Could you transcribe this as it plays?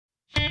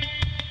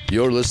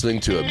You're listening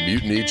to a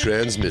Mutiny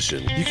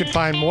Transmission. You can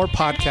find more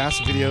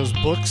podcasts, videos,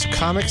 books,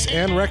 comics,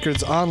 and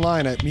records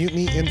online at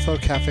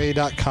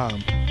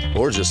mutinyinfocafe.com.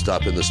 Or just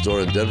stop in the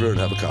store in Denver and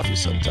have a coffee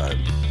sometime.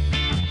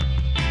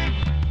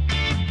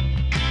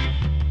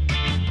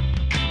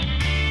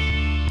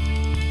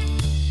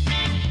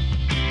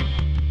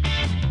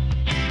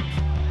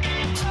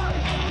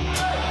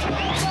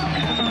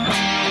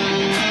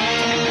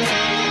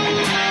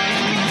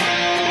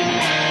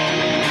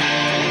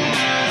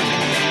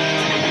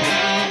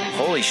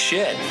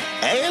 Shit.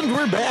 And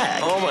we're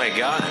back. Oh my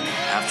god.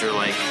 After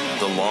like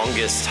the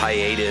longest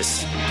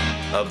hiatus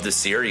of the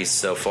series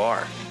so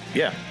far.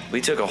 Yeah. We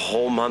took a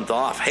whole month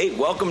off. Hey,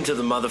 welcome to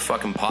the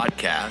motherfucking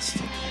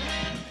podcast.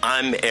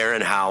 I'm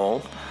Aaron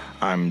Howell.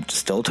 I'm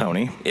still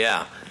Tony.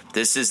 Yeah.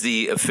 This is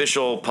the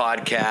official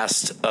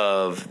podcast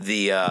of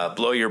the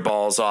Blow Your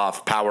Balls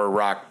Off Power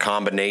Rock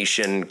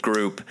Combination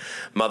group,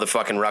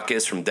 Motherfucking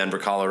Ruckus from Denver,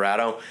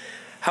 Colorado.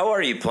 How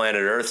are you,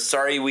 Planet Earth?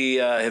 Sorry we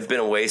have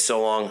been away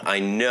so long. I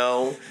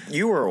know.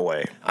 You were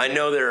away. I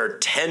know there are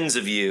tens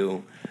of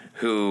you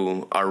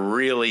who are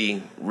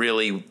really,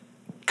 really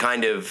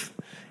kind of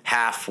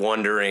half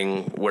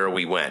wondering where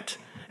we went.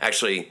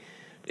 Actually,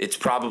 it's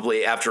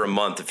probably after a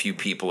month, a few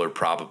people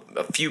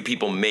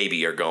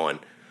maybe are going,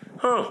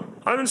 I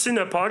haven't seen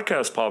that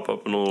podcast pop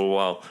up in a little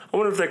while. I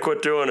wonder if they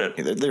quit doing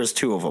it. There's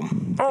two of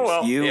them. Oh,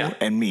 well. You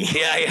and me.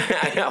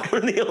 Yeah. We're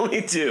the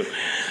only two.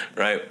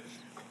 Right.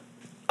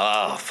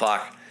 Oh,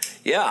 fuck.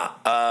 Yeah.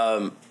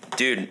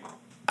 Dude,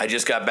 I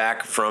just got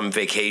back from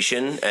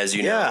vacation, as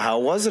you know. Yeah, how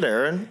was it,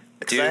 Aaron?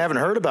 Because I haven't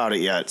heard about it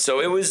yet.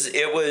 So it was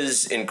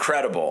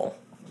incredible.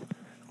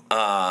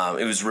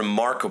 It was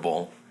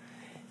remarkable.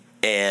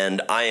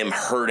 And I am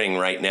hurting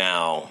right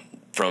now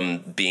from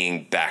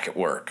being back at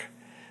work.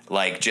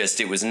 Like, just,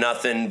 it was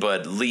nothing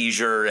but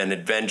leisure and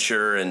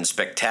adventure and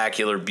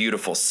spectacular,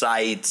 beautiful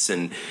sights.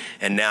 And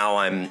now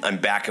I'm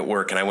back at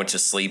work, and I went to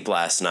sleep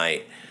last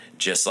night.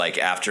 Just like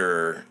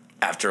after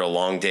a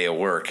long day of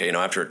work,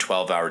 after a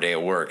 12-hour day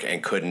of work,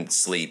 and couldn't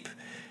sleep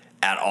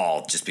at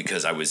all just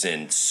because I was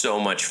in so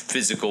much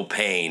physical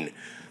pain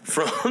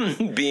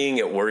from being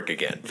at work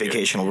again.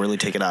 Vacation will really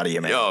take it out of you,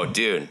 man. Oh,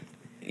 dude.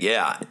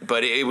 Yeah.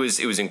 But it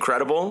was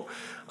incredible.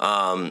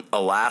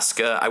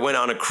 Alaska. I went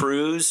on a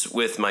cruise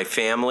with my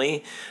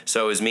family.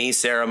 So it was me,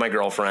 Sarah, my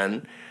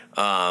girlfriend,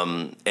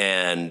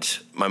 and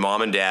my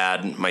mom and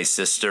dad, my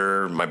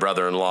sister, my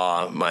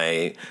brother-in-law,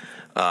 my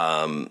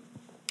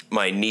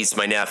niece,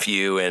 my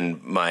nephew,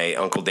 and my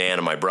Uncle Dan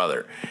and my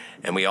brother.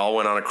 And we all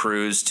went on a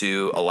cruise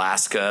to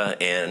Alaska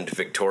and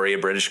Victoria,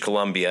 British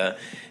Columbia.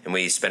 And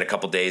we spent a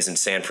couple days in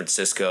San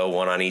Francisco,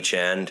 one on each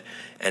end.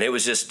 And it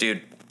was just,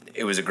 dude,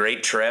 it was a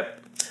great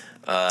trip.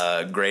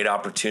 Great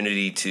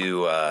opportunity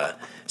to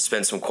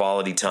spend some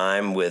quality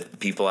time with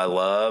people I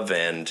love.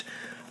 And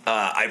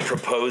I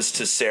proposed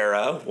to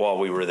Sarah while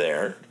we were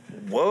there.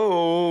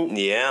 Whoa.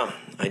 Yeah,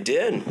 I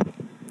did.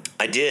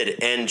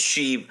 And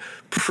she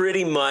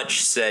pretty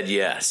much said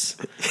yes.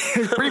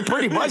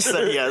 pretty much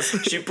said yes.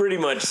 She pretty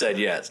much said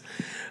yes.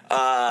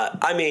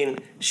 I mean,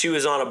 she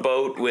was on a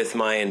boat with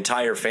my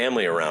entire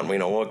family around.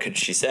 What could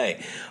she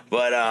say?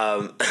 But,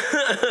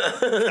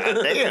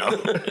 damn.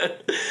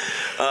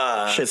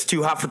 Shit's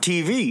too hot for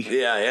TV.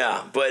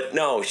 Yeah. But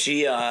no,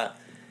 she,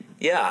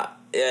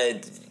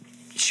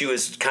 she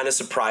was kind of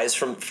surprised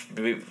for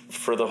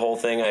the whole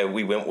thing.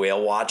 We went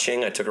whale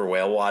watching. I took her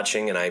whale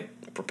watching, and I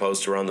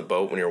proposed to her on the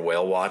boat when you're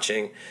whale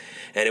watching.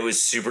 And it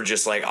was super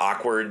just like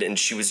awkward, and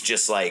she was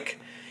just like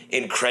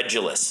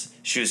incredulous.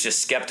 She was just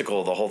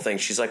skeptical of the whole thing.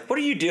 She's like, "What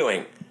are you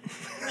doing?"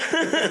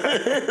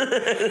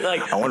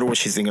 I wonder what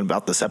she's thinking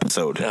about this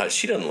episode.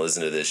 She doesn't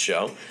listen to this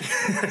show.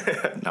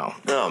 No,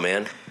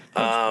 man.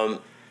 No,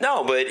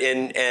 but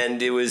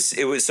and it was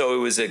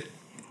a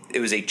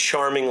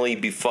charmingly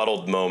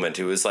befuddled moment.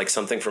 It was like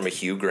something from a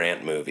Hugh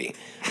Grant movie.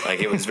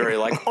 Like, it was very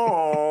like,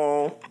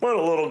 oh, what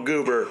a little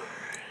goober.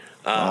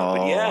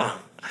 But yeah.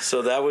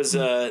 So that was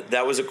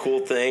a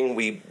cool thing.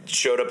 We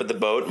showed up at the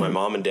boat. My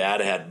mom and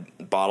dad had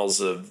bottles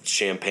of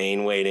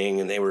champagne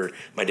waiting, and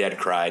my dad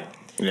cried.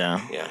 Yeah,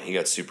 he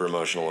got super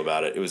emotional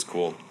about it. It was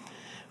cool.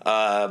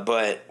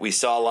 But we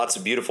saw lots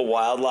of beautiful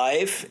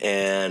wildlife,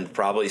 and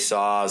probably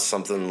saw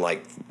something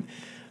like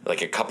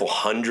a couple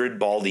hundred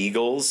bald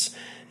eagles,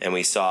 and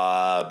we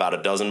saw about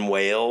a dozen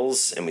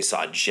whales, and we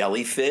saw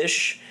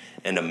jellyfish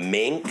and a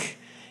mink,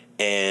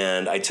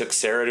 and I took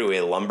Sarah to a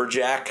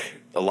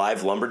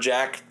live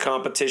lumberjack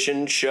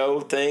competition show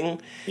thing.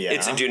 Yeah.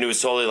 It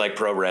was totally like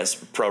pro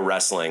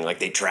wrestling. Like,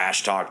 they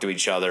trash talk to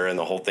each other, and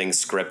the whole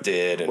thing's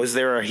scripted. And was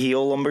there a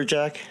heel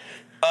lumberjack?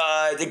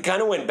 They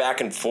kind of went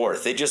back and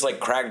forth. They just like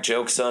cracked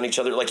jokes on each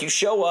other. Like, you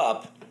show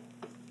up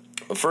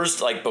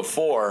first, like,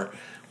 before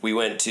we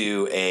went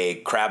to a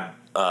crab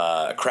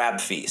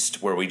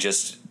feast where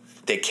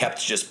they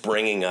kept just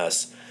bringing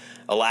us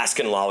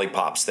Alaskan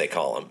lollipops, they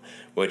call them,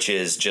 which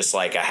is just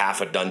like a half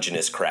a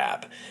Dungeness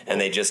crab. And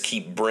they just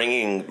keep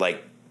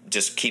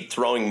keep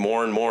throwing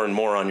more and more and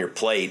more on your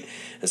plate.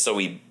 And so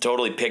we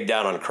totally pigged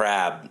out on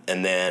crab.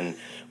 And then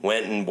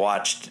went and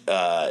watched.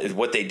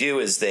 What they do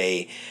is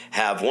they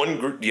have one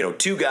group,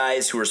 two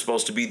guys who are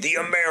supposed to be the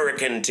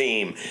American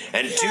team,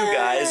 and two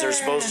guys are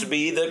supposed to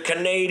be the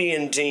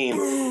Canadian team,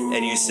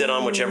 and you sit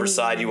on whichever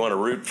side you want to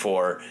root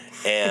for.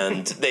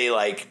 And they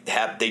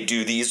they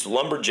do these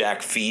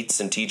lumberjack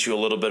feats and teach you a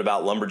little bit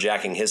about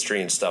lumberjacking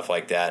history and stuff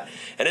like that.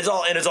 And it's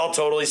all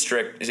totally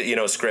strict,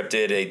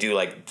 scripted. They do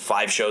like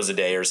 5 shows a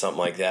day or something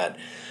like that.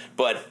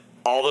 But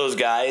all those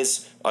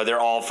guys they're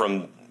all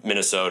from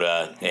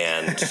Minnesota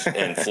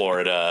and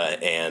Florida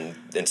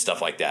and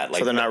stuff like that.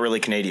 So they're not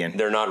really Canadian.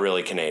 They're not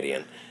really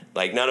Canadian.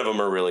 Like, none of them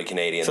are really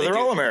Canadian. So they're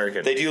all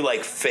American. They do,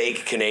 like,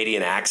 fake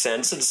Canadian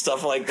accents and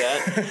stuff like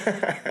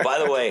that. By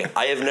the way,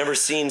 I have never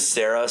seen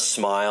Sarah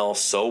smile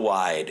so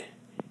wide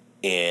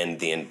in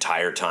the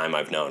entire time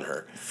I've known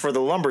her. For the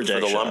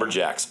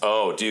Lumberjacks.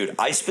 Oh, dude.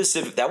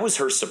 That was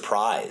her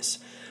surprise.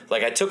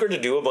 Like, I took her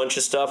to do a bunch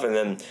of stuff, and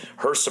then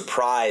her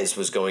surprise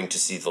was going to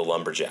see the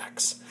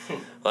Lumberjacks.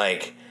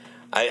 Like,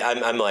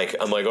 I'm like,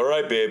 all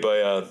right, babe,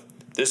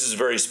 this is a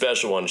very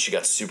special one. She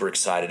got super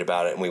excited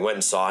about it, and we went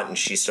and saw it, and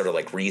she started,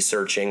 like,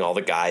 researching all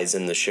the guys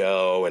in the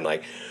show and,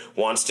 like,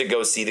 wants to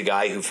go see the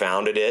guy who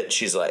founded it.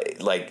 She's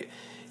like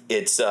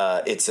it's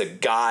a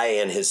guy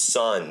and his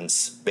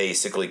sons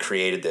basically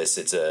created this.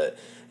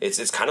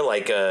 It's kind of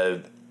like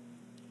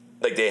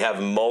they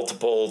have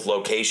multiple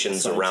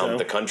locations around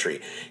the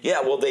country.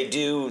 Yeah, well, they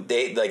do.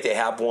 They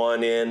have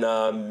one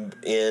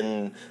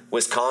in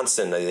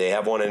Wisconsin. They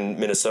have one in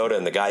Minnesota,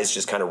 and the guys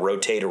just kind of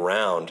rotate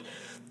around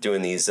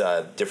doing these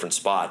different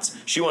spots.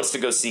 She wants to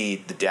go see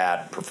the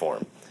dad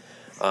perform.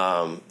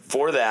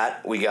 For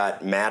that, we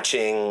got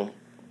matching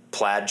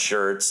plaid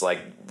shirts,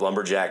 like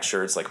lumberjack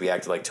shirts, like we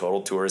acted like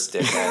total tourist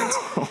dickheads.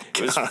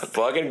 It was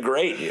fucking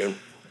great, dude.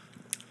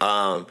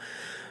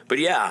 But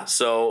yeah,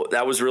 so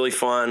that was really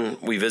fun.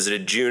 We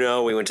visited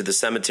Juneau. We went to the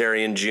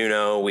cemetery in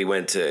Juneau. We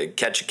went to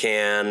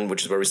Ketchikan,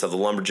 which is where we saw the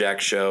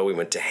lumberjack show. We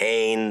went to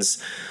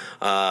Haines,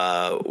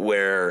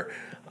 where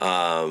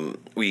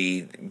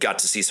we got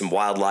to see some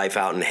wildlife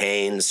out in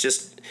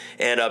Haines.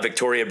 And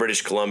Victoria,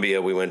 British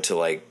Columbia. We went to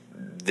like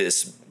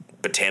this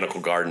botanical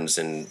gardens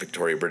in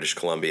Victoria, British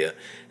Columbia.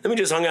 Then we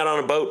just hung out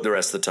on a boat the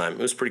rest of the time. It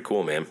was pretty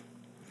cool, man.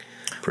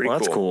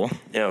 That's cool.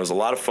 Yeah, it was a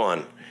lot of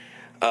fun.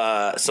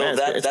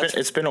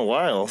 It's been a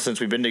while since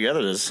we've been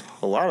together. There's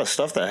a lot of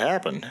stuff that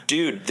happened.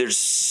 Dude, there's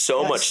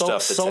so much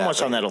stuff that's so much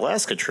happening. on that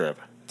Alaska trip.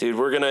 Dude,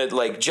 we're going to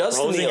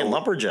and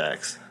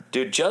lumberjacks.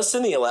 Dude, just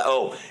in the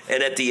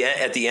and at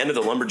the end of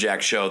the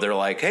lumberjack show, they're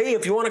like, "Hey,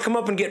 if you want to come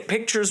up and get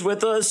pictures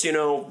with us,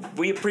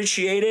 we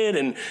appreciate it,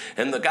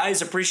 and the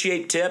guys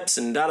appreciate tips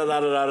and da da da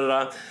da da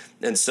da."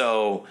 And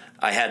so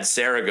I had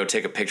Sarah go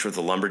take a picture with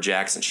the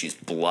lumberjacks, and she's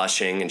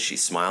blushing and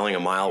she's smiling a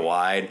mile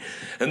wide.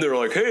 And they're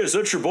like, "Hey, is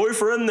that your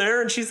boyfriend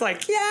there?" And she's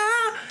like,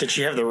 "Yeah." Did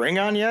she have the ring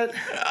on yet?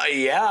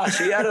 Yeah,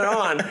 she had it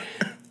on.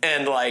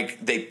 And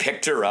like they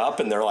picked her up,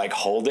 and they're like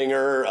holding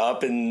her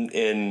up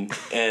and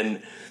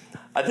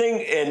I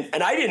think,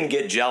 and I didn't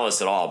get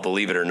jealous at all,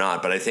 believe it or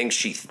not, but I think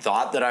she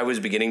thought that I was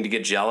beginning to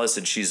get jealous,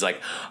 and she's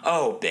like,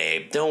 "Oh,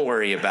 babe, don't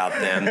worry about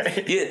them.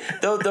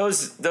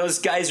 Those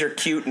guys are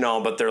cute and all,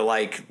 but they're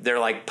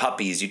like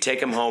puppies. You take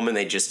them home and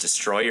they just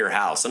destroy your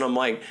house." And I'm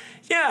like,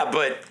 "Yeah,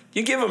 but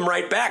you give them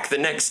right back the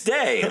next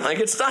day. Like,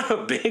 it's not a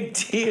big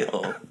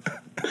deal."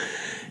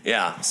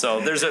 Yeah,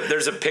 so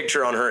there's a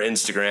picture on her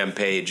Instagram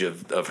page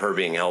of her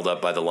being held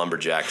up by the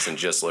lumberjacks, and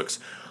just looks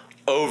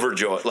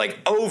overjoyed, like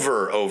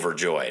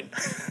overjoyed.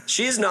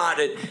 She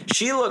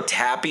looked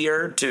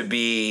happier to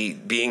be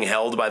being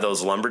held by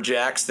those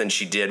lumberjacks than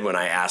she did when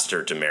I asked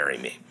her to marry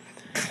me.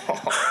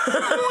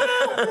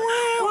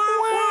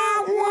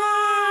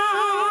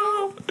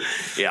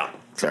 Yeah.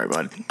 Sorry,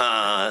 bud.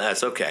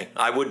 That's okay.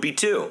 I would be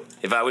too.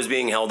 If I was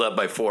being held up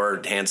by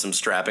 4 handsome,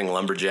 strapping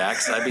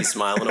lumberjacks, I'd be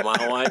smiling a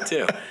mile wide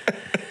too.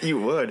 You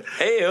would.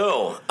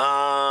 Hey-o.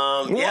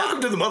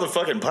 Welcome to the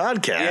motherfucking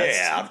podcast.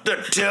 Yeah, the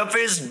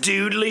toughest,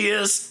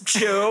 doodliest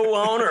show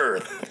on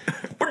earth.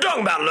 We're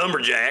talking about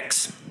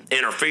lumberjacks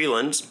and our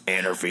feelings.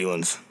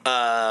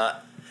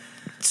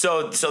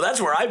 So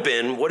that's where I've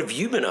been. What have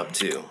you been up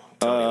to,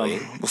 Tony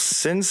Lee? Well,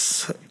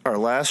 since our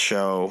last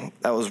show,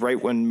 that was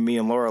right when me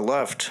and Laura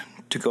left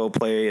to go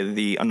play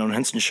the Unknown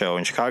Hinson show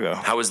in Chicago.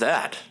 How was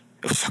that?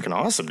 It was fucking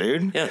awesome,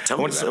 dude. Yeah, tell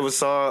me about it.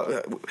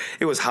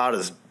 It was hot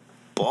as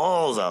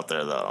balls out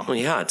there, though. Well,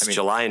 yeah, it's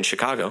July in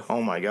Chicago.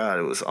 Oh my God,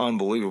 it was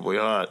unbelievably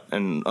hot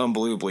and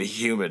unbelievably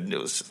humid. It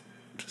was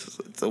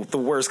the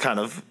worst kind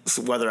of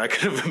weather I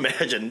could have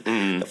imagined.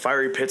 The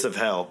fiery pits of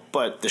hell.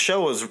 But the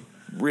show was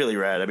really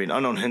rad. I mean,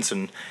 Unknown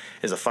Hinson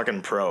is a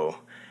fucking pro,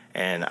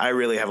 and I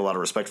really have a lot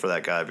of respect for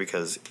that guy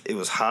because it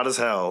was hot as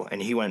hell,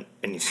 and he went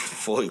and he's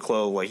fully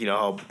clothed, like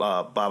how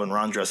Bob and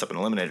Ron dress up in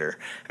Eliminator.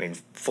 I mean,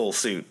 full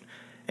suit,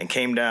 and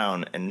came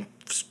down and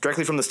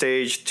directly from the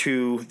stage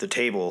to the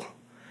table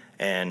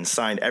and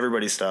signed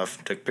everybody's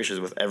stuff, took pictures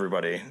with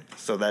everybody.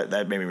 So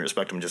that made me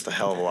respect him just a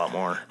hell of a lot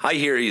more. I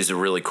hear he's a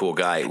really cool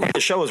guy. The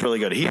show was really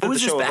good. Who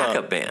was his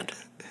backup band?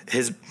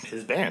 His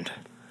band.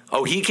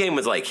 Oh, he came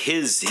with like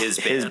his band.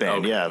 His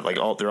band, okay. yeah. Like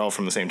they're all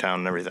from the same town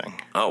and everything.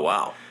 Oh,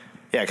 wow.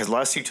 Yeah, because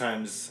last 2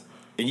 times,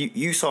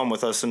 you saw him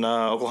with us in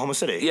Oklahoma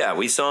City. Yeah,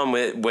 we saw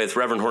him with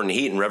Reverend Horton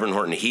Heat, and Reverend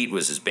Horton Heat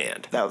was his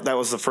band. That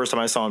was the first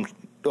time I saw him.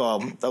 Well,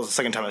 that was the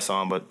second time I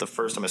saw him, but the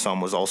first time I saw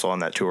him was also on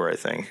that tour, I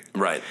think.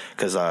 Right.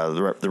 Because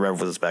the Rev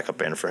was his backup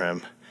band for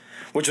him,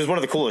 which was one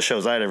of the coolest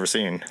shows I had ever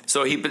seen.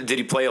 So did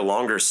he play a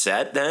longer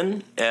set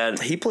then? And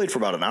He played for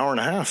about an hour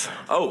and a half.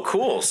 oh,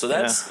 cool. So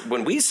that's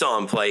when we saw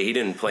him play. He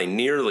didn't play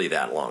nearly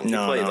that long. He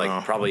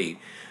played probably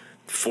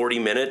 40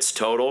 minutes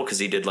total because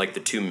he did like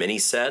the 2 mini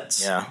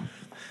sets. Yeah.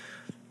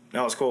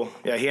 That was cool.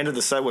 Yeah, he ended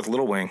the set with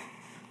Little Wing.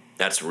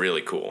 That's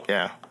really cool.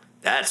 Yeah.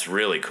 That's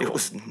really cool.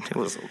 It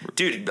was.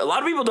 Dude, a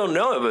lot of people don't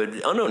know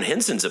it, but Unknown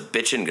Hinson's a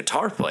bitchin'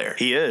 guitar player.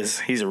 He is.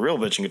 He's a real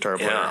bitchin' guitar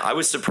player. Yeah, I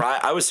was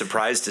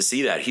surprised to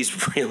see that.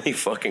 He's really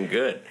fucking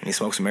good. And he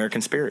smokes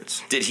American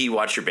Spirits. Did he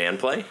watch your band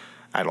play?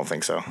 I don't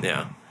think so.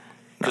 Yeah.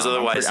 Because No,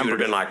 otherwise I'm he would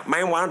have been like,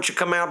 man, why don't you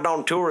come out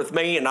on tour with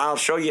me and I'll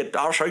show you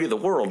the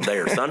world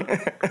there, son.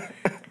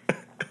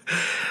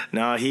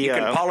 No, he. You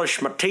can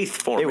polish my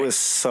teeth for me. It was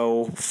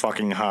so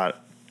fucking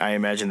hot. I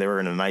imagine they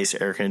were in a nice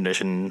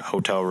air-conditioned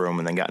hotel room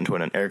and then got into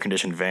an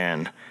air-conditioned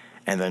van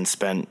and then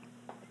spent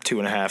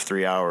 2.5,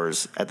 3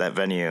 hours at that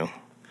venue.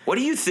 What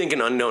do you think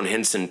an Unknown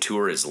Hinson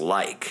tour is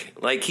like?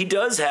 Like, he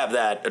does have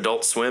that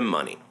Adult Swim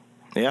money.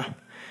 Yeah.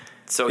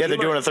 So Yeah, they're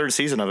doing a 3rd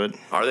season of it.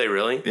 Are they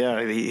really?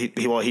 Yeah,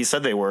 he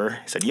said they were.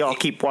 He said, y'all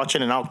keep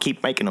watching and I'll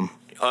keep making them.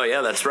 Oh,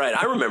 yeah, that's right.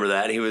 I remember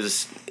that. He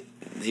was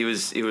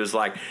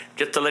like,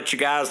 just to let you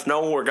guys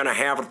know, we're going to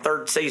have a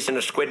 3rd season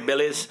of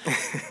Squidbillies.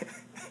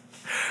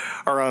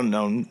 Our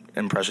Unknown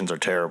impressions are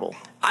terrible.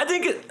 I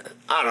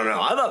don't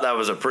know. I thought that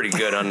was a pretty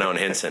good Unknown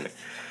Hinson.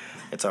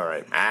 It's all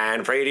right.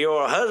 And pray to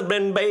your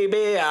husband,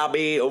 baby, I'll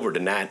be over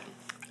tonight.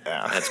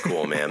 Yeah. That's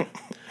cool, man.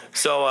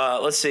 So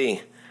let's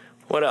see.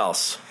 What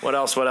else? What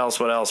else?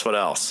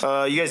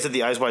 You guys did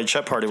the Eyes Wide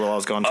Shut party while I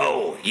was gone, too.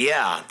 Oh,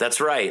 yeah, that's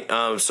right.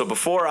 So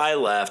before I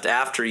left,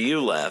 after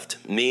you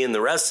left, me and the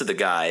rest of the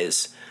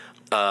guys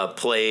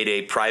played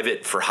a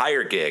private for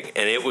hire gig,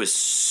 and it was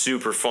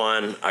super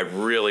fun. I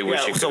really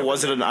wish you could. So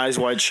was it an Eyes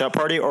Wide Shut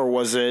party, or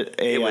was it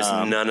a? It was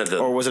none of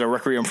them. Or was it a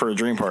Requiem for a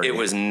Dream party? It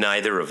was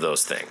neither of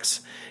those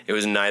things.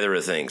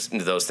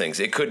 Those things.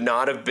 It could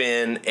not have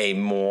been a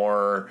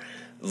more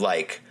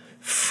like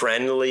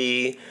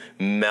friendly,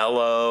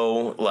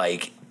 mellow.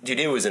 Like, dude,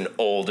 it was an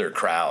older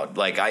crowd.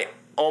 Like, I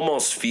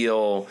almost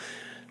feel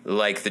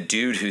like the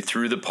dude who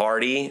threw the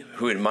party,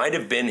 who it might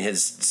have been his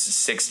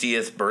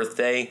 60th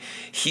birthday,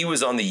 he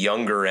was on the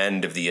younger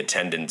end of the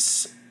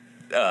attendance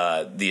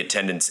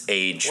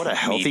age. What a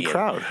healthy median.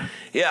 crowd.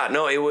 Yeah,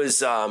 no, it was.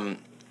 So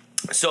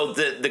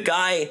the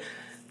guy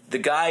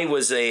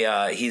was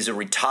he's a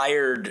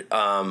retired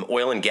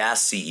oil and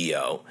gas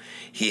CEO.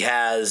 He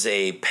has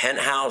a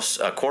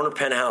corner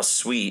penthouse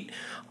suite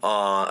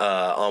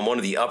on one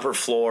of the upper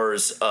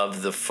floors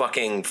of the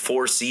fucking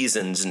Four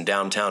Seasons in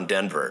downtown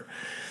Denver.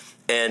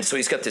 And so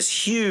he's got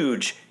this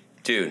huge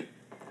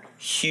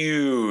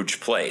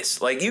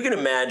place. Like, you can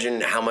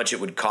imagine how much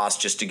it would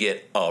cost just to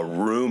get a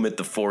room at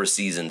the Four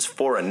Seasons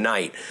for a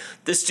night.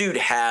 This dude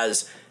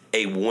has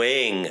a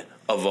wing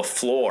of a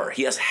floor.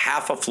 He has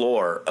half a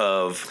floor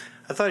of...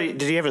 I thought,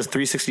 did he have his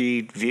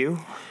 360 view?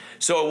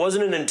 So it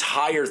wasn't an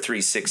entire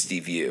 360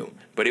 view,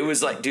 but it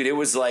was like, dude, it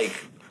was like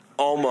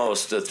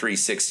almost a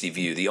 360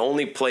 view. The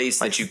only place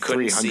that you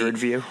couldn't see... 300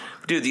 view?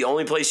 Dude, the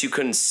only place you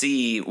couldn't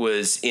see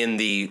was in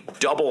the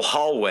double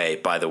hallway,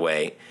 by the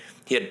way.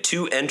 He had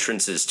 2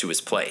 entrances to his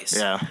place.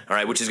 Yeah. All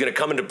right, which is going to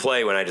come into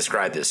play when I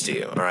describe this to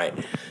you. All right.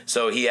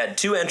 So he had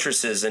 2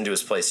 entrances into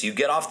his place. You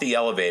get off the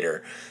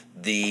elevator.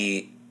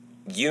 The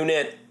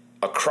unit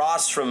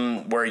across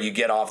from where you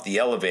get off the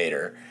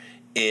elevator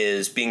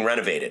is being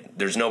renovated.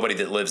 There's nobody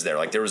that lives there.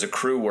 Like, there was a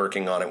crew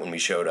working on it when we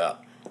showed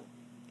up.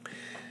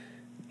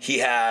 He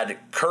had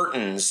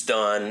curtains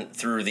done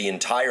through the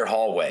entire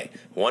hallway.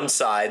 One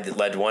side that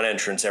led to one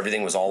entrance,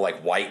 everything was all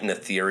like white and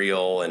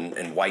ethereal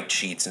and white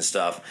sheets and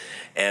stuff.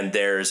 And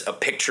there's a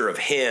picture of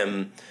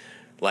him,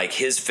 like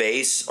his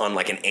face on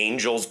like an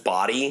angel's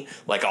body,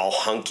 like all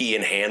hunky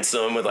and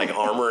handsome with like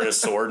armor and a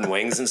sword and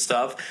wings and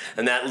stuff.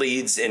 And that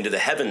leads into the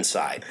heaven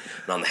side.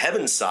 And on the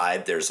heaven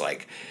side, there's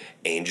like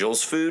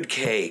angel's food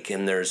cake,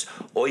 and there's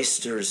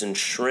oysters and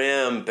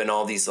shrimp and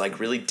all these like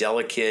really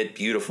delicate,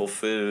 beautiful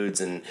foods.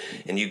 And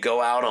you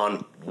go out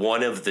on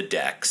one of the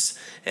decks,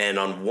 and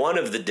on one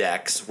of the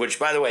decks, which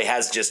by the way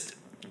has just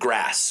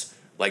grass,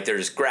 like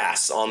there's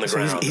grass on the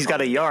ground. He's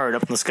got a yard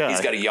up in the sky. He's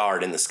got a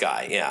yard in the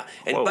sky, yeah.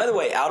 And Whoa. By the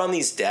way, out on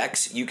these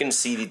decks, you can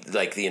see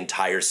like the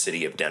entire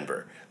city of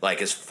Denver,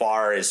 like as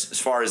far as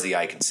the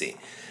eye can see.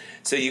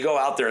 So you go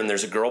out there, and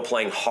there's a girl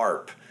playing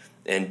harp.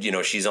 And, you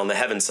know, she's on the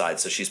heaven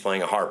side, so she's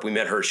playing a harp. We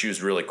met her. She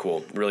was really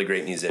cool, really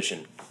great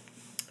musician.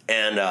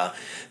 And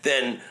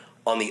then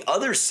on the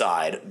other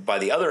side, by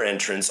the other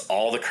entrance,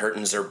 all the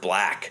curtains are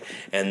black.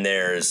 And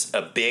there's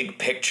a big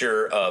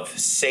picture of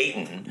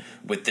Satan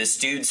with this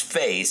dude's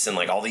face and,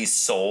 like, all these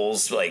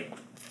souls, like,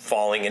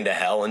 falling into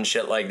hell and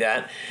shit like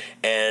that.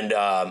 And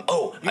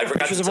I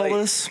forgot to tell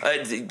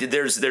you,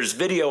 there's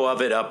video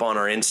of it up on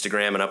our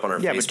Instagram and up on our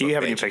Facebook but do you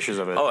have page. any pictures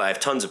of it? Oh, I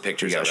have tons of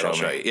pictures of it. I'll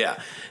show you. Yeah.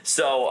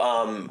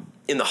 So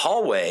in the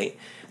hallway,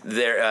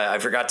 there, I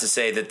forgot to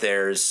say that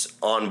there's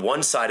on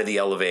one side of the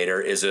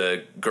elevator is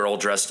a girl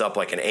dressed up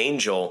like an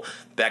angel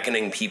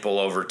beckoning people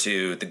over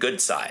to the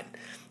good side.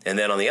 And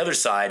then on the other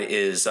side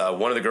is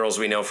one of the girls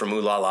we know from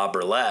Ooh La La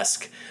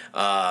Burlesque.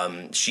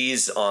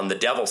 She's on the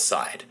devil's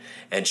side,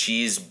 and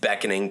she's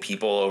beckoning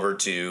people over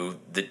to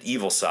the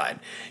evil side.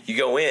 You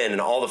go in,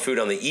 and all the food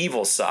on the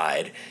evil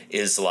side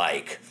is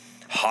like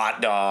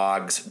hot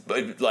dogs,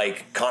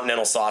 like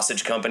Continental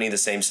Sausage Company, the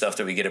same stuff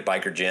that we get at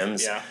biker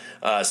gyms.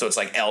 Yeah. So it's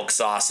like elk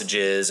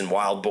sausages and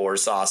wild boar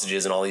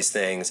sausages and all these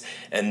things.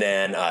 And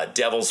then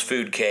devil's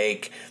food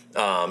cake,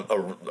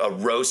 a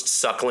roast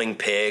suckling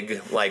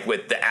pig, like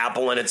with the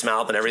apple in its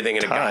mouth and everything,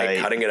 and a guy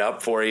cutting it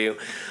up for you.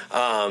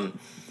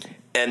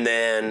 And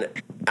then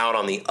out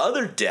on the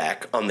other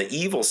deck, on the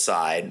evil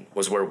side,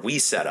 was where we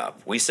set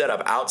up. We set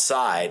up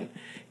outside,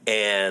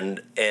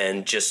 and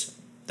just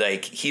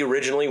like he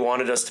originally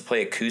wanted us to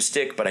play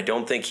acoustic, but I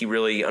don't think he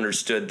really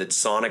understood that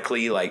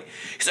sonically. Like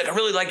he's like, I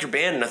really like your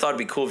band, and I thought it'd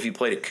be cool if you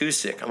played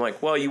acoustic. I'm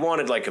like, well, you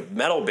wanted like a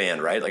metal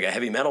band, right? Like a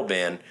heavy metal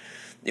band.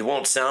 It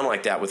won't sound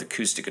like that with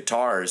acoustic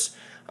guitars.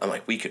 I'm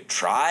like, we could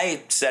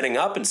try setting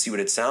up and see what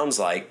it sounds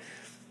like.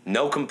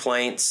 No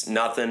complaints,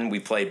 nothing. We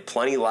played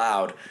plenty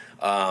loud.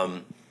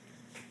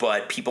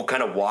 But people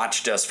kind of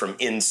watched us from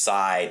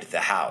inside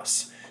the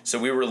house. So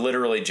we were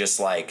literally just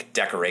like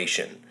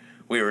decoration.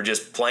 We were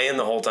just playing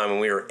the whole time, and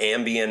we were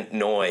ambient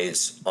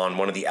noise on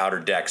one of the outer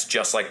decks,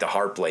 just like the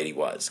harp lady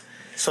was.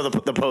 So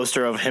the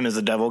poster of him as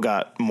the devil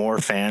got more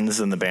fans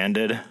than the band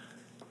did?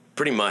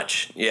 Pretty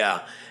much,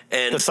 yeah.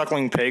 And the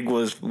suckling pig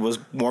was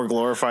more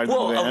glorified than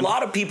the band? Well, a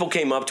lot of people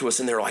came up to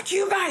us and they were like,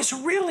 you guys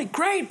are really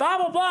great, blah,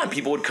 blah, blah. And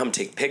people would come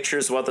take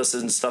pictures with us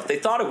and stuff. They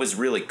thought it was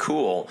really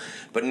cool,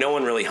 but no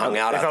one really hung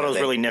out. I thought it was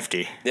really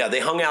nifty. Yeah, they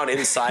hung out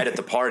inside at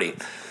the party.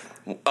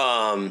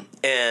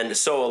 And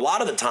so a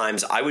lot of the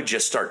times I would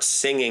just start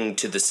singing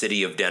to the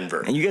city of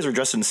Denver. And you guys were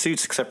dressed in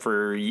suits, except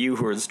for you,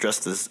 who was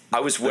dressed as... I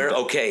was wearing...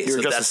 Okay,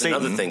 so that's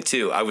another thing,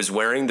 too. I was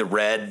wearing the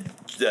red...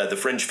 the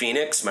Fringe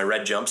Phoenix, my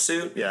red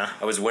jumpsuit. Yeah.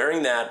 I was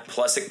wearing that,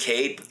 plus a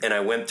cape, and I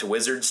went to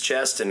Wizard's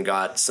Chest and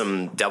got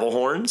some devil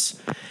horns,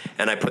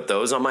 and I put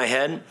those on my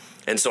head.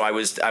 And so I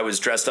was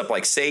dressed up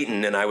like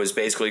Satan, and I was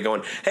basically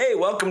going, "Hey,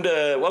 welcome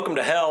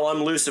to hell.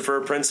 I'm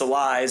Lucifer, Prince of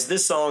Lies.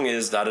 This song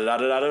is da da da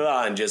da da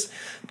da," and just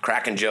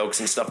cracking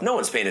jokes and stuff. No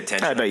one's paying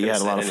attention. I bet you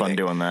had a lot of fun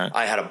doing that.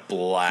 I had a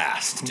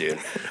blast, dude.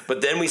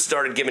 But then we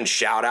started giving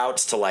shout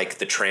outs to like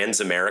the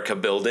Transamerica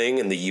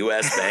building and the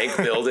US Bank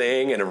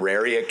building and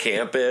Auraria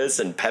campus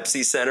and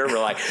Pepsi Center.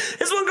 We're like,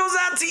 this one goes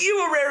out to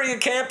you, Auraria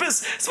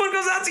campus. This one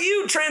goes out to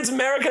you,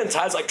 Transamerica. And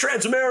Ty's like,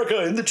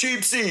 Transamerica in the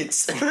cheap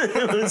seats.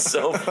 It was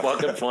so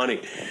fucking funny.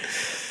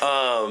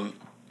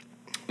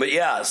 But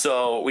yeah,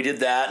 so we did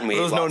that, and we.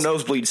 There was no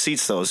nosebleed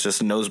seats, though. It's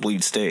just a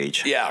nosebleed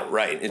stage. Yeah,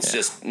 right. It's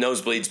just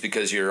nosebleeds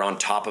because you're on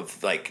top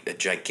of like a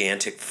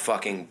gigantic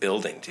fucking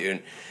building,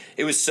 dude.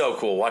 It was so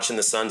cool watching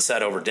the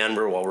sunset over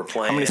Denver while we're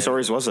playing. How many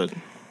stories was it?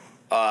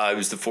 It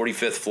was the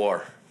 45th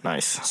floor.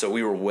 Nice. So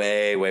we were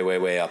way, way, way,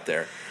 way up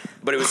there.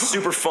 But it was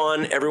super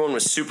fun. Everyone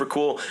was super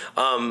cool.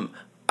 One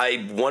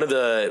of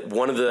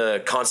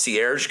the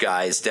concierge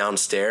guys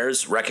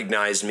downstairs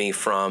recognized me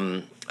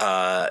from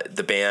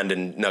the band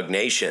and Nug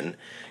Nation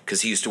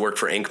because he used to work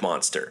for Ink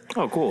Monster.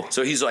 Oh, cool.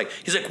 So he's like,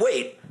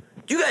 wait,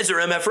 you guys are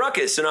MF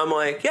Ruckus, and I'm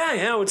like,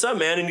 yeah, what's up,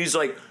 man? And he's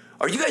like,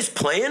 are you guys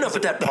playing up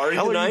at that party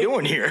tonight? What are you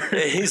doing here?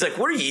 And he's like,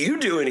 what are you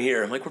doing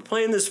here? I'm like, we're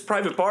playing this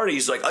private party.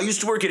 He's like, I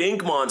used to work at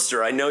Ink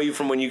Monster. I know you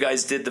from when you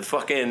guys did the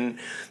Trump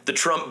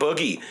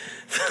Boogie,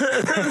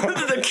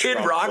 the Kid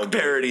Trump Rock Boogie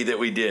parody that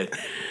we did.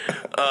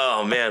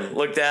 Oh man,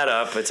 look that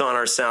up. It's on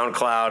our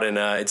SoundCloud, and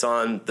it's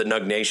on the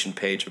Nug Nation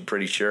page, I'm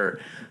pretty sure.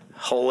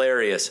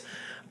 Hilarious.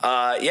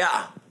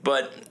 Yeah,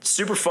 but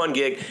super fun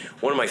gig.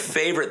 One of my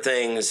favorite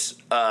things,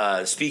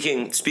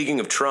 speaking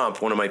of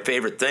Trump, one of my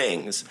favorite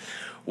things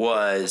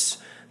was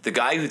the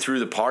guy who threw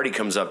the party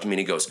comes up to me and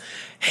he goes,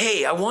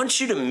 hey, I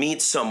want you to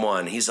meet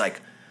someone. He's like,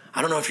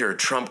 I don't know if you're a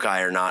Trump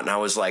guy or not. And I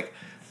was like,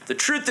 the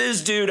truth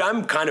is, dude,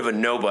 I'm kind of a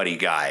nobody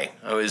guy.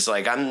 I was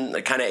like, I'm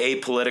kind of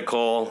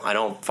apolitical. I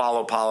don't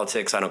follow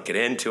politics. I don't get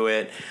into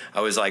it.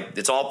 I was like,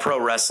 it's all pro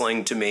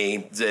wrestling to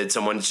me. That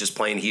someone's just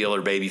playing heel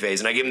or babyface.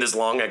 And I give him this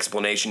long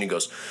explanation. He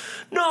goes,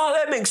 no,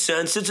 that makes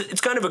sense.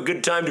 It's kind of a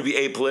good time to be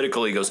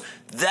apolitical. He goes,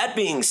 that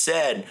being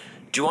said,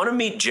 do you want to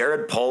meet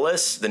Jared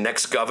Polis, the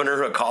next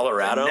governor of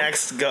Colorado?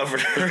 Next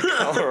governor of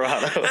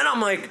Colorado. And I'm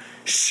like,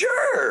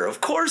 sure, of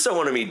course I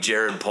want to meet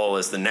Jared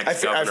Polis, the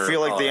next governor. I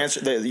feel like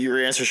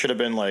your answer should have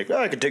been like,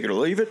 I could take it or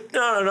leave it.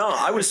 No.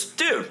 I was,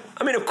 dude.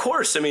 I mean, of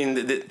course. I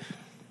mean,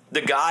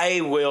 the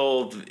guy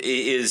will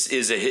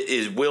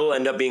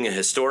end up being a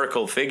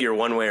historical figure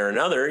one way or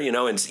another, you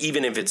know, and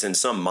even if it's in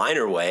some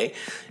minor way,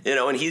 you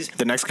know, and he's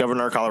The next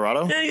governor of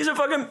Colorado? yeah, he's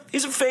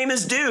a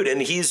famous dude,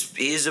 and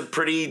he's a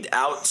pretty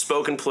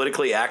outspoken,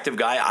 politically active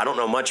guy. I don't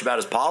know much about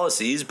his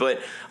policies,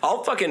 but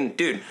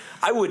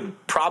I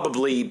would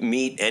probably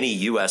meet any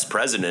U.S.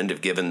 president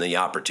if given the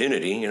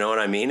opportunity. You know what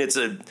I mean? It's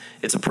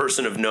a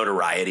person of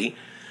notoriety.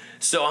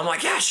 So I'm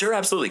like, yeah, sure,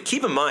 absolutely.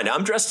 Keep in mind,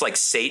 I'm dressed like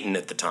Satan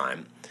at the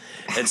time.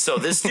 And so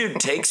this dude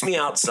takes me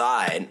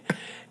outside,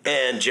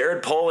 and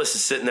Jared Polis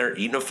is sitting there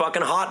eating a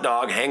fucking hot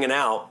dog, hanging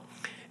out.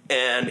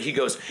 And he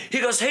goes,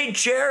 hey,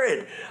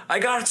 Jared, I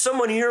got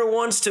someone here who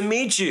wants to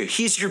meet you.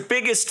 He's your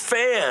biggest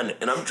fan.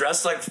 And I'm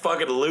dressed like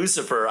fucking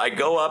Lucifer. I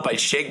go up, I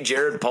shake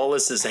Jared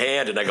Polis's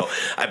hand, and I go,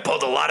 I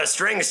pulled a lot of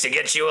strings to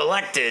get you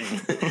elected.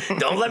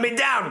 Don't let me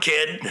down,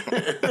 kid.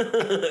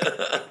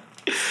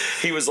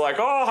 He was like,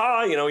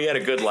 you know, he had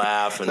a good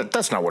laugh. And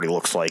That's not what he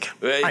looks like.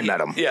 I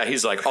met him. Yeah,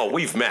 he's like,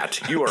 we've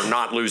met. You are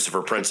not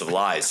Lucifer, Prince of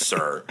Lies,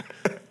 sir.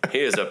 He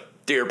is a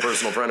dear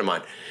personal friend of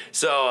mine.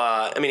 So,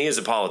 I mean, he is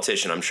a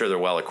politician. I'm sure they're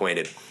well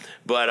acquainted.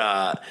 But,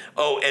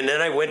 and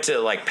then I went to,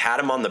 like, pat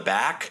him on the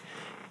back,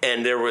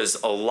 and there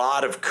was a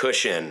lot of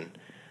cushion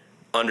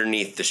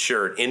underneath the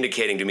shirt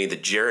indicating to me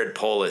that Jared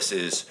Polis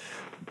is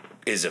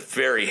a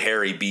very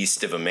hairy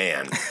beast of a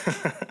man.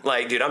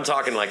 Like, dude, I'm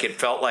talking like it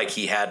felt like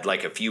he had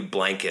like a few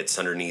blankets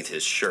underneath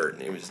his shirt.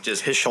 It was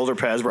just His shoulder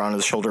pads were on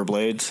his shoulder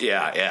blades.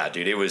 yeah,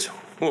 dude. It was,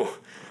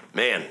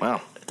 man.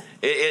 Wow.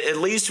 At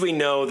least we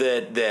know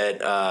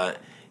that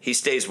he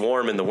stays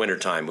warm in the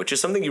wintertime, which is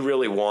something you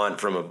really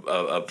want from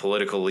a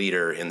political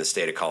leader in the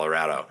state of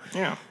Colorado.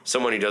 Yeah.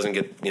 Someone who doesn't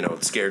get, you know,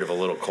 scared of a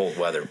little cold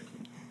weather.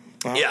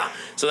 Yeah,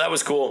 so that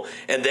was cool.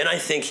 And then I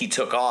think he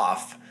took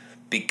off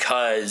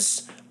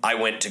because I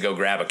went to go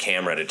grab a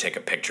camera to take a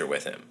picture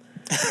with him.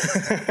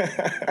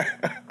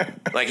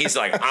 Like, he's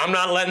like, I'm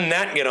not letting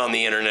that get on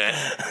the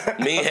internet.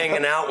 Me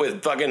hanging out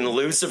with fucking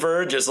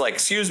Lucifer, just like,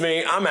 excuse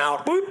me, I'm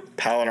out. Boop.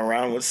 Palling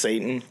around with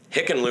Satan.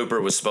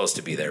 Hickenlooper was supposed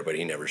to be there, but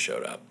he never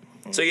showed up.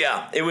 So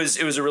yeah, it was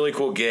a really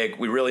cool gig.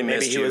 We really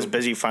missed you. Maybe he was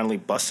busy finally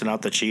busting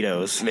out the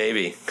Cheetos.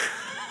 Maybe.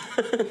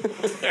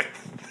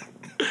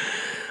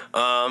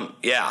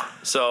 Yeah.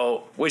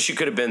 So wish you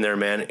could have been there,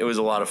 man. It was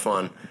a lot of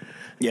fun.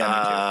 Yeah,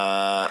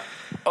 me too.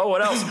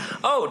 What else?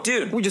 Oh,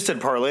 dude. We just did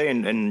Parlay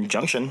and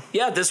Junction.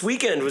 Yeah, this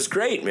weekend was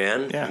great,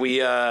 man. Yeah. We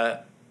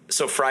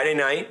so Friday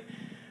night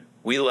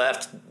we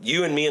left.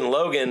 You and me and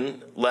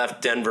Logan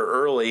left Denver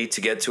early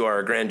to get to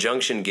our Grand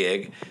Junction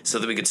gig so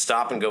that we could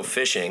stop and go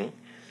fishing.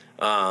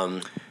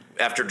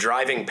 After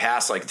driving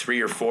past like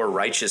 3 or 4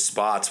 righteous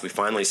spots, we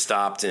finally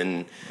stopped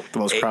in The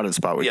most crowded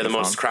spot we the could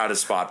most found. crowded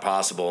spot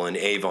possible in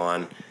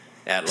Avon.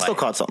 At Still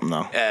caught something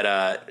though.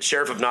 at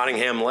Sheriff of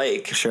Nottingham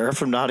Lake. Sheriff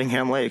from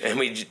Nottingham Lake.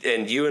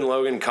 And you and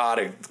Logan caught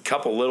a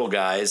couple little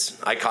guys.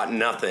 I caught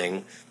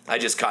nothing. I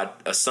just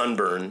caught a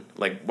sunburn,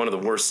 like one of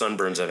the worst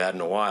sunburns I've had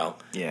in a while.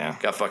 Yeah.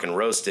 Got fucking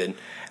roasted.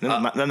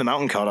 And then the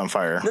mountain caught on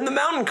fire. Then the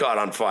mountain caught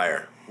on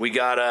fire. We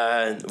got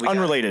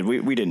Unrelated.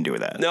 We didn't do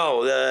that.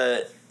 No,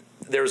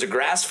 there was a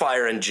grass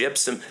fire and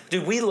gypsum.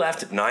 Dude, we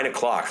left at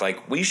 9:00.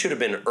 Like, we should have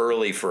been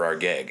early for our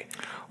gig.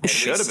 We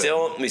should have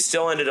been. We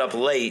still ended up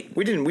late.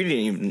 We didn't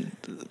even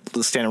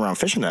stand around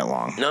fishing that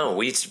long. No,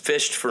 we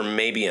fished for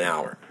maybe an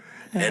hour,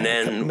 and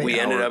then maybe we an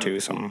ended hour or up two,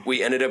 something.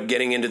 we ended up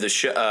getting into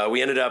the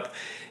we ended up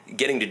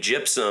getting to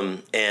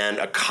gypsum, and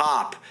a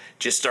cop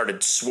just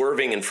started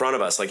swerving in front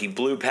of us. Like, he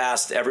blew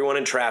past everyone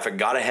in traffic,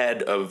 got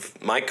ahead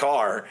of my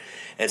car,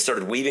 and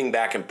started weaving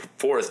back and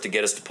forth to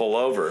get us to pull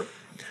over.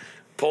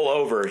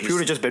 If you would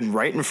have just been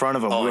right in front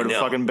of him, we would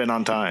have fucking been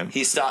on time.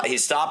 He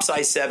stops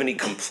I-70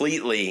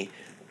 completely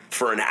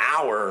for an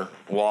hour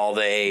while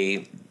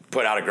they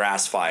put out a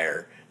grass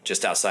fire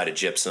just outside of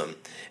Gypsum.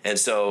 And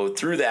so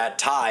through that,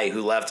 Ty,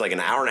 who left like an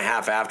hour and a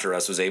half after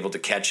us, was able to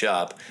catch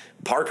up.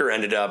 Parker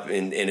ended up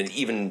in an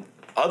even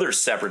other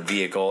separate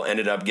vehicle,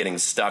 ended up getting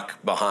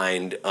stuck by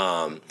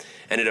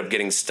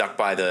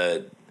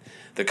the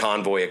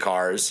convoy of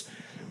cars.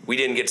 We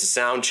didn't get to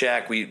sound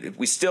check. We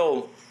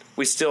still,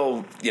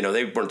 you know,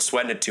 they weren't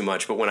sweating it too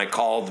much. But when I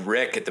called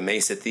Rick at the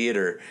Mesa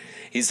Theater,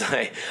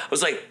 I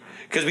was like,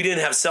 because we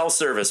didn't have cell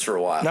service for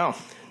a while. No.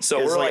 So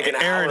It's we're like an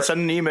Aaron, hour.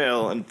 send an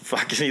email, and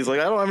fucking he's like,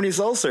 I don't have any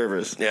cell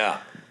service. Yeah.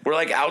 We're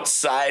like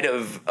outside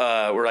of,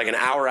 we're like an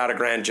hour out of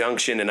Grand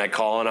Junction, and I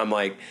call, and I'm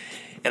like,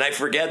 and I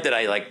forget that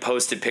I like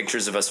posted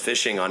pictures of us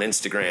fishing on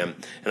Instagram,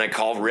 and I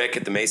call Rick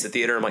at the Mesa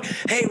Theater. I'm like,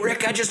 hey,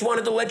 Rick, I just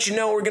wanted to let you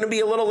know we're going to be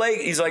a little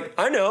late. He's like,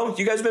 I know.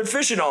 You guys have been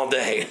fishing all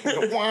day.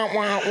 We're like,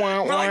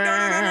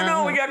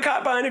 no. We got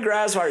caught behind a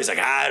grass fire. He's like,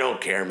 I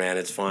don't care, man.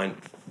 It's fine.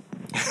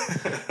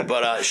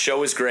 But show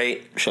was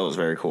great. Show was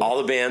very cool.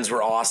 All the bands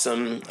were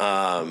awesome.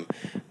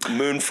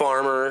 Moon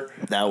Farmer.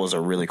 That was a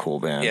really cool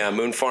band. Yeah,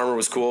 Moon Farmer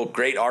was cool.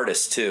 Great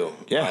artist too.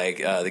 Yeah. Like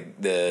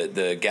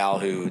the gal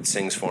who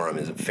sings for him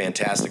is a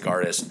fantastic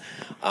artist.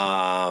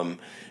 That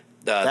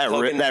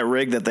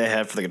rig that they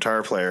had for the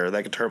guitar player,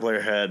 that guitar player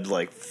had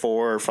like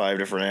 4 or 5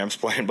 different amps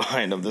playing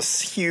behind him.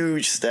 This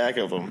huge stack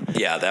of them.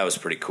 Yeah, that was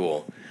pretty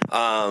cool.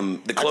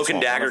 The Cloak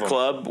and Dagger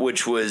Club,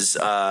 which was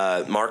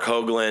Mark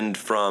Hoagland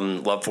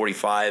from Love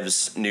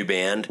 45's new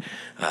band.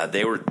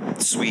 They were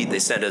sweet. They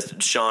sent a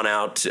shout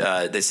out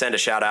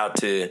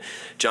to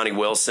Johnny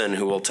Wilson,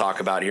 who we'll talk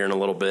about here in a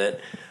little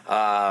bit.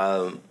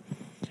 And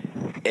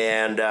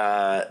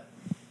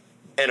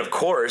of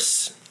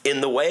course, In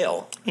the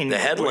Whale, the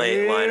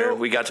headliner.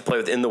 We got to play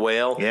with In the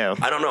Whale. Yeah.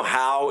 I don't know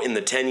how in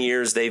the 10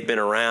 years they've been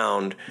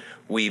around,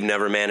 we've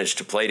never managed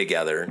to play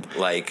together.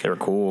 Like, they're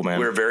cool, man.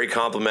 We're very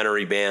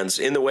complimentary bands.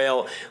 In the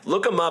Whale,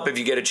 look them up if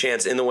you get a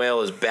chance. In the Whale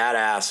is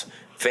badass,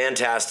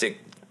 fantastic,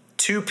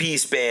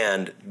 two-piece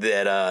band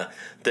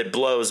that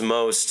blows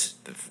most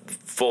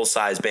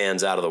full-size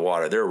bands out of the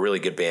water. They're a really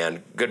good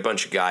band, good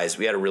bunch of guys.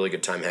 We had a really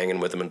good time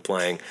hanging with them and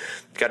playing.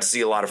 Got to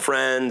see a lot of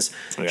friends,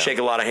 shake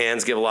a lot of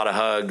hands, give a lot of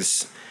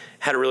hugs.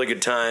 Had a really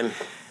good time,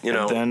 you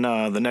know. And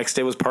then the next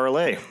day was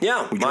Parlay.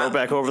 Yeah. We drove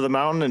back over the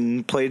mountain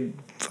and played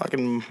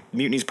fucking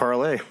Mutiny's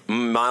Parlay.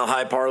 Mile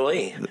High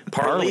Parlay.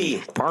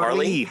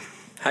 Parlay.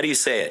 How do you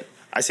say it?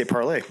 I say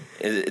Parlay.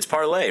 It's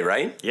Parlay,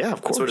 right? Yeah,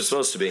 of course. That's what it's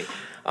supposed to be.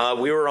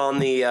 We were on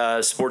the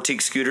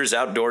Sportique Scooters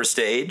outdoor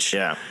stage.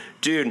 Yeah.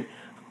 Dude,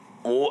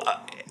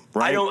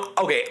 I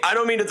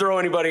don't mean to throw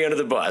anybody under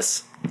the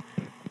bus,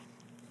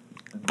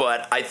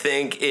 but I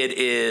think it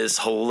is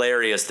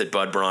hilarious that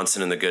Bud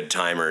Bronson and the Good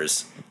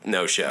Timers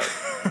no show.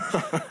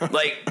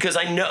 Because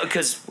I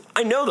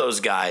know those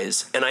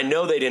guys, and I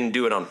know they didn't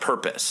do it on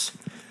purpose.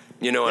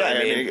 You know what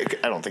I mean?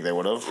 I don't think they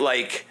would have.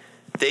 Like,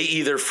 they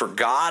either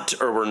forgot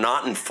or were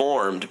not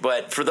informed.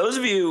 But for those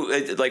of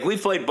you, like,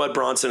 we've played Bud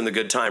Bronson and the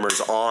Good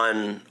Timers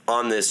on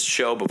this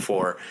show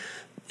before.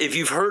 If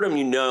you've heard them,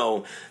 you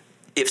know,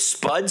 if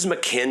Spuds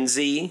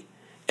MacKenzie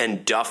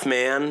and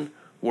Duffman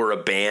were a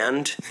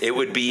band, it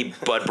would be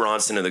Bud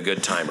Bronson and the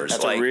Good Timers.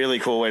 That's a really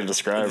cool way to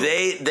describe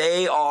it.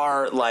 They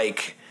are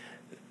like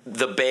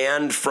the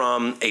band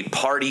from a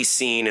party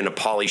scene in a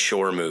Pauly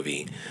Shore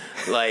movie.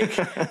 Like,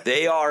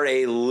 they are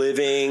a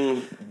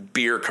living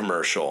beer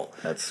commercial.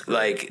 That's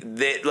great.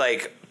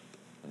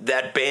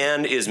 That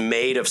band is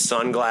made of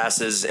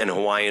sunglasses and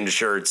Hawaiian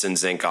shirts and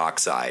zinc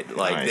oxide.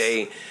 Like,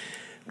 nice.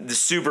 The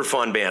super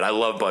fun band. I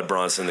love Bud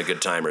Bronson and the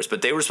Good Timers,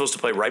 but they were supposed to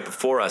play right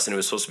before us, and it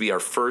was supposed to be our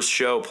first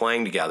show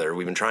playing together.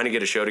 We've been trying to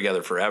get a show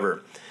together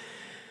forever.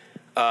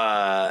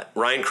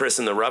 Ryan Criss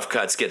and the Rough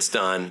Cuts gets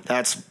done.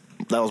 That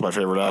was my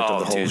favorite act of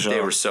the whole show.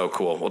 They were so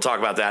cool. We'll talk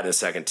about that in a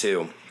second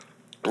too.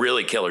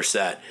 Really killer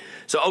set.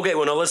 So, okay,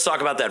 well, now let's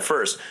talk about that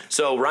first.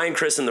 So Ryan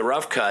Criss and the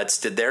Rough Cuts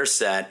did their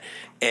set,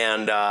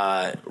 and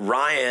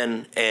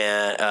Ryan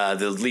and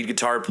the lead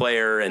guitar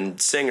player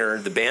and singer,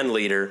 the band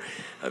leader,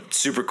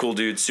 super cool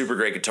dude, super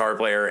great guitar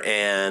player,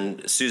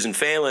 and Susan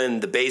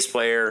Phelan, the bass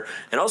player,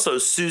 and also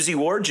Susie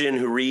Wargin,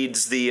 who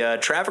reads the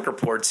traffic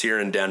reports here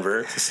in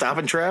Denver.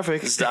 Stopping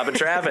traffic.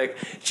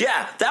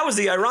 Yeah, that was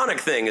the ironic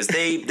thing, is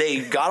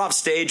they got off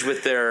stage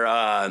with their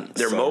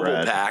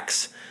mobile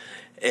packs.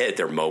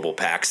 Their mobile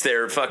packs.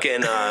 Their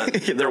fucking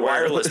their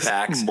wireless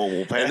packs.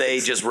 Mobile packs. And they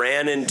just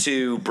ran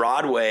into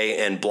Broadway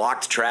and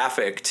blocked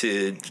traffic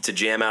to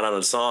jam out on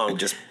a song. And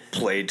just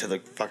played to the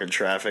fucking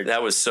traffic.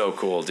 That was so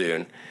cool,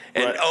 dude.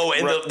 And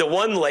the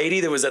one lady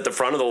that was at the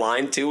front of the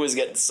line too was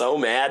getting so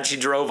mad. She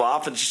drove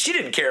off and she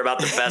didn't care about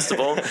the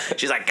festival.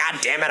 She's like,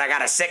 God damn it, I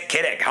got a sick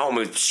kid at home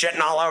who's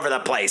shitting all over the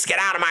place. Get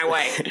out of my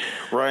way.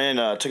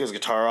 Ryan took his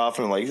guitar off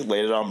and like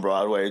laid it on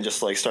Broadway and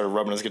just like started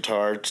rubbing his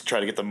guitar to try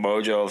to get the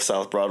mojo of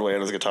South Broadway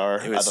on his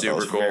guitar. It was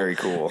super cool. Very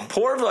cool.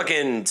 Poor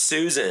fucking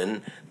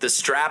Susan, the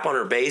strap on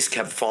her bass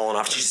kept falling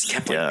off. She just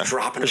kept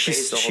dropping her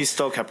bass. She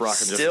still kept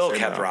rocking. Still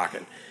kept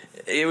rocking.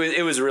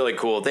 It was really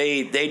cool.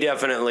 They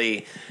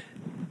definitely.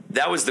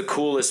 That was the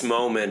coolest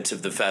moment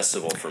of the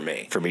festival for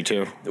me. For me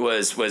too.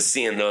 Was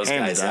seeing those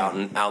guys out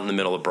in the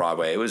middle of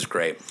Broadway. It was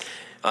great.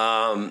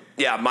 Mile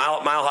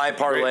High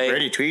Parlay.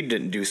 Granny Tweed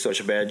didn't do such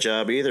a bad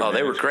job either. Oh,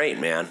 they were great,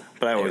 man.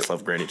 But I always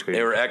loved Granny Tweed.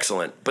 They were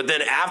excellent. But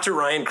then after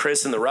Ryan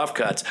Criss and the Rough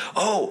Cuts,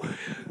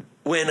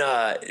 when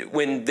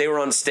they were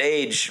on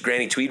stage,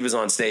 Granny Tweed was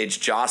on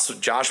stage.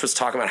 Josh was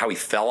talking about how he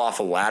fell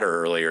off a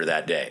ladder earlier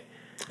that day.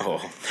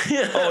 Oh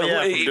yeah!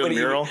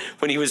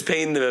 When he was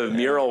painting the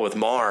mural with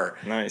Mar,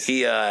 nice.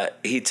 He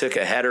took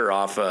a header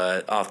off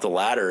the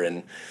ladder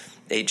and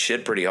ate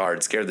shit pretty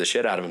hard, scared the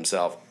shit out of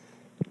himself.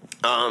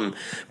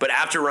 But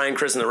after Ryan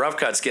Criss and the Rough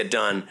Cuts get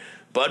done,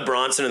 Bud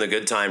Bronson and the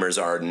Good Timers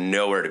are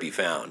nowhere to be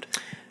found.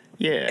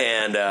 Yeah,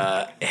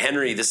 and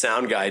Henry, the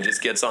sound guy,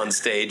 just gets on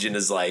stage and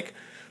is like,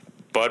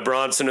 "Bud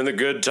Bronson and the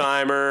Good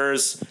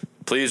Timers,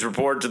 please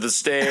report to the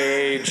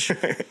stage,"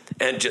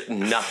 and just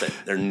nothing.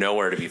 They're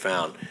nowhere to be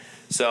found.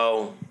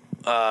 So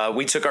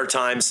we took our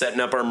time setting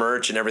up our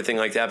merch and everything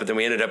like that, but then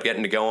we ended up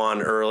getting to go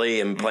on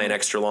early and play an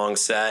extra long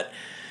set.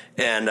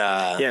 And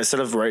instead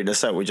of writing a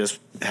set, we just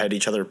had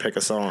each other pick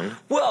a song.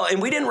 Well, and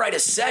we didn't write a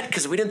set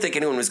because we didn't think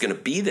anyone was going to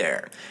be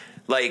there.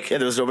 Like, there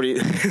was nobody.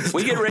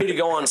 We get ready to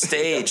go on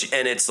stage,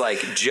 and it's like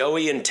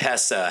Joey and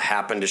Tessa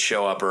happen to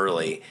show up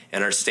early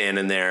and are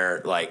standing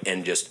there, like,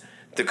 and just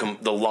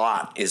the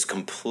lot is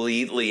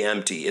completely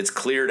empty. It's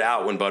cleared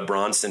out when Bud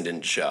Bronson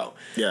didn't show.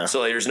 Yeah.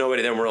 So there's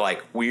nobody there. And we're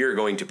like, we are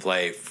going to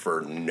play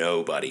for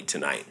nobody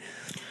tonight.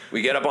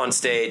 We get up on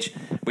stage,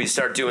 we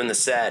start doing the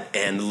set,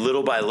 and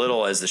little by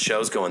little, as the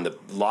show's going, the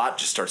lot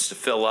just starts to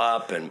fill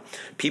up, and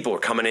people are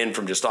coming in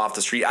from just off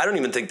the street. I don't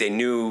even think they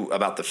knew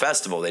about the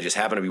festival. They just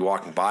happened to be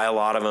walking by, a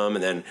lot of them,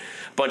 and then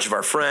a bunch of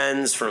our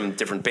friends from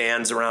different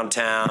bands around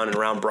town and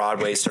around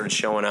Broadway started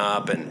showing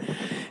up,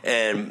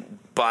 and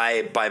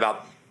by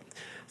about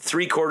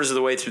 3/4 of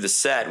the way through the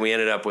set, we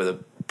ended up with a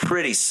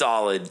pretty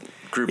solid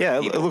group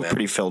of people. It looked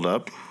pretty filled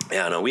up.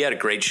 Yeah, no, we had a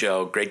great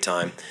show, great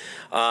time.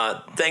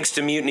 Thanks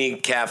to Mutiny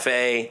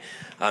Cafe,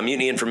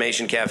 Mutiny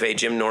Information Cafe,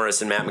 Jim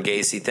Norris and Matt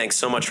McGacey. Thanks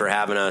so much for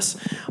having us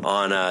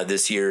on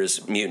this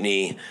year's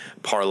Mutiny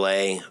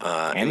Parlay.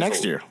 And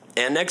next year.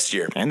 And next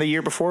year. And the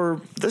year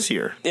before this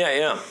year.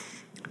 Yeah.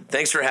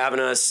 Thanks for having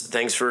us.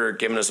 Thanks for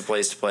giving us a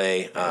place to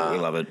play. We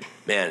love it.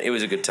 Man, it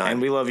was a good time.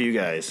 And we love you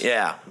guys.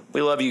 Yeah,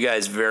 we love you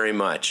guys very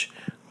much.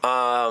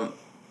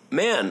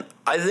 Man,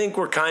 I think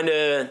we're kind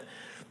of...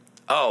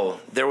 Oh,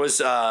 there was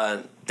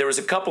a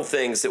couple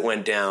things that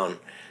went down.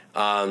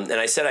 And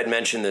I said I'd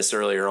mention this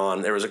earlier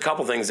on. There was a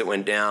couple things that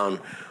went down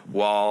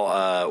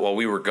while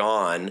we were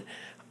gone,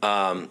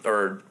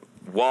 or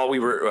while we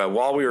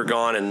were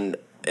gone,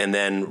 and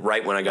then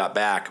right when I got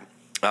back.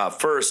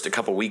 First, a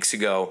couple weeks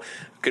ago,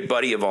 a good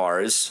buddy of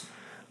ours,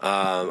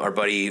 our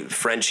buddy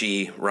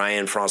Frenchie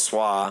Ryan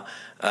Francois,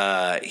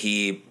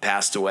 he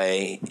passed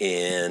away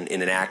in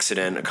an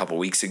accident a couple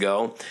weeks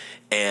ago,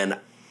 and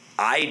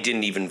I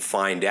didn't even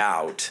find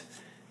out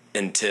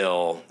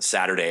until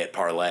Saturday at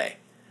Parlay.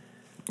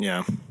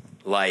 Yeah.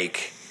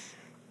 Like,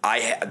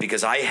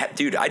 because I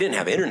didn't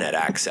have internet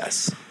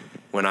access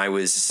when I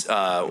was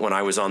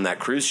on that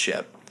cruise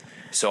ship.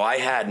 So I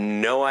had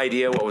no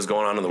idea what was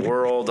going on in the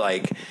world.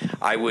 Like,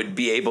 I would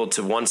be able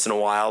to once in a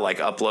while, like,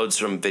 upload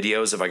some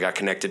videos if I got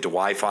connected to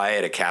Wi-Fi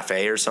at a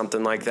cafe or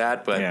something like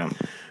that. But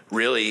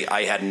really,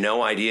 I had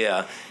no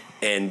idea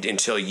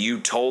until you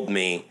told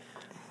me.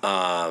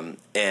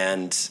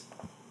 And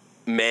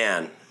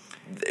man,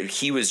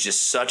 he was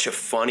just such a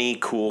funny,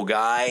 cool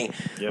guy.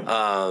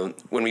 Yep.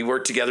 When we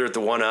worked together at the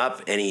One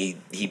Up, and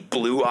he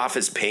blew off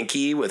his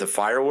pinky with a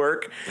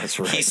firework. That's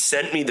right. He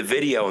sent me the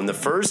video, and the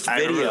first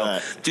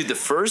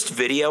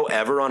video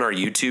ever on our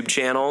YouTube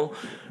channel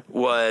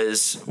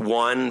was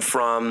one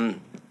from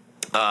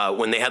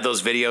when they had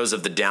those videos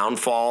of The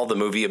Downfall, the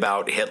movie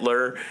about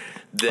Hitler.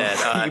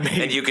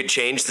 And you could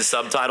change the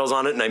subtitles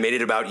on it, and I made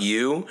it about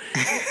you.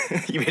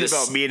 You made it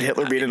about me and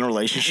Hitler being in a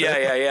relationship?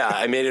 Yeah.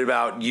 I made it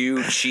about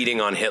you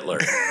cheating on Hitler.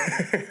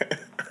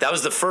 That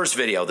was the first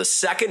video. The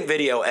second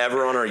video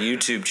ever on our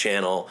YouTube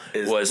channel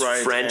was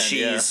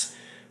Frenchie's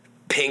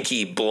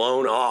pinky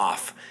blown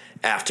off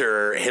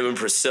after him and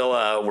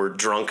Priscilla were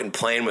drunk and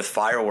playing with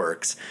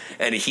fireworks.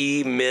 And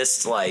he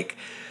missed like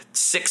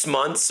 6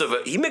 months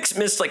he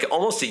missed like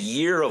almost a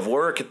year of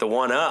work at the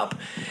One Up,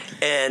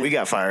 and we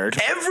got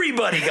fired.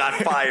 Everybody got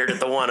fired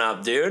at the One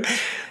Up, dude.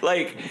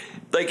 Like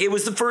it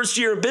was the first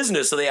year of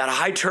business, so they had a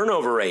high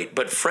turnover rate.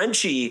 But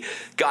Frenchie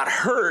got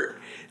hurt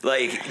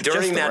like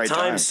during that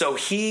time, so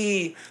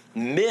he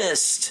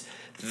missed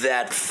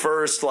that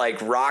first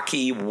like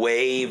rocky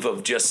wave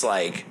of just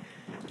like,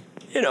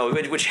 you know,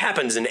 which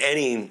happens in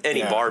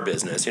any bar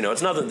business. You know,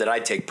 it's nothing that I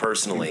take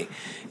personally.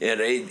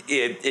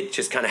 It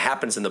just kind of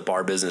happens in the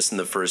bar business in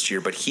the first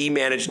year. But he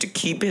managed to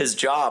keep his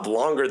job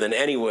longer than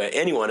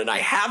anyone, and I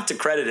have to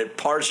credit it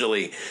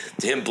partially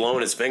to him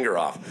blowing his finger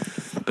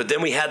off. But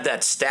then we had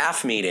that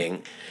staff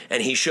meeting,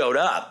 and he showed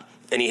up.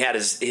 And he had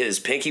his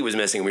pinky was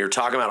missing. We were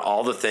talking about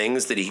all the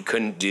things that he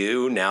couldn't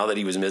do now that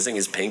he was missing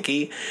his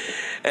pinky.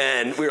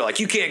 And we were like,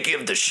 you can't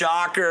give the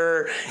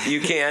shocker. You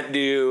can't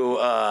do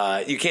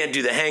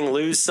the hang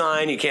loose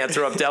sign. You can't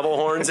throw up devil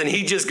horns. And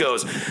he just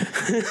goes,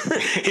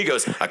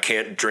 I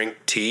can't drink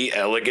tea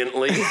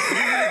elegantly.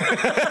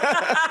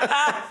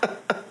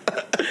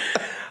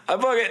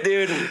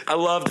 I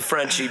loved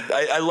Frenchie.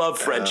 I love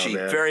Frenchie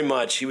very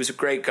much. He was a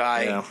great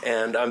guy,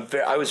 and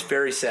I was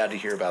very sad to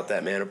hear about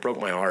that, man. It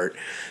broke my heart.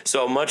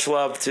 So much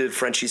love to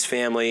Frenchie's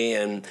family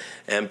and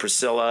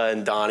Priscilla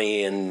and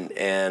Donnie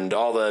and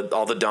all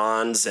the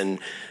Dons, and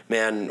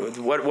man,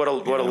 what a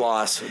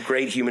loss.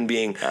 Great human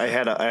being. I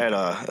had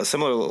a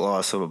similar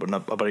loss of a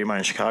buddy of mine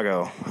in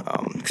Chicago,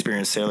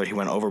 experienced sailor. He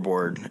went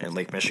overboard in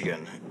Lake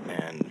Michigan,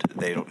 and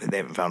they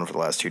haven't found him for the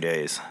last 2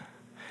 days.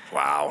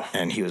 Wow.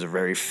 And he was a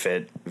very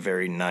fit,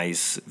 very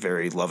nice,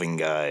 very loving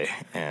guy,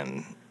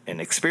 and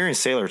an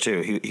experienced sailor too.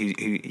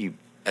 He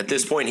at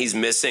this point, he's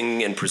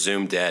missing and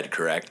presumed dead,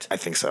 correct? I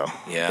think so.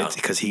 Yeah.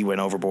 Because he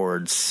went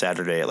overboard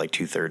Saturday at like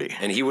 2:30.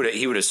 And he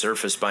would have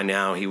surfaced by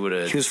now. He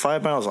was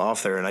 5 miles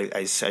off there, and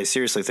I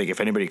seriously think if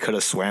anybody could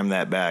have swam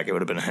that back, it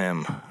would have been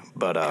him.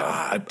 But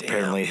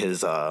apparently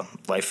his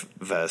life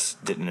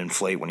vest didn't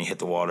inflate when he hit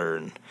the water,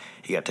 and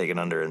he got taken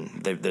under.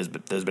 And there's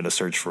been a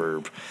search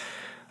for...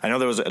 I know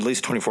there was at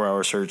least a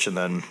 24-hour search, and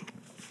then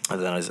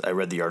I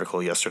read the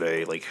article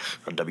yesterday, like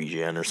on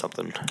WGN or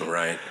something.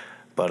 Right.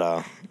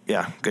 But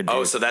yeah, good dude.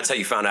 Oh, so that's how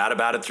you found out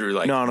about it, through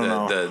like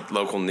No. the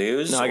local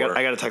news? No, I or-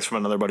 got a text from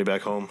another buddy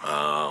back home.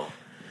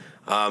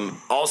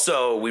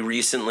 Also, we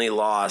recently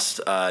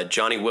lost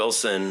Johnny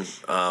Wilson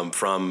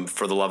from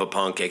For the Love of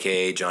Punk,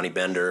 a.k.a. Johnny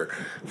Bender,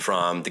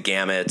 from the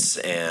Gamuts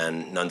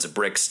and Nuns of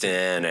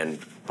Brixton and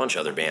a bunch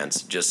of other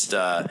bands. Just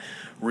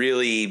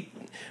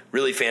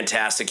really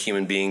fantastic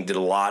human being. Did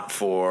a lot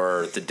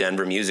for the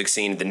Denver music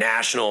scene, the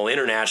national,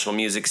 international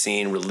music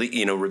scene.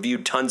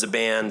 Reviewed tons of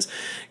bands,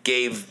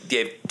 gave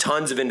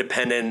tons of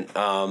independent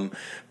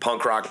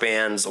punk rock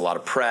bands a lot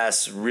of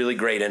press. Really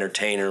great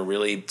entertainer.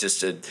 Really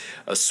just a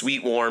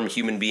sweet, warm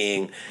human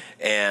being.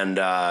 And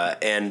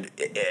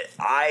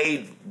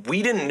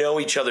we didn't know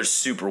each other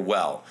super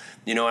well.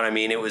 You know what I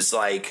mean? It was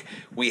like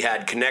we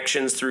had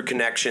connections through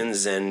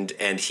connections,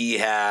 and he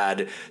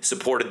had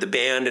supported the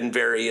band in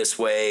various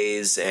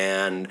ways.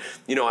 And,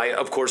 I,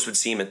 of course, would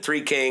see him at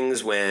Three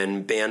Kings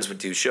when bands would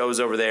do shows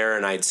over there,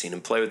 and I'd seen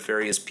him play with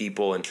various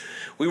people. And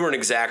we weren't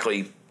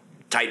exactly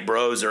tight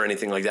bros or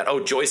anything like that.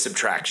 Oh, Joy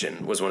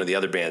Subtraction was one of the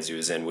other bands he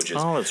was in, which is...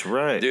 Oh, that's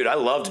right. Dude, I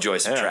loved Joy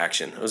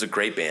Subtraction. It was a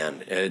great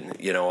band. And,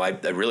 I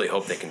really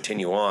hope they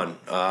continue on.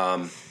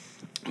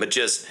 But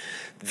just...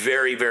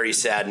 very, very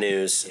sad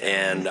news,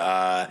 and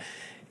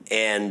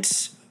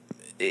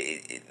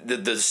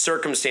the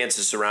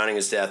circumstances surrounding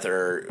his death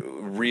are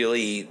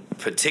really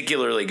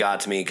particularly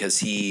got to me, because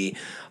he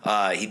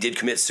did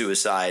commit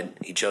suicide.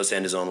 He chose to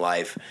end his own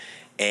life,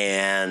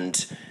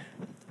 and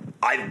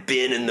I've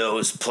been in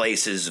those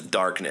places of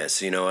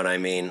darkness. You know what I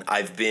mean?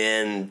 I've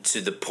been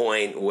to the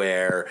point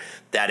where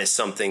that is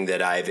something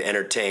that I've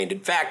entertained.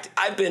 In fact,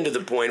 I've been to the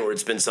point where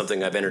it's been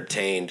something I've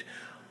entertained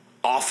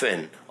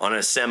often on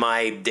a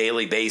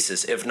semi-daily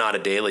basis, if not a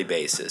daily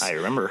basis. I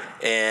remember.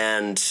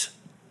 And,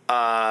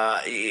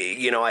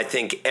 I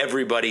think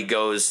everybody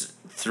goes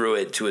through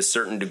it to a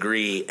certain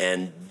degree,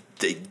 and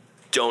they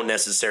don't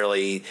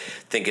necessarily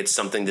think it's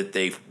something that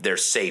they're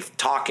safe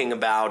talking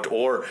about.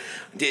 Or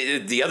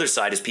the other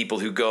side is people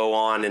who go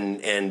on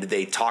and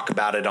they talk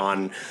about it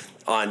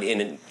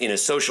in a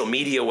social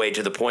media way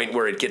to the point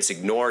where it gets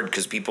ignored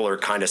because people are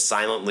kind of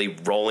silently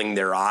rolling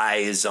their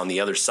eyes on the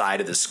other side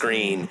of the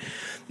screen.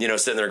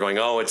 Sitting there going,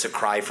 oh, it's a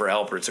cry for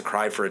help, or it's a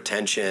cry for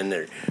attention,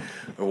 or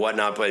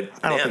whatnot. But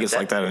I don't think it's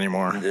like that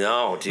anymore.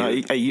 No,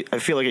 dude. I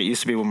feel like it used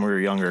to be when we were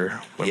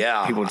younger. When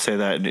people would say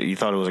that, and you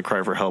thought it was a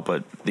cry for help,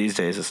 but these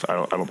days, I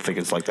don't think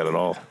it's like that at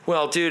all.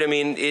 Well, dude, I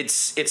mean,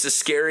 it's a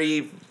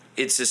scary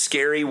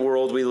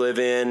world we live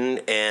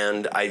in,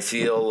 and I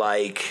feel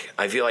like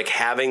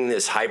having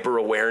this hyper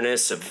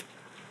awareness of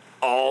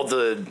all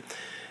the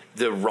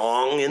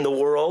wrong in the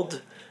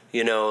world,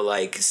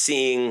 like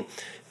seeing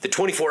the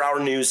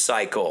 24-hour news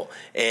cycle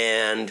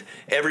and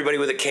everybody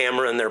with a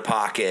camera in their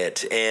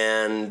pocket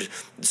and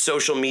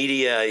social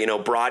media,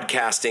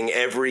 broadcasting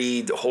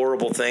every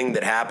horrible thing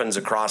that happens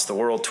across the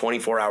world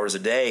 24 hours a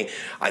day.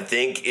 I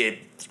think it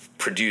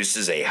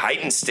produces a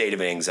heightened state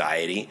of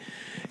anxiety,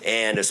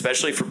 and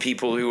especially for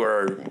people who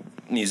are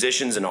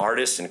musicians and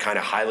artists and kind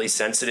of highly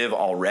sensitive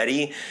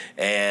already,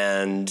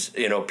 and,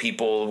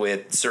 people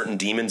with certain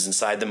demons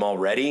inside them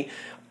already,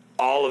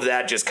 all of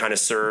that just kind of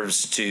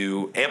serves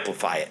to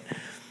amplify it.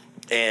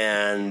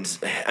 And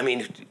I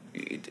mean,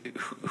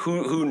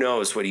 who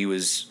knows what he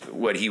was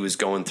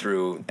going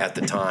through at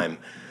the time?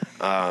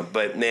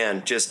 But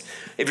man, just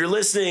if you're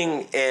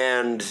listening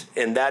and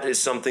that is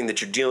something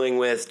that you're dealing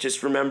with,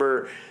 just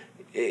remember,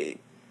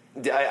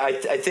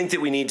 I think that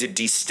we need to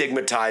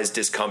destigmatize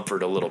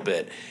discomfort a little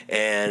bit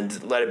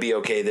and let it be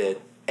okay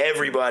that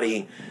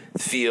everybody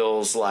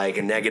feels like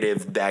a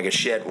negative bag of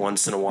shit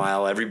once in a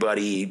while.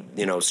 Everybody,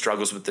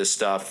 struggles with this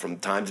stuff from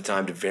time to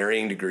time to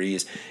varying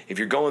degrees. If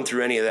you're going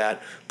through any of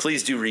that,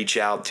 please do reach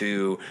out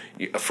to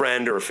a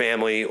friend or a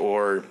family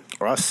or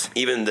us,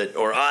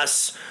 or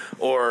us,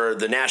 or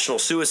the National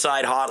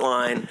Suicide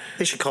Hotline.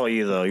 They should call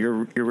you, though.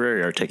 You're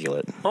very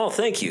articulate. Oh,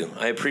 thank you.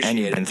 I appreciate it. And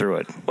you've been through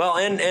it. Well,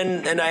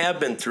 and I have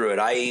been through it.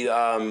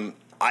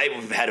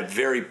 I've had a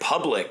very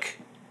public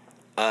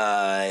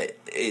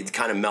it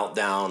kind of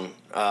meltdown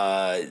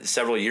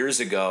several years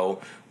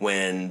ago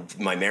when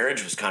my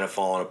marriage was kind of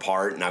falling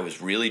apart and I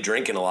was really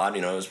drinking a lot.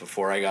 It was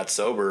before I got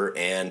sober,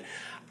 and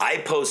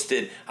I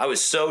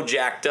was so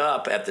jacked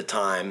up at the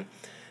time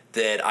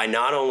that I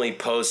not only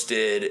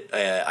posted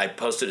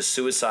a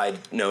suicide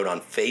note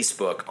on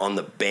Facebook on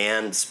the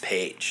band's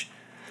page.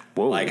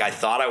 Whoa. Like, I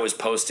thought I was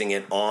posting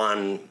it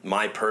on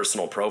my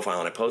personal profile,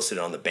 and I posted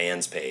it on the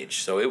band's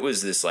page. So it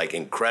was this like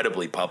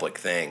incredibly public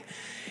thing.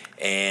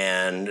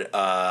 And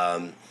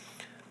a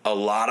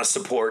lot of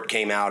support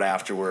came out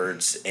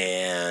afterwards,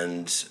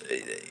 and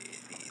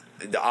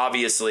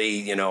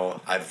obviously,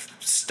 I've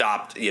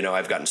stopped,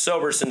 I've gotten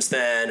sober since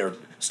then, or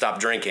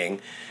stopped drinking.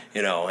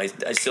 I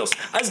still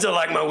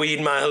like my weed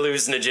and my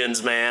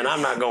hallucinogens, man.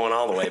 I'm not going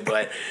all the way,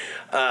 but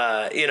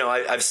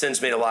I've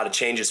since made a lot of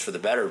changes for the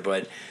better.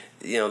 But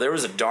there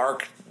was a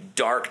dark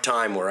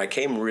time where I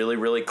came really,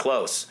 really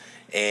close,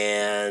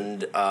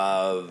 and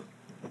I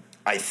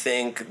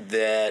think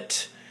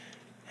that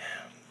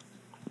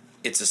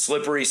it's a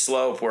slippery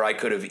slope where I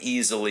could have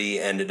easily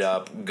ended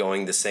up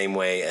going the same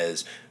way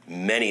as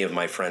many of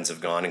my friends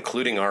have gone,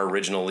 including our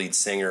original lead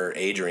singer,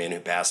 Adrian, who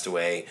passed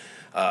away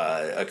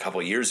a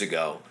couple years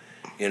ago,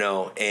 you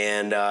know,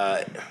 and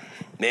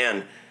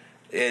man,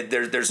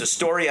 there's a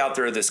story out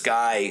there of this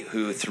guy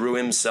who threw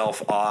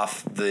himself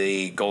off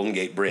the Golden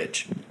Gate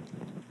Bridge.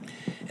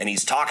 And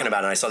he's talking about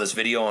it, and I saw this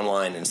video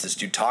online, and it's this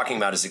dude talking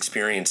about his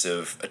experience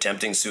of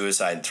attempting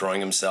suicide and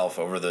throwing himself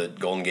over the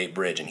Golden Gate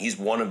Bridge. And he's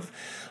one in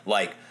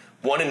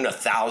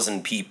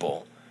 1,000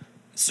 people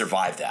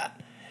survive that.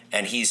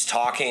 And he's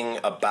talking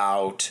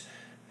about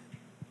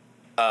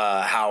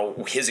how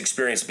his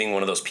experience being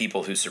one of those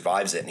people who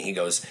survives it. And he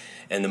goes,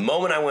 and the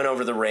moment I went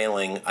over the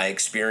railing, I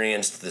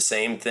experienced the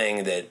same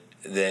thing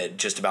that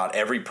just about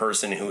every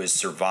person who has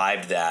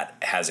survived that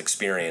has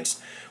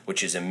experienced,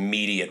 which is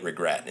immediate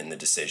regret in the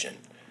decision.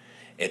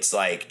 It's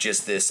like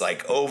just this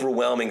like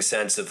overwhelming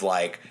sense of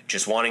like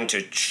just wanting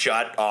to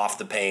shut off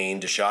the pain,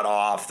 to shut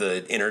off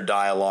the inner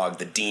dialogue,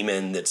 the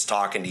demon that's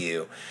talking to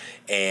you.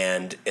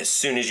 And as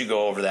soon as you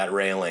go over that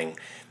railing,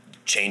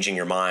 changing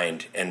your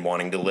mind and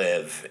wanting to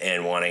live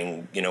and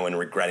wanting, you know, and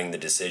regretting the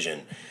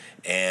decision.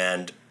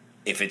 And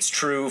if it's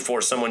true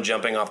for someone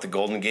jumping off the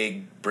Golden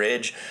Gate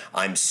Bridge,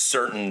 I'm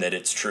certain that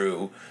it's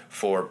true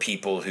for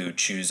people who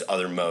choose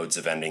other modes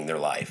of ending their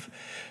life.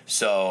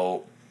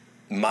 So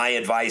my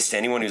advice to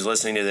anyone who's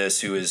listening to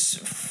this who is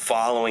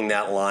following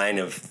that line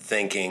of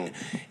thinking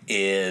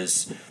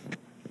is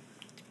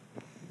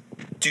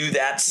do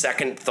that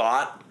second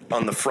thought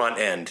on the front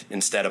end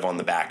instead of on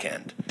the back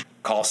end.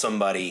 Call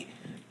somebody,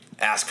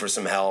 ask for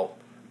some help,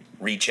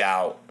 reach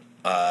out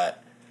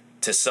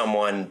to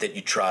someone that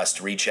you trust,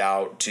 reach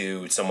out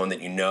to someone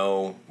that you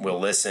know will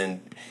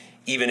listen.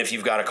 Even if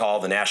you've got to call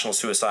the National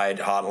Suicide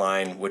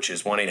Hotline, which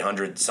is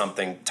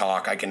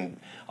 1-800-something-TALK.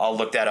 I'll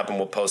look that up and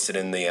we'll post it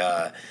in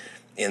the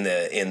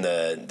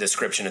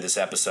description of this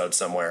episode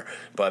somewhere.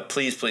 But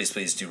please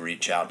do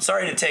reach out.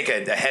 Sorry to take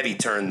a heavy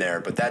turn there,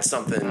 but that's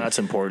something that's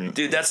important,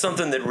 dude. That's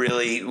something that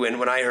really,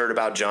 when I heard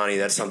about Johnny,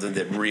 that's something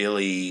that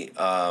really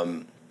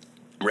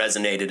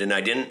resonated, and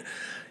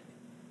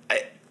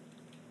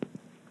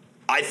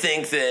I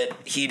think that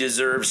he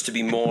deserves to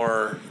be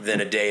more than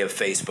a day of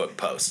Facebook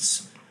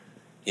posts.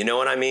 You know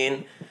what I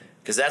mean?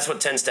 Because that's what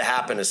tends to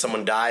happen is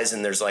someone dies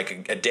and there's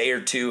like a day or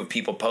two of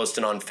people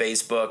posting on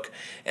Facebook,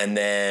 and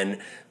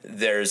then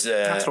there's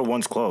that's what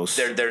one's close.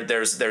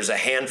 There's a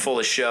handful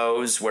of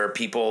shows where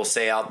people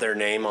say out their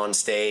name on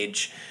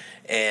stage,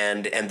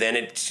 and then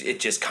it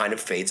just kind of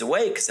fades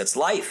away because that's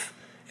life.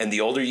 And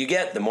the older you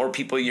get, the more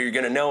people you're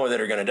going to know that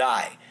are going to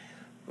die.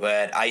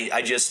 But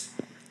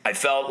I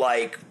felt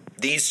like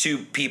these two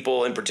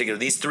people in particular,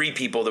 these three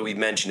people that we've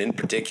mentioned in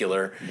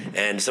particular,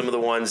 and some of the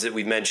ones that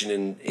we've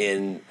mentioned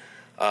in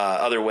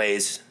other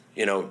ways,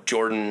 you know,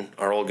 Jordan,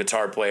 our old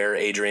guitar player,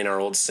 Adrian, our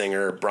old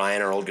singer,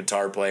 Brian, our old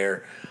guitar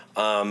player,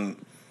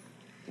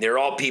 they're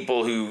all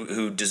people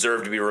who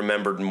deserve to be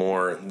remembered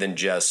more than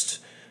just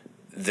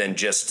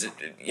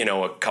you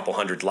know, a couple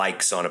hundred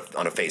likes on a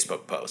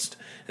Facebook post.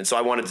 And so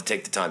I wanted to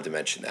take the time to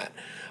mention that.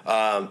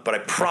 But I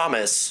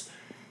promise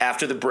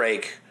after the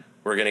break,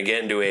 we're going to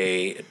get into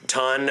a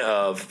ton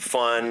of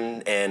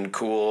fun and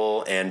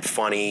cool and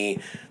funny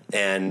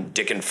and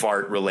dick and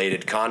fart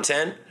related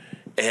content.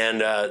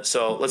 And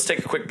so let's take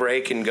a quick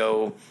break and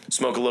go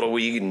smoke a little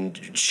weed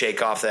and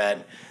shake off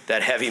that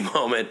heavy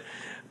moment.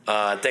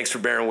 Thanks for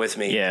bearing with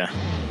me. Yeah.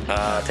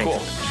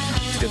 Cool.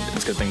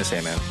 It's a good thing to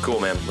say, man.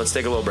 Cool, man. Let's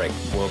take a little break.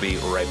 We'll be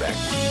right back.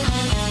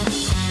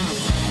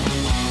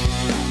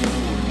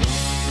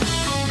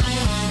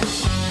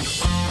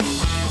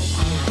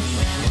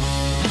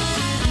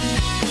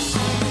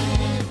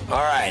 All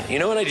right, you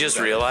know what I just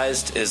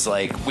realized is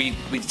like we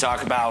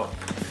talk about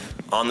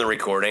on the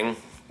recording,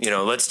 you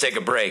know, let's take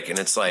a break, and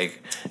it's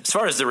like as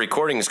far as the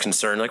recording is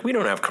concerned, like we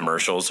don't have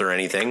commercials or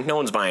anything. No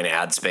one's buying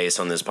ad space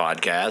on this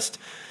podcast.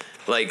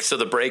 Like, so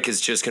the break is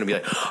just going to be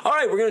like, all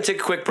right, we're going to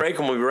take a quick break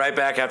and we'll be right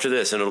back after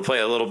this, and it'll play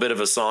a little bit of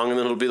a song, and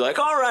then it'll be like,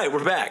 all right,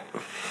 we're back.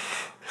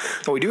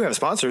 But we do have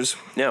sponsors.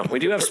 Yeah, we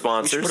do have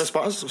sponsors. We should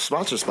put a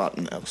sponsor spot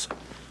in those.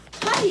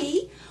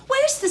 Honey,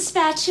 where's the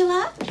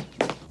spatula?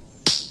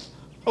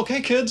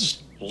 Okay,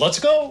 kids, let's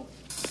go.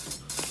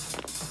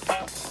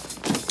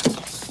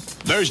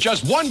 There's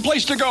just one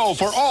place to go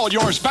for all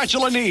your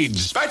spatula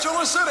needs.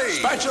 Spatula City!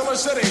 Spatula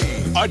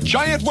City! A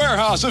giant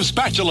warehouse of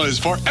spatulas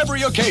for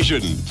every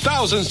occasion.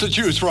 Thousands to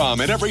choose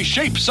from in every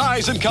shape,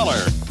 size, and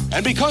color.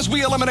 And because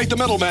we eliminate the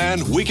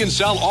middleman, we can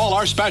sell all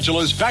our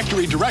spatulas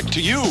factory direct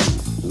to you.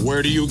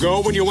 Where do you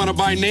go when you want to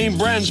buy name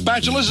brand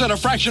spatulas at a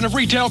fraction of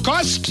retail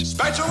cost?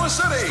 Spatula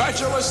City!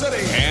 Spatula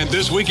City! And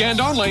this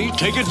weekend only,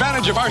 take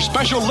advantage of our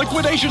special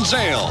liquidation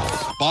sale.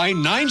 Buy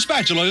 9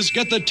 spatulas,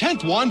 get the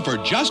 10th one for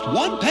just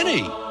 1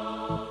 penny.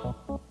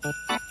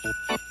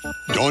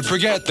 Don't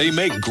forget, they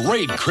make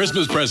great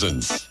Christmas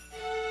presents.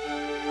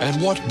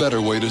 And what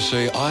better way to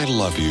say I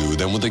love you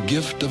than with the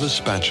gift of a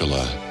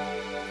spatula?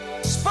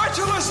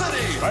 Spatula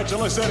City!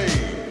 Spatula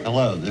City!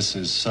 Hello, this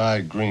is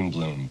Cy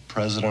Greenbloom,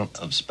 president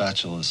of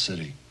Spatula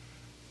City.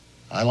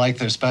 I like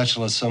their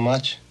spatulas so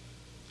much,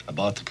 I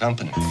bought the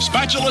company.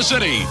 Spatula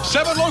City,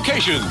 7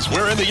 locations.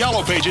 We're in the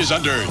yellow pages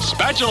under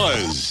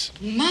spatulas.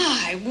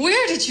 My,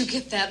 where did you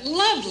get that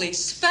lovely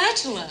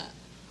spatula?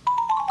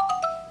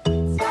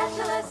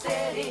 Spatula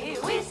City,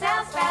 we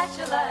sell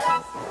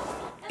spatulas.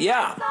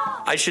 Yeah,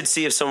 I should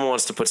see if someone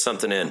wants to put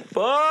something in,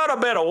 but I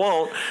bet I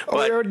won't. Oh,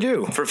 But they already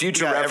do. For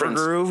future You got reference.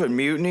 Evergroove and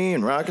Mutiny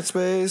and Rocket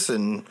Space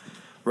and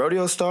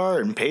Rodeo Star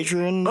and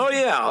Patreon. Oh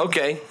yeah,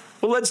 okay.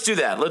 Well, let's do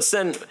that. Let's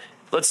send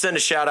a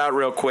shout out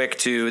real quick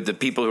to the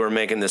people who are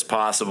making this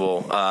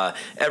possible.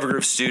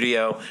 Evergroove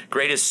Studio,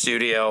 greatest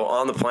studio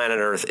on the planet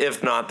Earth,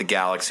 if not the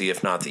galaxy,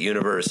 if not the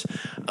universe.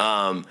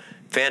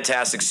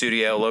 Fantastic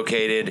studio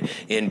located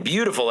in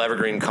beautiful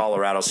Evergreen,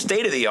 Colorado.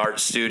 State-of-the-art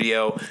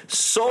studio,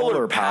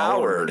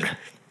 solar-powered.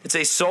 It's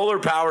a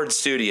solar-powered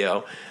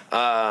studio.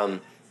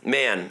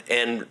 Man,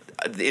 and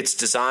it's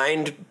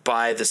designed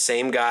by the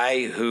same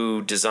guy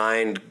who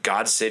designed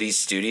God City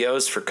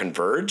Studios for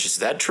Converge. Is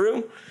that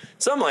true?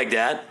 Something like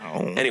that.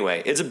 Oh.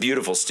 Anyway, it's a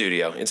beautiful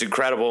studio. It's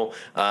incredible.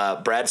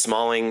 Brad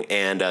Smalling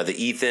and the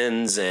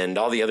Ethans and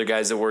all the other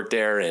guys that work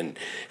there and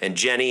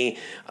Jenny,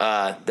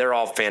 they're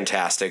all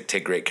fantastic.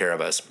 Take great care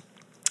of us.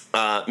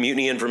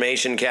 Mutiny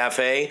Information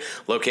Cafe,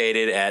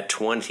 located at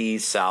 20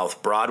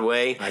 South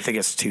Broadway. I think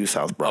it's 2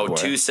 South Broadway.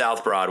 2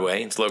 South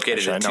Broadway. It's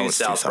located at 2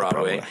 South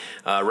Broadway.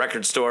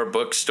 Record store,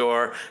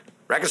 bookstore.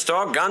 Record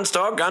store, gun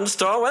store.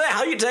 Where the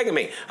hell are you taking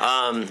me?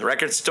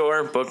 Record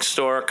store,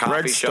 bookstore, coffee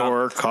Bread shop.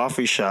 store,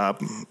 coffee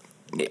shop.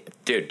 Yeah,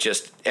 dude,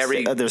 just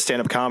every... There's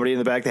stand-up comedy in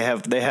the back.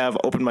 They have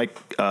open mic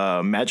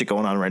magic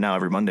going on right now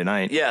every Monday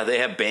night. Yeah, they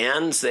have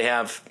bands. They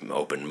have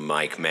open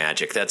mic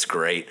magic. That's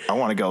great. I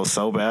want to go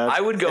so bad.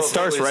 I would go. It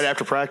starts right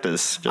after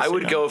practice. I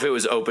would go if it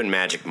was open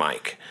magic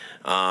mic.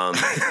 Like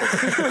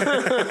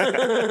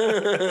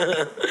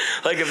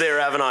if they were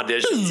having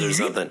auditions or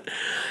something.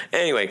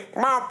 Anyway,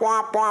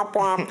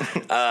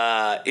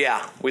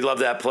 yeah, we love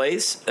that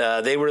place.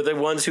 They were the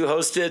ones who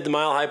hosted the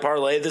Mile High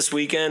Parlay this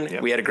weekend.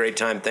 Yep. We had a great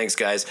time. Thanks,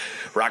 guys.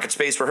 Rocket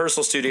Space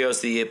Rehearsal Studios,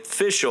 the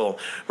official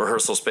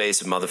rehearsal space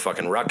of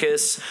motherfucking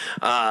Ruckus.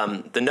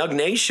 The Nug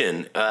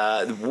Nation.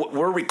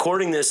 We're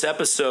recording this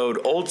episode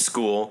old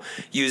school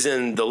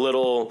using the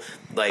little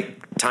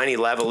tiny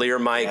lavalier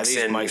mics.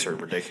 Yeah, these mics are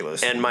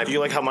ridiculous. And do you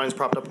like how mine's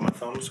propped up on my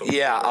thumb? So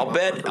yeah, I'll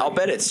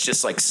bet it's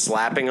just like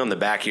slapping on the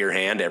back of your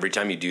hand every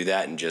time you do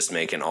that and just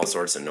making all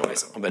sorts of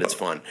noise. I'll bet it's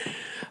fun.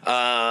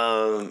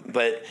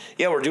 But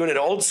yeah, we're doing it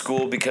old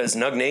school because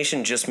Nug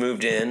Nation just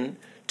moved in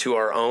to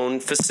our own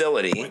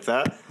facility. Like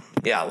that?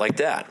 Yeah, like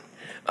that.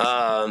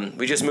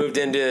 We just moved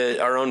into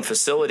our own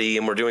facility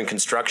and we're doing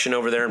construction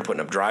over there and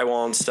putting up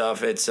drywall and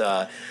stuff. It's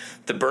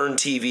the Burn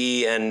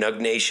TV and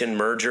Nug Nation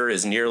merger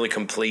is nearly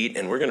complete,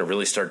 and we're going to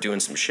really start doing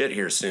some shit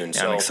here soon.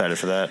 Yeah, I'm excited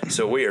for that.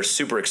 So we are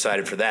super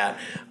excited for that.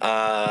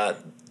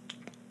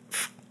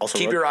 Also,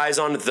 keep your eyes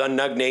on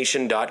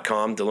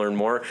thenugnation.com to learn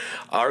more.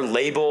 Our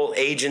label,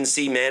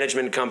 agency,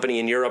 management company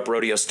in Europe,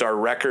 Rodeo Star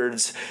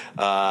Records,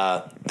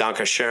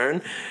 Danke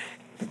schön.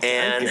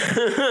 And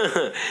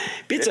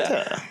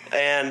pizza.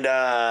 And,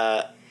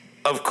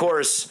 of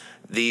course,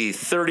 the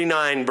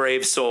 39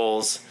 brave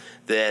souls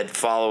that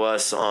follow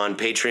us on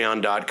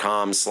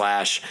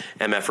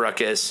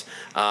patreon.com/mfruckus.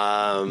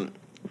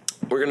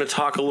 We're going to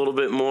talk a little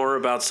bit more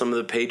about some of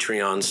the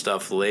Patreon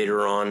stuff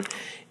later on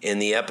in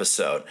the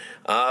episode.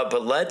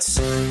 But let's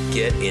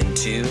get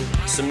into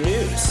some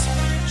news,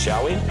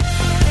 shall we?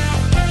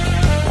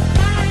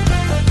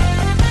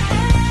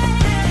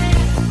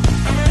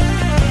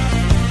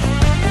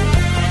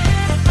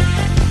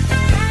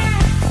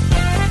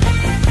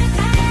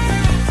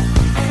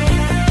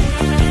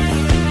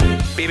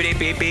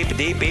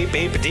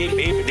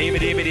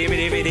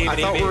 I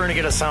thought we were going to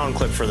get a sound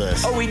clip for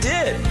this. Oh, we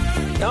did.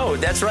 No,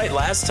 that's right.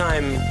 Last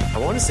time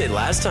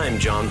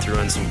John threw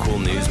in some cool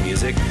news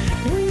music.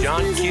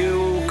 John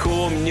Q,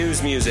 cool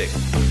news music.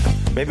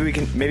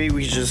 Maybe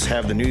we just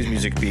have the news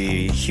music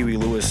be Huey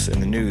Lewis in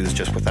the news,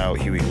 just without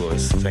Huey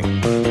Lewis singing.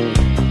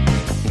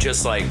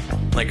 Just like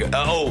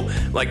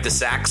the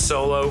sax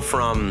solo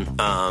from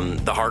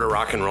The Heart of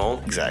Rock and Roll.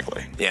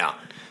 Exactly. Yeah.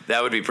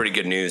 That would be pretty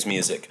good news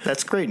music.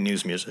 That's great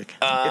news music.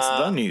 It's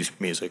the news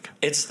music.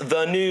 It's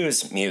the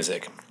news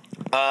music.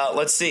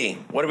 Let's see.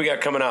 What do we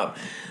got coming up?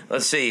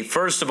 Let's see.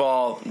 First of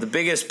all, the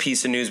biggest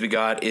piece of news we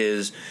got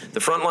is the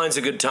Frontlines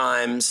of Good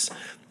Times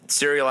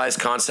serialized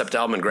concept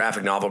album and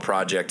graphic novel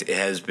project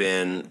has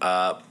been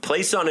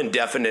placed on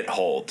indefinite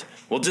hold.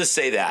 We'll just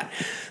say that.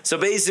 So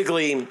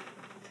basically,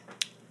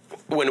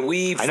 when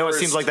I know it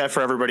seems like that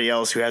for everybody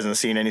else who hasn't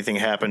seen anything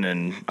happen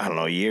in, I don't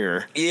know, a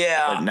year.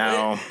 Yeah. But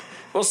now...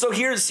 Well, so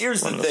here's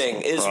the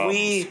thing: is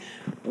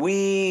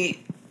we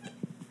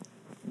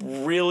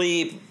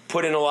really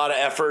put in a lot of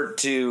effort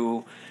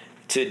to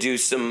do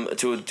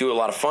a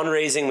lot of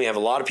fundraising. We have a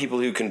lot of people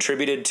who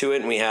contributed to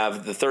it, and we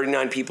have the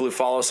 39 people who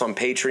follow us on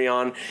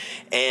Patreon,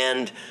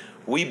 and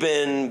we've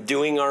been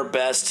doing our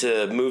best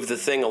to move the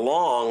thing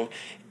along.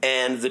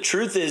 And the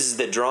truth is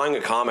that drawing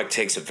a comic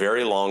takes a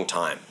very long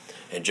time.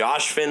 And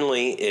Josh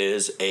Finley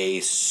is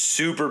a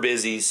super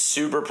busy,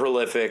 super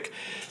prolific,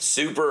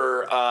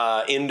 super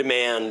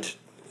in-demand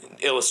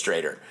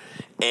illustrator,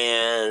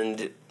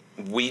 and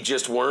we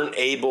just weren't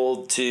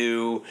able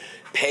to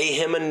pay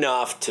him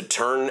enough to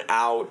turn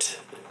out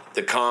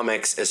the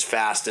comics as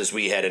fast as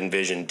we had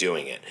envisioned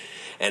doing it.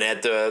 And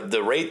at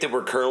the rate that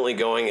we're currently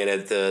going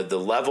at the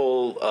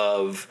level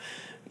of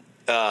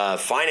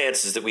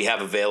finances that we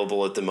have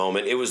available at the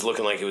moment, it was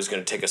looking like it was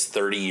going to take us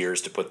 30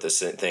 years to put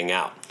this thing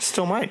out.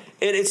 Still might.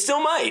 And it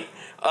still might.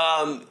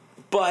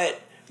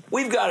 But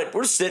we've got it.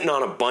 We're sitting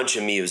on a bunch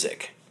of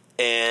music.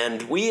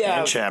 And we have...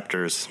 And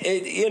chapters.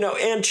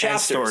 And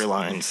chapters.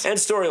 And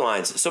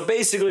storylines. So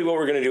basically what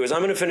we're going to do is I'm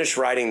going to finish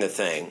writing the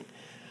thing,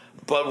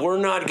 but we're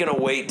not going to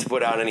wait to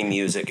put out any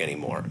music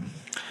anymore.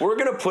 We're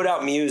going to put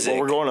out music.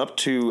 Well, we're going up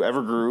to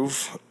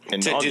Evergroove in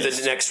to August.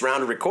 do the next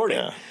round of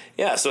recording.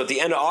 Yeah, so at the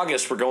end of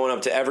August, we're going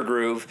up to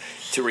Evergroove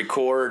to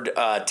record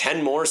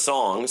 10 more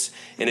songs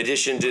in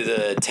addition to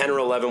the 10 or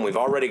 11 we've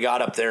already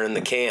got up there in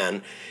the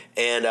can.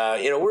 And,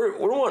 we're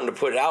wanting to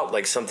put out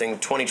like something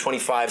 20,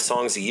 25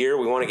 songs a year.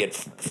 We want to get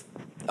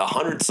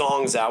 100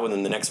 songs out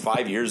within the next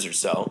 5 years or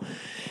so.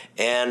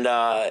 And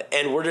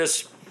we're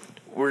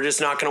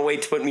just not going to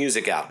wait to put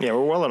music out. Yeah,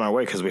 we're well on our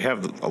way because we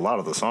have a lot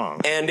of the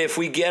songs. And if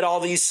we get all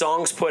these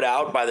songs put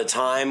out by the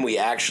time we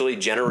actually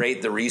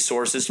generate the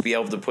resources to be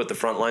able to put the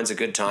Front Lines of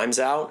Good Times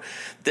out,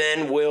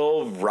 then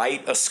we'll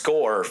write a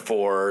score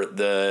for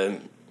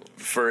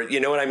you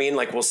know what I mean?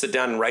 Like we'll sit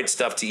down and write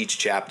stuff to each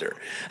chapter.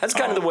 That's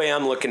kind of the way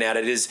I'm looking at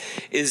it is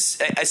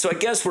so I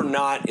guess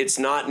it's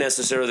not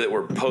necessarily that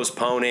we're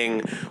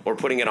postponing or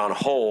putting it on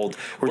hold.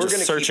 We're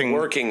going to keep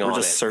working on it. We're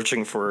just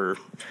searching for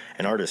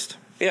an artist.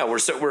 Yeah,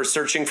 we're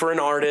searching for an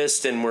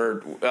artist, and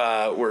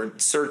we're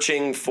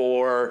searching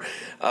for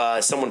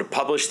someone to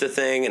publish the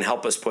thing and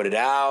help us put it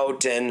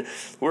out, and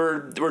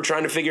we're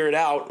trying to figure it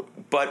out.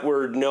 But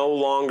we're no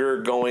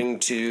longer going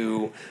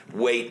to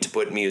wait to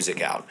put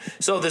music out.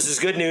 So this is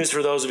good news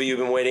for those of you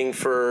who've been waiting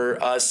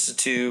for us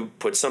to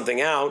put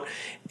something out,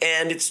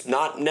 and it's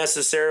not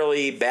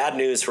necessarily bad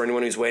news for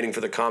anyone who's waiting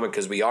for the comic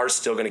because we are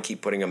still going to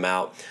keep putting them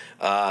out.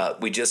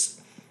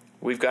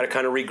 We've got to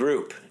kind of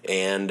regroup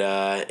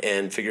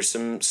and figure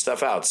some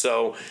stuff out.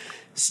 So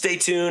stay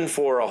tuned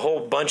for a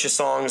whole bunch of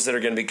songs that are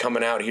going to be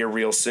coming out here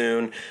real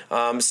soon.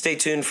 Stay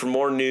tuned for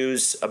more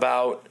news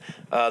about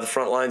the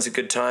Front Lines of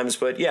Good Times.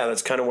 But, yeah,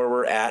 that's kind of where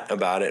we're at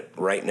about it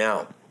right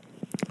now.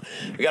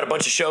 We got a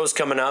bunch of shows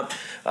coming up.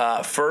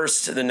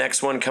 First, the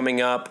next one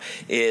coming up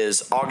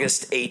is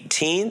August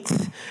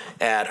 18th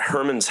at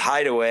Herman's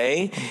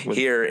Hideaway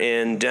here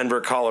in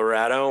Denver,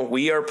 Colorado.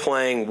 We are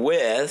playing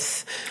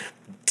with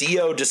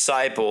Dio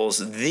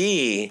Disciples,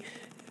 the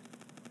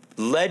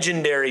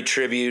legendary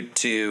tribute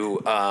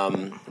to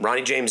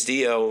Ronnie James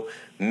Dio,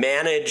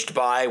 managed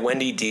by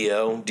Wendy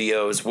Dio,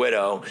 Dio's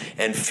widow,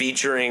 and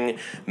featuring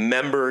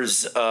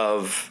members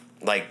of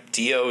like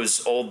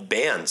Dio's old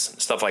bands,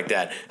 stuff like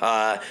that.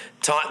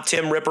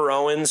 Tim Ripper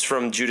Owens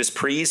from Judas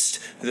Priest,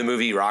 who the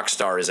movie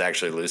Rockstar is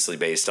actually loosely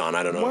based on.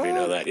 I don't know if you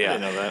know that. Yeah, I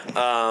didn't know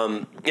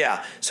that.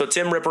 Yeah, so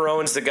Tim Ripper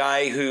Owens, the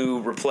guy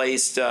who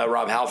replaced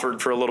Rob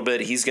Halford for a little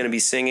bit, he's going to be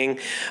singing.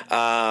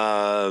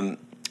 Joe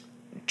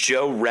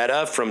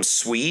Retta from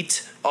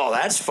Sweet. Oh,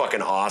 that's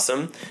fucking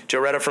awesome. Joe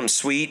Retta from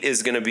Sweet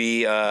is going to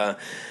be on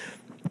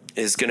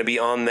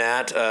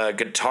that.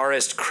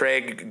 Guitarist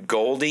Craig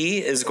Goldie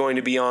is going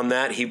to be on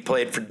that. He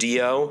played for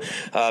Dio.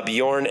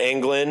 Bjorn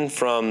Englund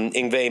from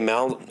Yngwie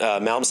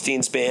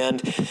Malmsteen's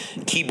band.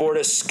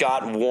 Keyboardist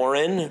Scott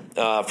Warren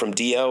from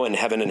Dio and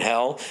Heaven and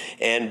Hell.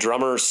 And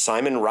drummer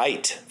Simon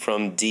Wright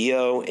from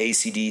Dio,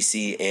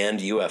 AC/DC, and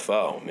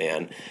UFO.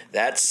 Man,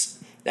 that's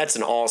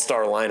an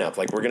all-star lineup.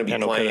 Like, we're going to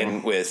be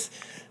playing with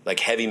like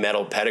heavy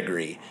metal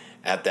pedigree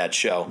at that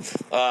show.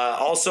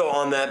 Also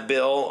on that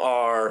bill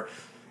are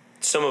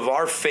some of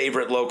our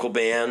favorite local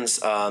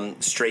bands.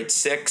 Straight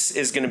Six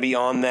is going to be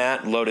on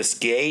that. Lotus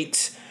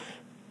Gate.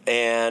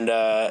 And,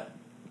 I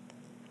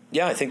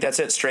think that's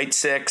it. Straight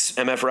Six,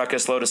 MF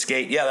Ruckus, Lotus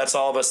Gate. Yeah, that's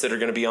all of us that are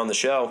going to be on the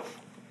show.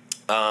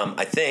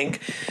 I think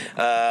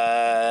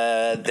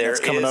there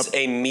is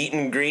a meet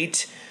and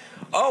greet.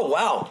 Oh,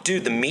 wow.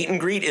 Dude, the meet and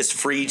greet is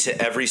free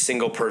to every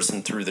single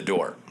person through the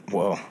door.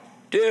 Whoa.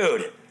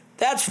 Dude,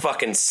 that's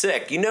fucking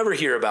sick. You never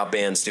hear about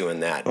bands doing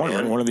that, man.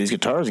 Run one of these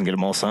guitars and get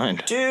them all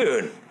signed.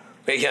 Dude.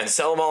 Yeah,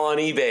 sell them all on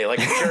eBay like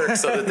a jerk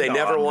so that they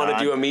never want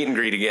to do a meet and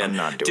greet again. I'm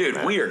not doing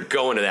that. We are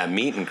going to that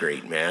meet and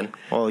greet, man.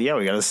 Well, yeah,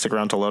 we got to stick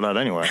around to load out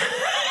anyway.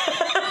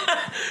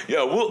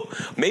 Yeah,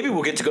 maybe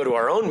we'll get to go to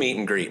our own meet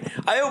and greet.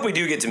 I hope we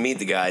do get to meet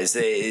the guys.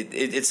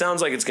 It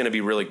sounds like it's going to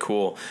be really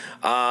cool.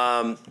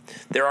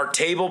 There are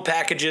table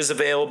packages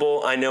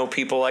available. I know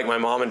people like my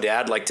mom and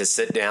dad like to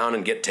sit down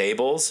and get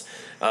tables.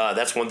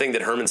 That's one thing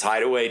that Herman's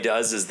Hideaway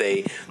does is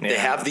they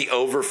have the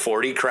over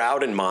 40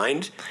 crowd in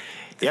mind.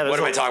 Yeah, what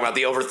am I talking about?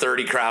 The over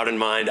 30 crowd in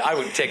mind. I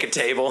would take a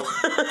table.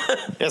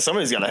 Yeah,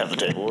 somebody's got to have the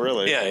table,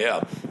 really.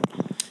 Yeah.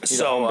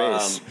 So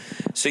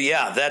So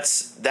yeah,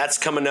 that's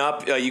coming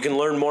up. You can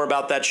learn more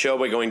about that show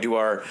by going to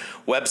our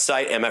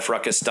website,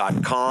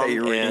 mfruckus.com. That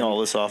you're reading all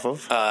this off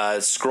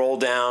of? Scroll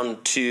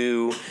down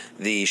to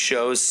the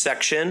shows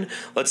section.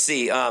 Let's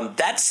see.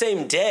 That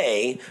same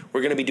day,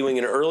 we're going to be doing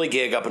an early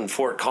gig up in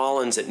Fort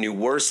Collins at New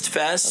Worst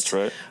Fest.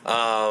 That's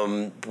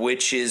right.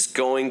 Which is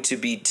going to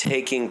be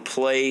taking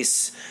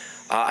place.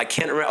 I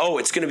can't remember. Oh,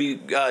 it's going to be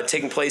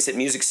taking place at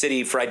Music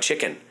City Fried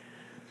Chicken.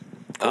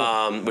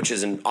 Cool. Which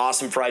is an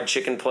awesome fried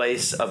chicken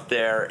place up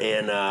there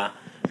in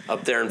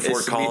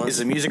Fort Collins. Is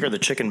the music or the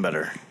chicken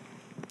better?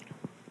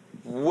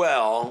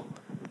 Well,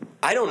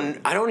 I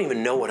don't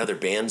even know what other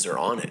bands are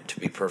on it, to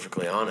be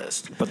perfectly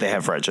honest. But they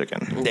have fried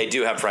chicken. They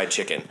do have fried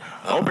chicken.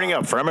 Opening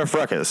up for MF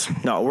Ruckus.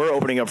 No, we're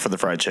opening up for the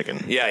fried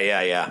chicken.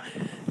 Yeah,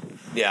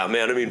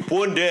 man. I mean,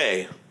 one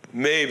day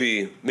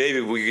maybe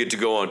we get to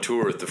go on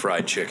tour with the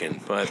fried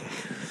chicken, but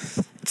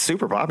it's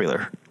super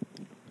popular.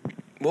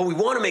 Well, we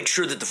want to make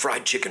sure that the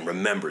fried chicken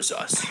remembers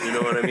us. You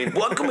know what I mean?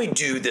 What can we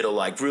do that'll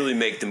like really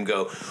make them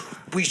go,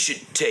 we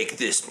should take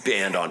this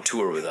band on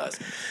tour with us?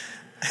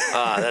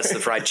 That's the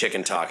fried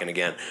chicken talking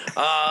again.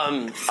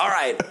 All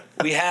right,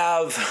 we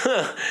have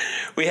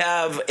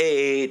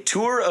a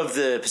tour of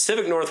the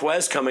Pacific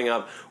Northwest coming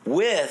up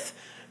with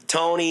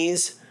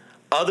Tony's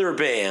other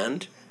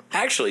band.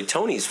 Actually,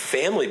 Tony's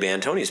family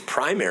band, Tony's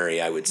primary,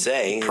 I would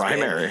say.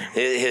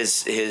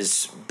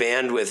 His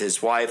band with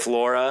his wife,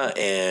 Laura,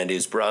 and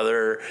his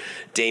brother,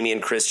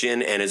 Damian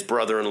Christian, and his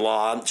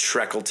brother-in-law,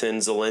 Shrekelton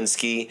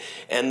Zielinski,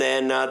 and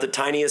then the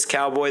tiniest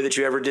cowboy that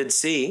you ever did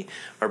see,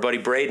 our buddy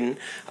Braden,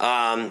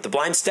 the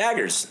Blind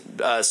Staggers.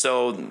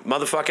 So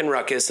Motherfucking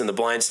Ruckus and the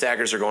Blind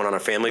Staggers are going on a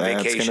family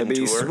vacation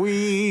tour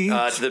sweet.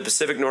 To the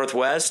Pacific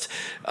Northwest.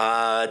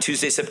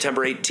 Tuesday,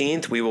 September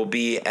 18th, we will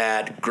be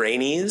at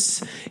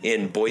Graney's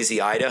in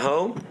Boise,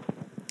 Idaho.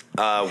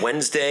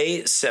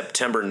 Wednesday,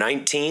 September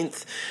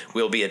 19th,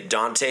 we'll be at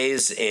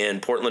Dante's in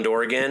Portland,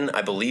 Oregon.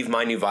 I believe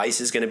My New Vice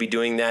is going to be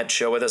doing that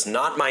show with us.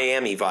 Not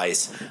Miami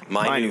Vice,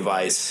 My New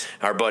Vice.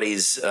 Our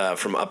buddies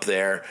from up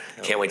there.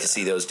 Can't wait to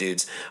see those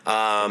dudes.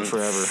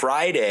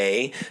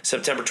 Friday,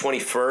 September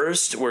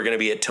 21st, we're going to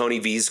be at Tony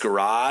V's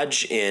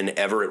Garage in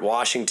Everett,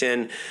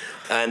 Washington.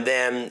 And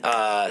then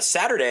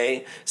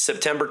Saturday,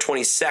 September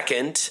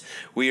 22nd,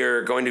 we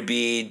are going to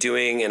be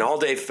doing an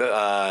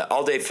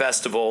all-day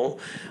festival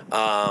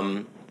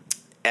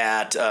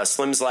at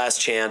Slim's Last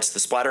Chance, the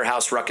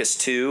Splatterhouse Ruckus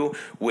 2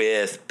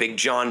 with Big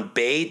John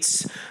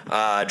Bates,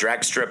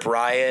 Drag Strip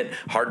Riot,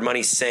 Hard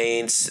Money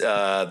Saints,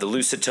 the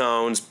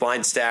Lucitones,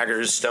 Blind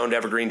Staggers, Stoned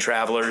Evergreen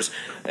Travelers,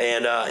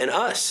 and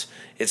us.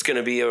 It's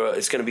gonna be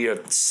a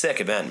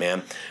sick event,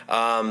 man.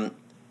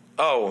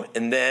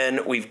 And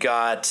then we've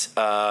got.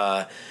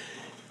 I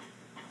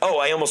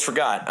almost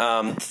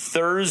forgot.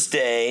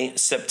 Thursday,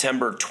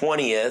 September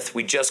 20th,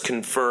 we just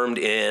confirmed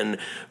in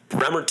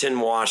Bremerton,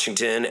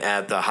 Washington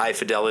at the High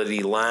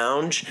Fidelity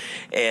Lounge.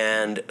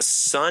 And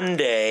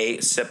Sunday,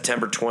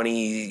 September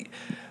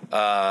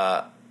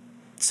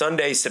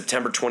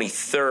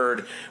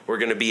 23rd, we're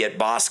going to be at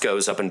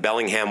Bosco's up in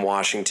Bellingham,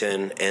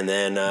 Washington. And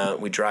then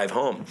we drive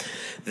home.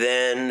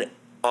 Then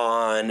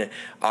on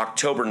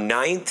October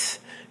 9th,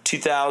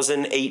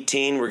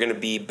 2018, we're going to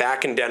be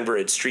back in Denver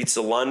at Streets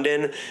of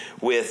London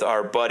with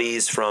our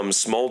buddies from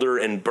Smolder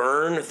and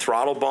Burn,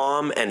 Throttle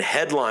Bomb, and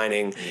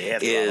headlining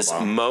is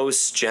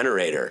Most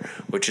Generator,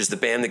 which is the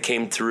band that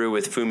came through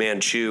with Fu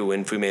Manchu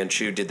when Fu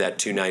Manchu did that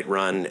 2-night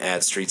run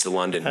at Streets of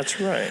London.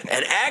 That's right.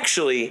 And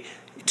actually,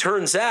 it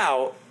turns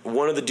out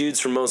one of the dudes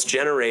from Most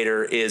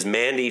Generator is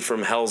Mandy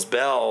from Hell's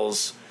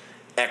Bells'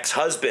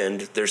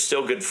 ex-husband. They're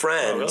still good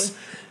friends.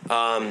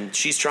 Oh, really?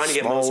 She's trying to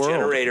get Most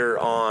Generator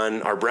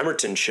on our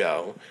Bremerton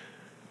show.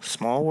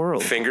 Small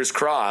world. Fingers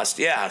crossed.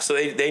 Yeah, so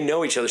they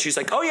know each other. She's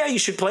like, oh, yeah, you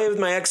should play with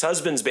my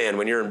ex-husband's band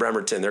when you're in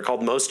Bremerton. They're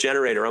called Most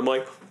Generator. I'm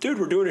like, dude,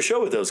 we're doing a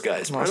show with those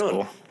guys. That's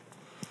cool.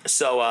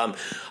 So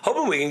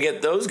hoping we can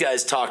get those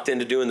guys talked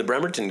into doing the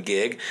Bremerton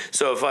gig.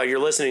 So if you're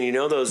listening, you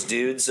know those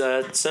dudes,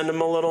 send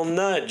them a little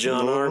nudge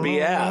on our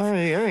behalf.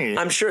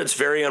 I'm sure it's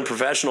very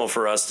unprofessional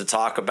for us to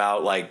talk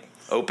about, like,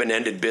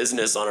 open-ended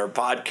business on our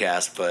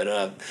podcast, but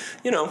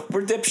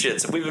we're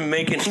dipshits. We've been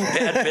making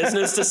bad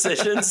business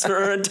decisions for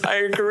our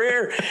entire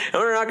career, and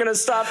we're not going to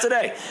stop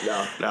today.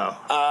 No.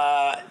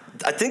 I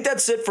think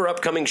that's it for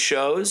upcoming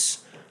shows.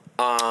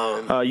 You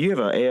have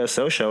an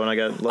ASO show, and I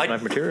got Love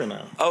Knife Material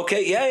now.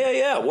 Okay,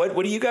 yeah.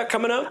 What do you got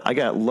coming up? I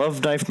got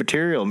Love Knife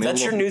Material.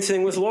 That's your new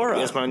thing with Laura.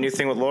 That's my new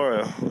thing with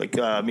Laura. Like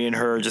me and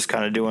her just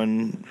kind of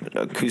doing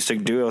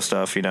acoustic duo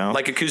stuff, you know?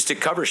 Like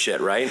acoustic cover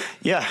shit, right?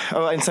 Yeah.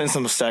 Oh, and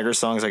some Stagger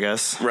songs, I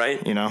guess.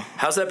 Right. You know?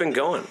 How's that been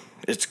going?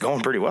 It's going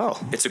pretty well.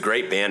 It's a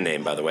great band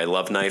name, by the way.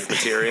 Love Knife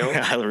Material.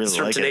 Yeah, I really it's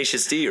from like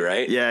Tenacious D,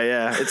 right?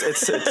 Yeah.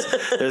 It's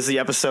there's the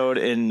episode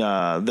in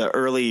the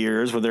early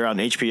years where they're on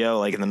HBO,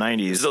 like in the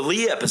 90s. It's the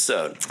Lee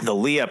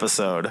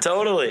episode.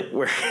 Totally.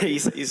 Where he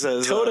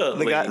says Total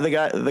the guy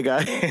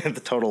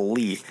the Total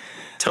Lee.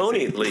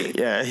 Tony Lee.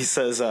 Yeah, he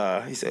says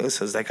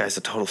that guy's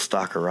a total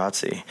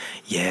stalkerazzi.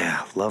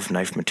 Yeah, love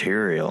knife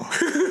material.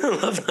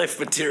 Love knife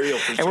material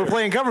for sure. And we're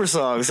playing cover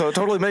songs, so it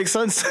totally makes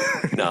sense.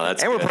 No,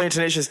 that's and good. we're playing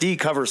Tenacious D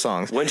cover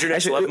songs. When's your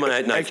next Love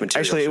Knife Material?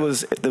 Actually, it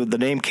was the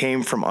name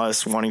came from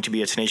us wanting to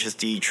be a Tenacious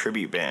D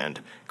tribute band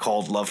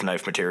called Love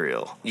Knife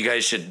Material. You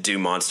guys should do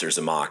Monsters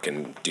Amok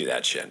and do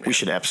that shit, man. We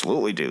should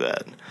absolutely do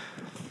that.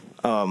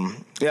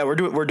 Yeah,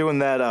 we're doing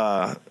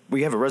that.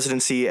 We have a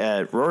residency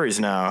at Rory's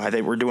now. I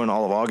think we're doing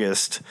all of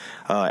August,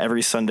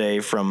 every Sunday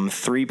from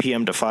 3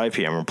 p.m. to 5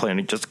 p.m. We're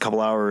playing just a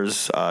couple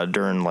hours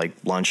during like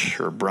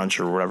lunch or brunch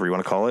or whatever you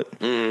want to call it.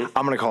 Mm-hmm.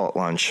 I'm going to call it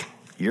lunch.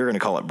 You're going to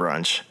call it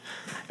brunch.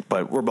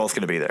 But we're both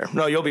going to be there.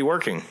 No, you'll be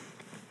working.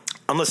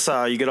 Unless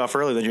you get off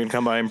early, then you can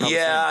come by and probably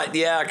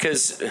Yeah,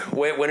 because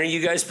when are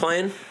you guys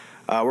playing?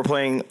 We're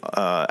playing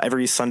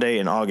every Sunday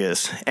in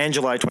August, and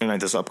July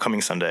 29th is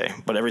upcoming Sunday,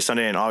 but every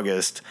Sunday in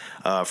August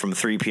from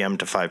 3 p.m.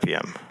 to 5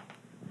 p.m.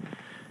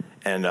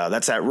 And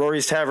that's at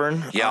Rory's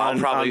Tavern. Yeah, on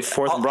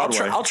 4th and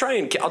Broadway. I'll try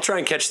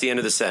and catch the end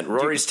of the set.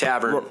 Rory's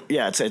Tavern.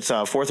 Yeah, it's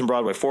 4th and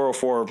Broadway,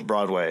 404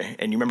 Broadway.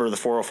 And you remember the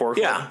 404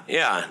 club?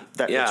 Yeah.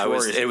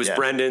 It was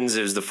Brendan's.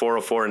 It was the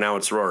 404, and now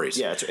it's Rory's.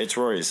 Yeah, it's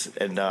Rory's,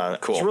 and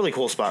cool. It's a really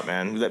cool spot,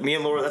 man. Me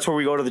and Laura, that's where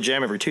we go to the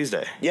jam every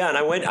Tuesday. Yeah, and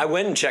I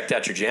went and checked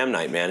out your jam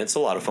night, man. It's a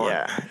lot of fun.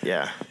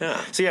 Yeah.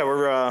 So yeah,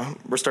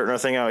 we're starting our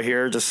thing out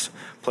here, just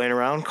playing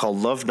around, called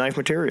Love Knife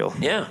Material.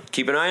 Yeah,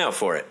 keep an eye out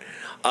for it.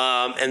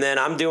 And then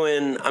I'm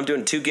doing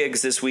 2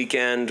 gigs this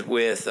weekend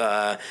with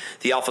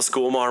the Alpha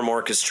Schoolmarm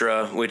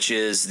Orchestra, which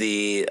is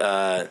the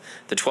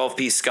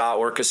 12-piece ska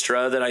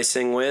orchestra that I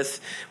sing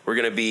with. We're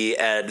going to be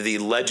at the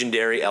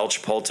legendary El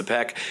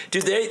Chapultepec.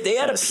 Dude, they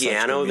had a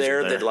piano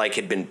there that like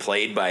had been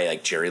played by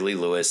like Jerry Lee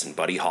Lewis and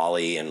Buddy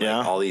Holly and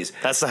like, all these.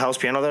 That's the house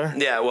piano there?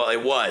 Yeah, well,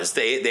 it was.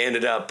 They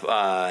ended up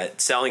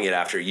selling it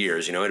after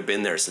years. You know, it had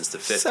been there since the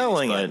 50s.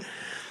 Selling it.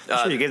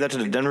 Sure, you gave that to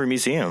the Denver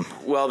Museum.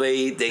 Well,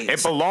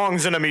 it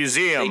belongs in a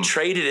museum. They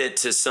traded it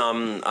to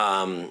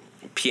some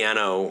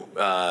piano,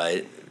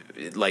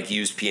 like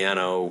used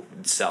piano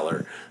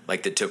seller,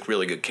 like that took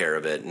really good care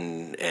of it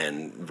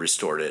and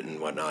restored it and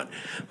whatnot.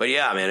 But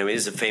yeah, man, I mean,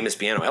 it's a famous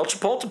piano. El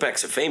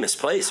Chapultepec's a famous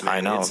place, man.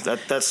 I know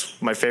that's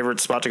my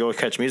favorite spot to go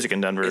catch music in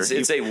Denver.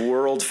 It's a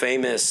world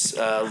famous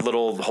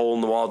little hole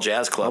in the wall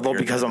jazz club. Although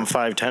because I'm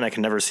 5'10", I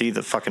can never see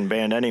the fucking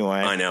band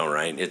anyway. I know,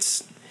 right?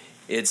 It's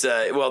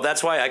well,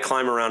 that's why I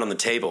climb around on the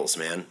tables,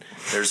 man.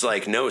 There's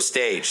like no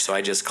stage, so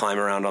I just climb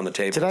around on the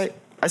tables.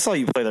 I saw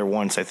you play there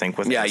once, I think.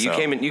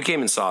 You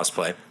came and saw us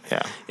play.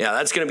 Yeah,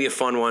 that's going to be a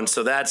fun one.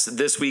 So that's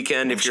this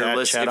weekend. If you're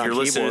listening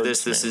to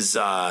this, this is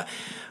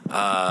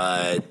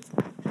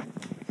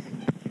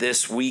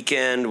this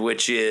weekend,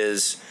 which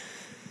is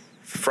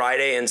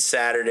Friday and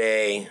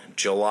Saturday,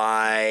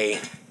 July.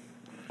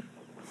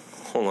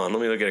 Hold on,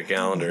 let me look at a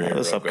calendar.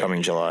 This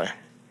upcoming July.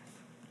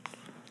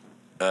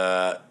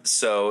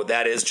 So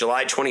that is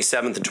July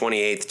 27th and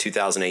 28th,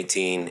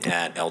 2018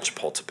 at El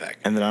Chapultepec.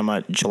 And then I'm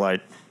at July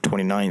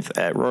 29th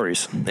at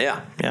Rory's.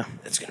 Yeah.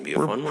 It's going to be a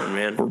fun one,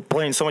 man. We're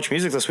playing so much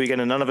music this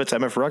weekend and none of it's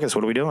MF Ruckus.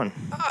 What are we doing?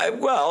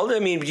 Well, I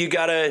mean, you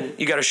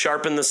gotta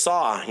sharpen the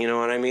saw. You know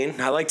what I mean?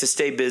 I like to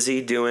stay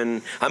busy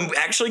doing. I'm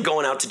actually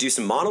going out to do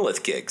some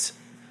Monolith gigs.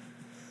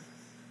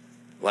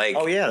 Like,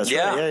 oh yeah, that's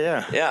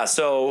right. Yeah.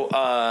 So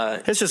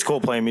it's just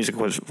cool playing music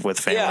with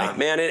family. Yeah,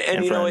 man,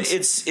 and you know,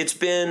 friends. it's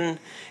been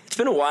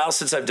a while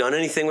since I've done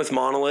anything with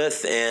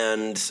Monolith,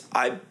 and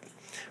I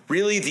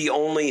really the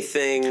only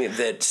thing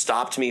that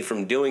stopped me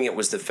from doing it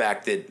was the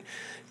fact that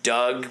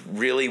Doug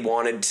really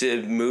wanted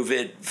to move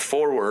it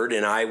forward,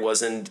 and I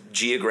wasn't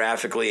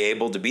geographically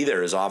able to be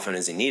there as often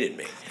as he needed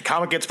me. The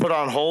comic gets put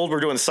on hold. We're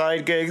doing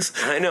side gigs.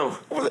 I know.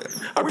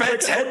 Our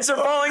pets' heads are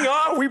falling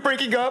off. Are we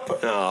breaking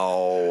up?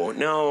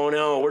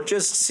 No. We're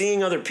just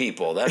seeing other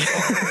people. That's all.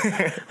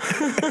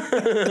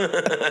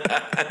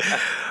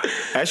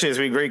 Actually, it's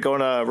been great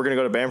going. We're going to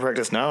go to band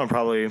practice now and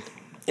probably.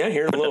 Yeah,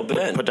 here in a little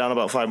bit. Put down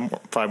about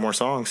five more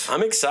songs.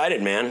 I'm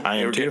excited, man. I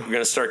am too. We're going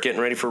to start getting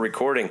ready for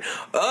recording.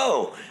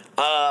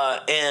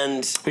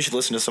 And we should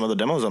listen to some of the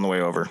demos on the way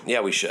over.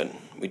 Yeah, we should.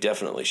 We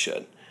definitely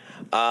should.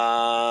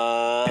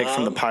 Pick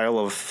from the pile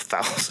of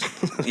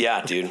thousands.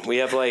 Yeah, dude. We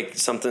have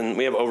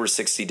we have over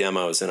 60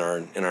 demos in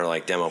our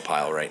like demo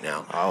pile right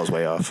now. I was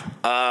way off.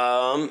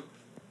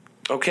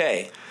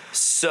 Okay.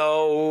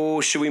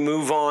 So, should we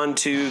move on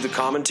to the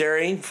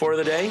commentary for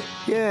the day?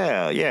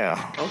 Yeah.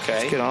 Okay.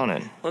 Let's get on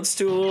it. Let's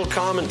do a little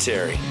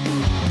commentary.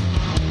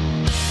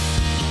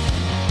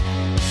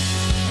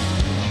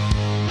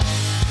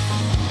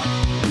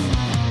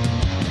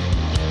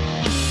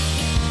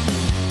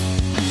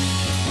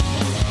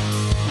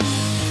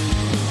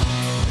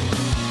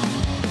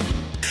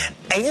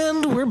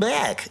 And we're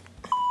back.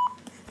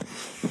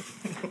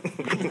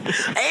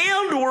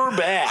 And we're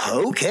back.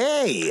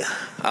 Okay.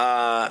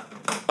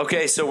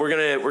 Okay, so we're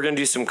gonna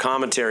do some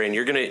commentary, and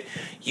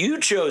you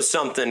chose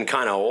something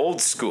kind of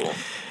old school,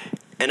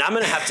 and I'm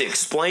gonna have to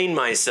explain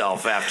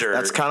myself after.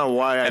 That's kind of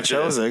why I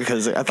chose it,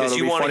 because I thought it would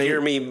be you want funny. to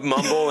hear me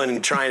mumble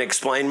and try and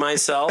explain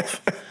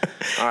myself.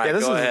 All right,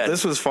 this go ahead.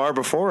 This was far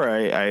before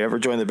I ever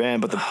joined the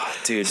band, but the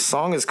dude,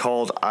 song is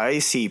called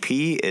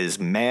ICP is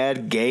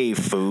Mad Gay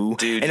Foo.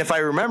 Dude. And if I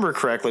remember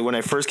correctly, when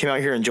I first came out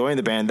here and joined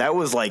the band, that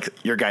was like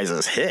your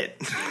guys' hit.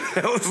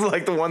 That was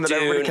like the one that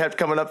everybody kept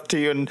coming up to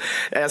you and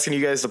asking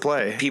you guys to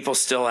play. People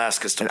still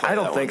ask us to play I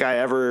don't think I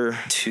ever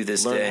to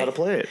this learned day how to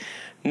play it.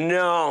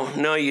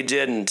 No, you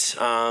didn't.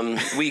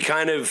 We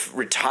kind of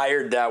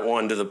retired that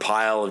one to the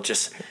pile of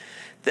just...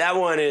 That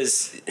one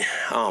is...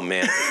 Oh,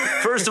 man.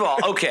 First of all,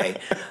 okay,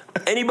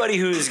 anybody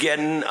who's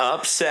getting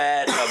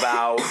upset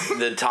about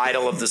the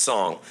title of the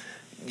song,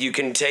 you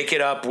can take it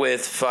up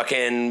with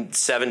fucking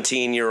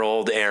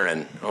 17-year-old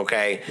Aaron,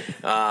 okay?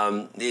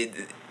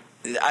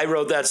 I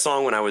wrote that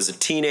song when I was a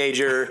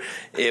teenager.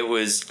 It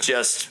was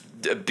just...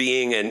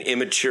 being an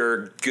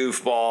immature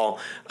goofball,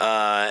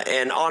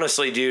 and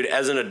honestly, dude,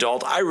 as an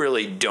adult, I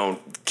really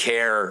don't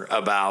care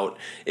about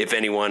if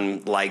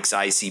anyone likes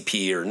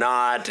ICP or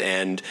not,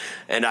 and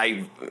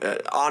I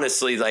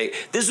honestly, like,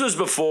 this was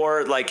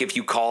before, like, if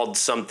you called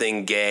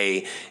something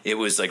gay, it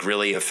was like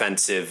really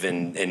offensive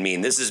and mean.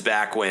 This is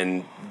back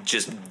when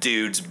just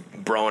dudes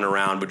broing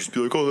around would just be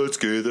like, oh, that's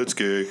gay,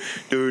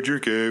 dude, you're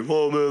gay,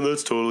 oh man,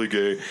 that's totally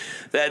gay.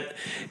 That,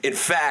 in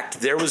fact,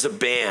 there was a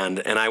band,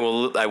 and I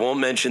won't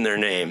mention their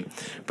name,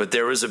 but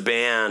there was a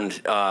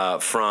band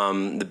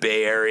from the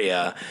Bay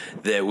Area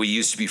that we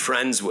used to be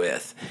friends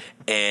with,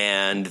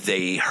 and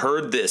they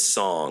heard this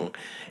song,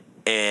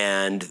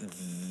 and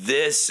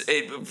this,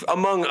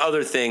 among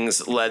other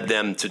things, led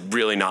them to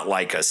really not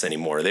like us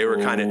anymore. They were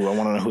kind of... I want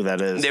to know who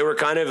that is. They were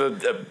kind of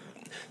a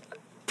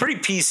pretty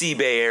PC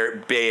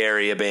Bay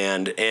Area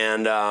band,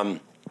 and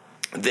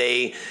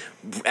they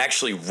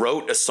actually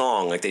wrote a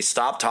song. Like, they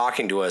stopped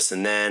talking to us,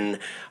 and then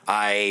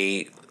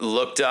I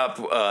looked up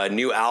a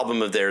new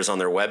album of theirs on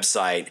their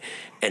website,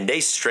 and they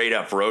straight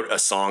up wrote a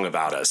song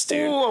about us,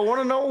 dude. Oh, I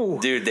want to know.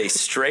 Dude, they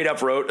straight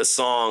up wrote a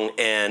song,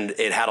 and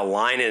it had a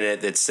line in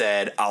it that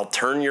said, I'll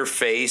turn your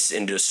face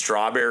into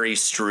strawberry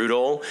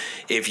strudel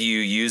if you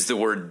use the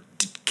word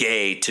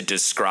gay to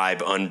describe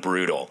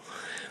unbrutal.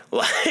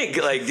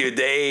 Like, dude,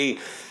 they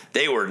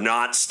were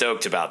not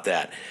stoked about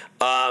that.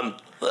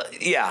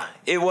 Yeah,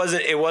 it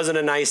wasn't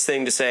a nice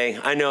thing to say.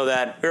 I know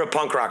that. You're a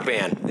punk rock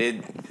band.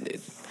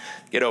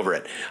 Get over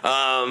it.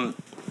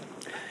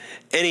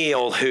 Any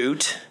old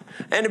hoot.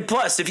 And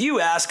plus, if you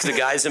ask the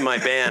guys in my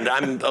band,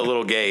 I'm a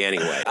little gay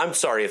anyway. I'm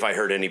sorry if I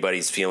hurt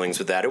anybody's feelings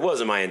with that. It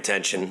wasn't my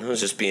intention. I was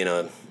just being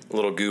a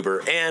little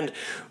goober. And,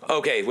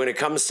 okay, when it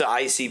comes to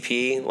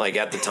ICP, like,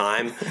 at the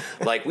time,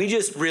 like, we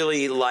just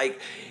really dude,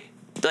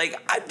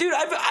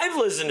 I've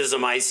listened to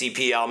some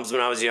ICP albums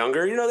when I was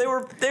younger. You know,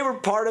 they were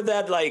part of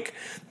that. Like,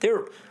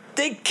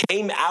 they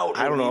came out.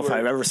 I don't know if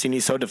I've ever seen you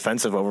so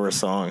defensive over a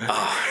song.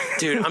 Oh,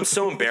 dude, I'm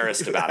so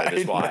embarrassed about it.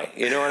 Is why.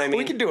 You know what I mean?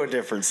 We can do a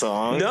different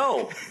song.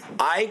 No,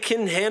 I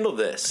can handle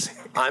this.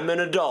 I'm an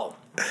adult.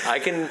 I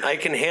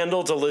can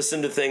handle to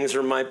listen to things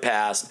from my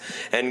past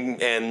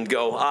and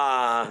go,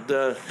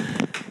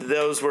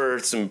 those were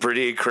some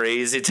pretty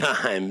crazy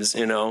times.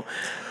 You know.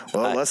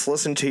 Well, let's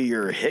listen to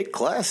your hit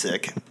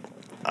classic.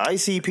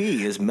 ICP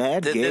is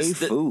Mad Gay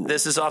Foo.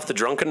 This is off the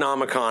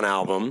Drunkonomicon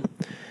album.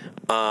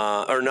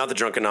 Or not the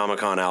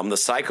Drunkonomicon album, the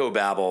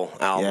Psychobabble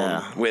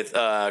album, with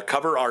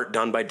cover art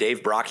done by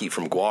Dave Brocky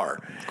from Gwar.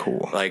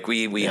 Cool. Like,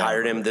 we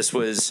hired him. This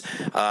was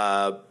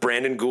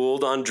Brandon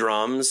Gould on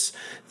drums.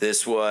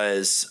 This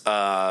was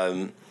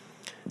Ty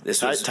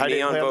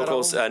me on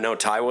vocals. No,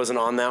 Ty wasn't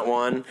on that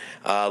one.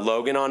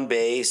 Logan on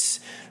bass.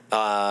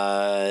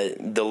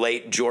 The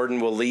late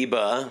Jordan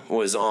Waliba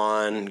was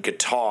on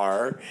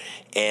guitar,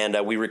 and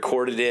we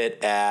recorded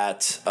it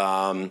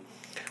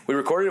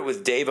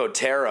with Dave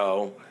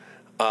Otero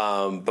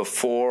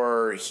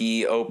before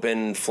he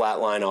opened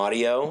Flatline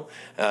Audio.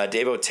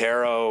 Dave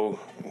Otero,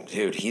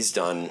 dude, he's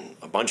done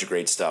a bunch of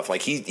great stuff.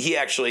 Like, he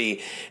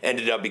actually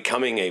ended up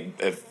becoming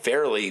a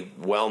fairly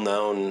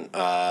well-known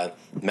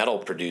metal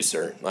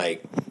producer.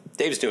 Like,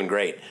 Dave's doing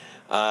great.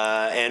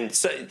 And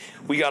so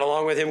we got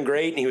along with him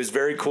great, and he was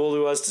very cool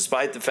to us,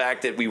 despite the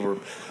fact that we were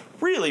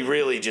really,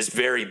 really just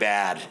very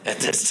bad at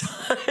this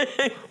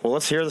time. Well,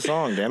 let's hear the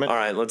song, damn it. All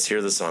right, let's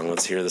hear the song.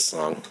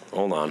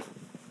 Hold on.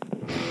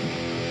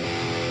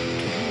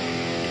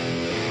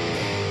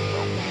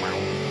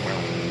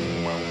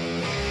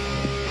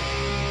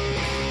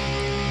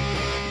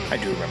 I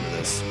do remember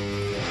this.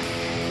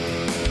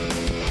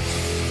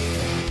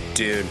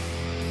 Dude.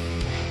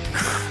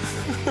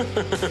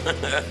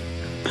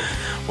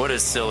 What a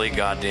silly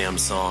goddamn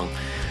song.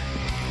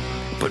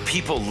 But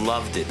people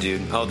loved it,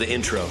 dude. Oh, the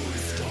intro.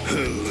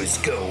 Who's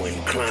going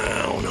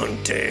clown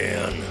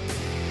hunting?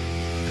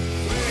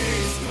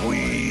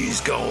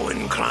 We's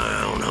going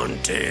clown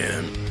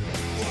hunting.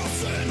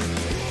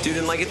 Dude,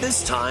 and like, at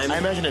this time, I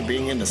imagine it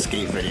being in the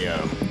skate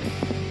video.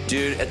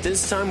 Dude, at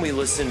this time we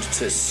listened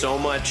to so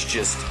much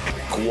just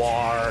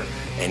Gwar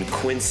and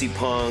Quincy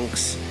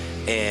Punks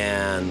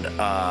and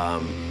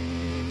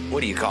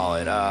what do you call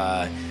it?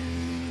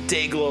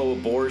 Dayglow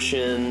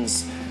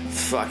Abortions,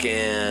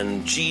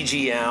 fucking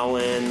Gigi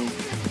Allen,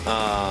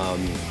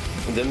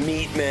 the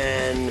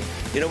Meatmen.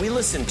 You know, we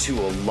listened to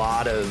a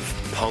lot of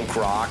punk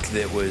rock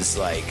that was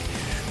like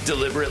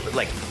deliberately,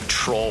 like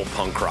troll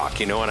punk rock,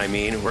 you know what I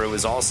mean? Where it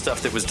was all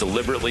stuff that was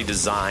deliberately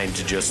designed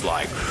to just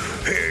like,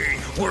 hey,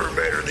 we're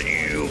better than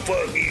you,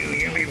 fuck you,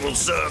 you people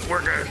suck,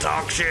 we're gonna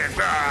talk shit,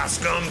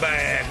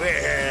 scumbag,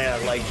 yeah,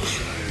 like,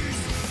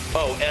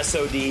 oh,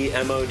 SOD,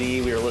 MOD,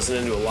 we were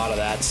listening to a lot of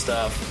that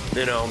stuff,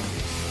 you know.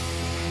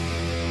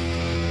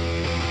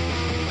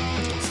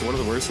 So what are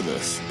the words of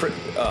this?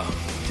 Oh,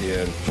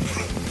 dude.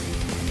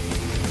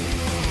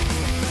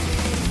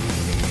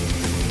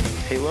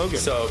 Hey, Logan.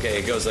 So, okay,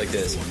 it goes like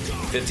this.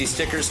 50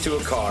 stickers to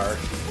a car,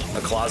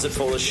 a closet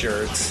full of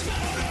shirts,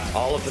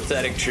 all a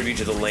pathetic tribute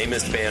to the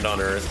lamest band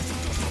on earth,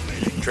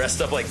 dressed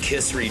up like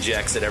Kiss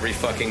rejects at every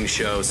fucking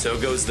show, so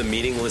goes the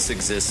meaningless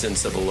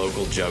existence of a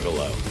local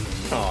juggalo.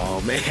 Oh,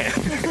 man.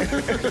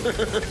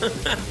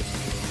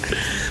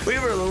 We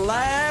were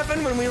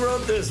laughing when we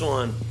wrote this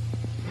one.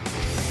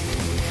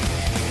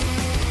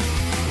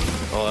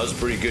 Oh, that was a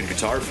pretty good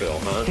guitar fill,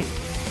 huh?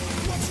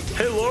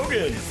 Hey,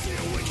 Logan.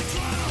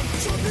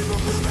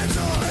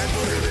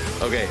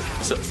 Okay,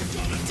 so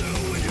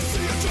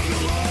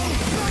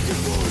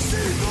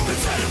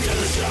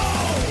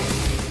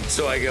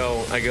I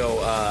go,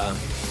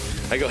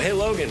 hey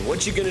Logan,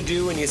 what you gonna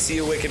do when you see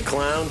a wicked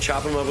clown?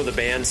 Chop him up with a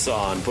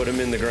bandsaw and put him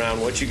in the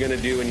ground. What you gonna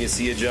do when you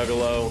see a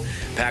juggalo?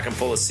 Pack him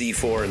full of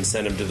C4 and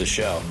send him to the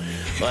show.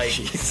 Like,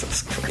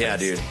 Jesus Christ. Yeah,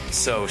 dude,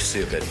 so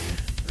stupid.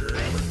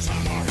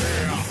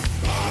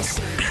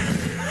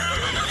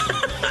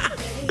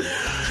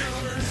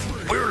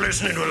 We were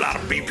listening to a lot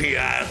of BPI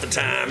at the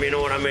time, you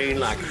know what I mean?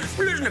 Like,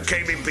 we're listening to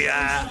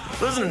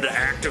KBPI, listening to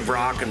active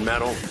rock and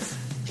metal.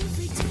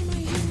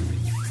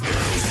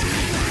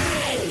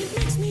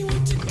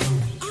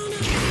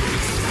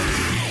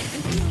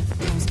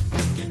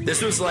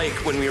 This was like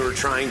when we were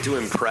trying to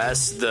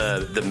impress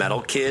the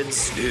metal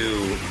kids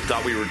who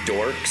thought we were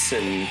dorks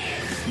and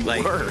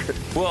like,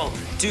 well,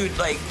 dude,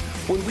 like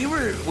when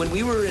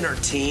we were in our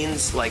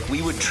teens, like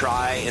we would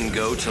try and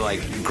go to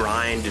like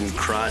grind and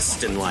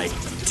crust and like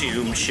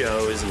doom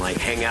shows and like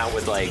hang out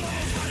with like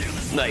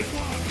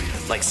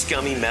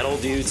scummy metal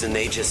dudes, and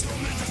they just,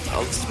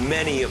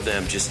 many of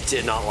them just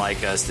did not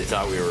like us. They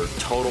thought we were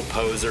total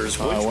posers.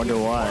 I wonder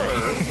why.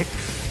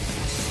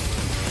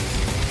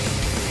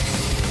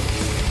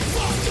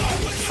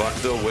 Fuck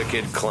the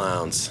wicked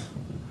clowns.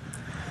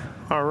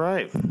 All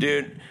right.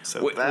 Dude,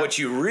 So what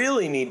you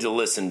really need to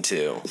listen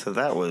to. So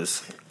that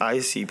was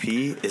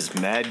ICP is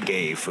Mad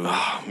Gay Food.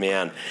 Oh,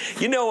 man.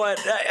 You know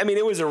what? I mean,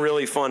 it was a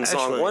really fun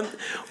song.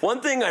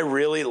 One thing I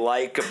really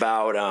like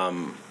about...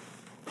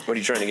 what are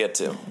you trying to get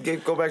to?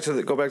 Go back to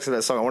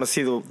that song. I want to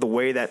see the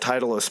way that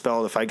title is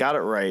spelled. If I got it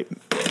right.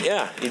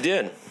 Yeah, you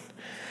did.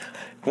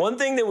 One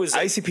thing that was...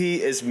 ICP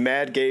is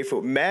Mad Gay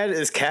Food. Mad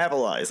is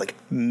capitalized. Like,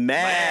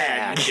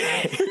 mad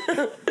gay.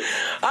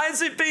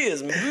 ICP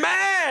is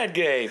mad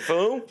gay,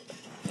 foo.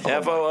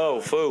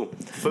 F-O-O, foo.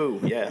 Foo,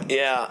 yeah.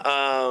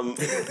 Yeah,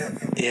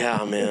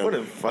 yeah, man. What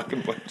a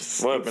fucking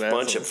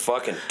bunch of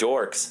fucking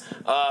dorks.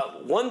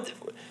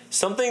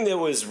 Something that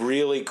was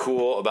really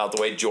cool about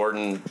the way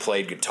Jordan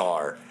played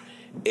guitar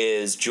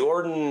is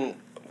Jordan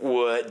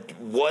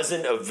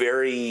wasn't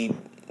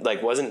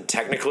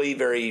technically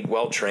very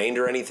well trained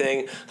or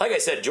anything. Like I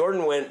said,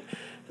 Jordan went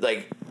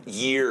like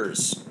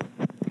years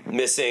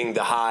missing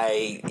the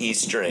high E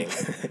string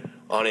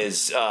on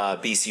his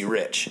BC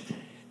Rich.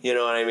 You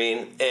know what I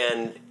mean?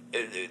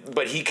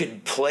 But he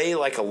could play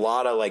like a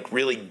lot of like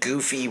really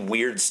goofy,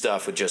 weird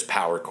stuff with just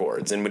power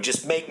chords and would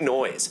just make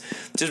noise.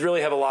 Just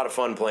really have a lot of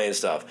fun playing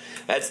stuff.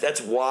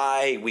 That's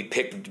why we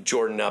picked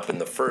Jordan up in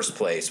the first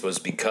place, was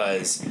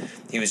because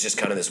he was just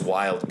kind of this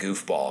wild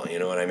goofball. You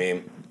know what I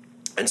mean?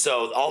 And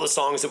so all the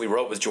songs that we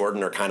wrote with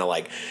Jordan are kind of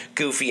like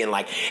goofy and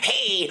like,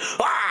 hey,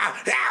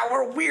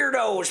 we're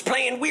weirdos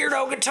playing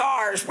weirdo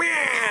guitars.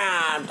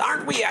 Yeah,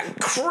 aren't we a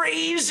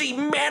crazy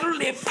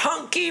metally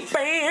punky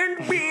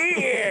band?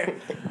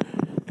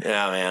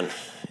 Yeah, man.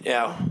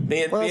 Yeah,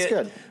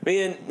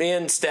 me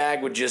and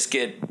Stag would just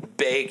get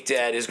baked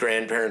at his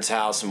grandparents'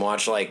 house and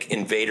watch like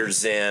Invader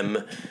Zim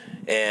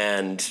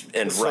and So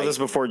this was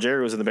before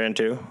Jerry was in the band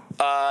too?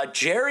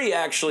 Jerry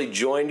actually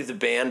joined the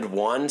band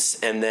once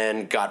and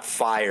then got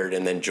fired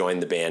and then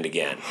joined the band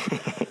again.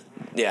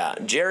 Yeah,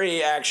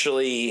 Jerry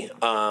actually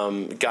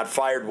got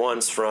fired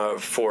once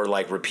for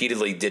like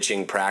repeatedly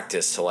ditching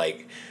practice to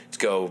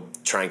go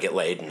try and get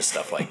laid and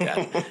stuff like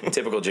that.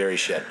 Typical Jerry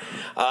shit.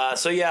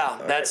 So yeah,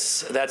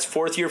 that's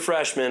fourth year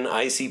freshman.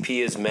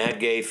 ICP is Mad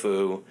Gay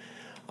Foo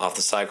off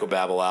the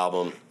Psychobabble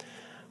album.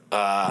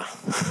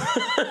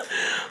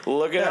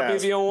 Look it up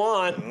if you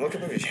want. Look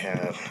it up if you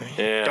have.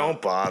 Yeah.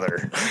 Don't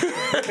bother.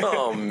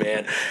 Oh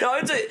man, no,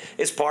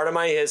 it's part of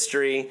my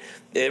history.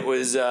 It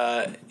was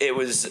a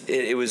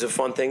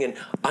fun thing, and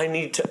I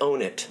need to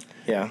own it.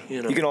 Yeah,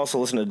 you can also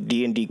listen to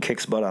D&D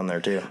Kicks Butt on there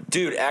too.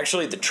 Dude,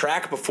 actually, the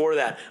track before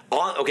that.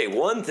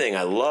 One thing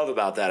I love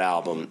about that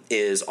album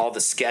is all the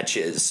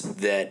sketches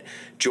that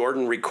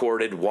Jordan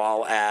recorded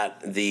while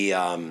at the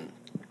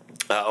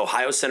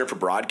Ohio Center for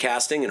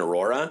Broadcasting in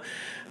Aurora.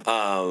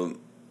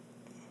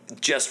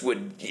 just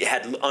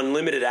had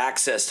unlimited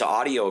access to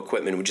audio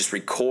equipment, would just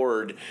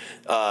record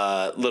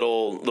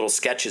little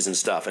sketches and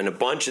stuff. And a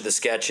bunch of the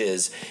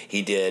sketches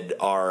he did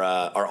are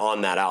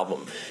on that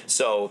album.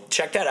 So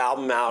check that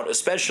album out,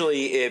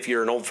 especially if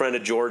you're an old friend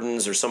of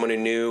Jordan's or someone who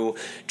knew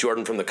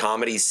Jordan from the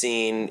comedy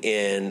scene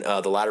in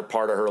the latter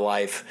part of her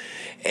life.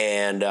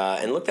 And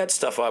look that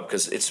stuff up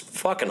because it's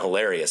fucking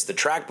hilarious. The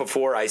track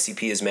before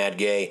ICP is Mad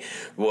Gay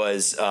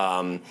was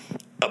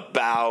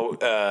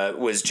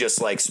was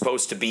just like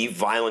supposed to be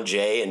Violent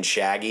J and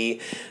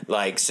Shaggy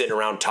like sitting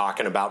around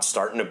talking about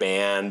starting a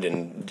band,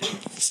 and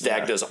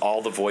Stag does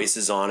all the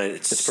voices on it.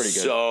 It's pretty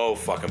good. So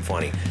fucking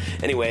funny.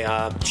 Anyway,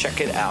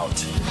 check it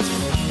out.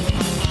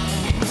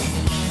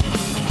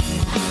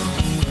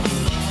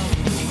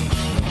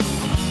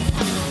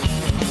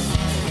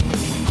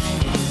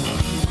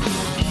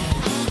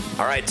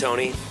 All right,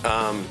 Tony.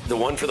 The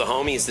one for the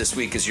homies this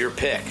week is your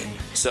pick.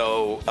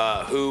 So,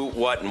 who,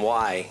 what, and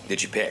why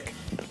did you pick?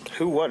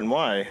 Who, what, and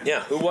why?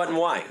 Yeah, who, what, and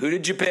why? Who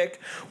did you pick?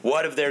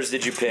 What of theirs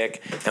did you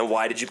pick? And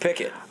why did you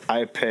pick it?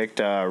 I picked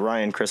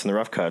Ryan, Chris, and the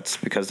Rough Cuts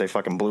because they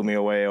fucking blew me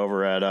away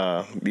over at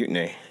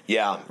Mutiny.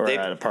 Yeah. Or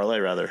at Parlay,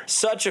 rather.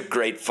 Such a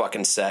great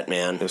fucking set,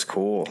 man. It was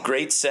cool.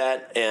 Great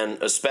set,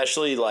 and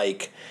especially,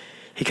 like...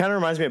 He kind of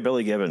reminds me of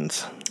Billy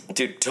Gibbons.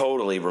 Dude,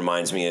 totally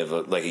reminds me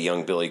of a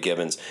young Billy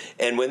Gibbons.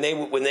 And when they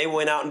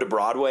went out into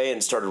Broadway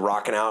and started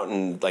rocking out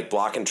and like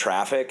blocking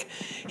traffic,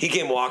 he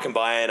came walking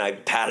by and I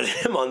patted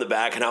him on the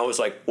back and I was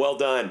like, "Well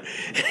done."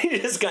 And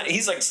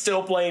he's like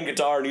still playing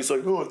guitar and he's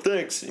like, "Oh,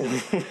 thanks."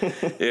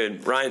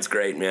 Dude, Ryan's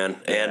great, man.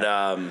 And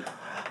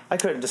I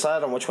couldn't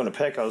decide on which one to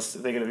pick. I was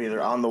thinking of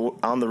either On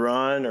the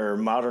Run or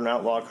Modern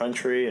Outlaw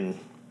Country, and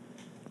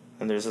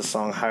there's this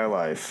song High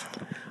Life.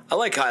 I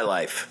like High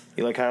Life.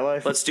 You like High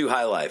Life? Let's do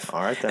High Life.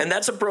 All right, then. And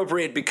that's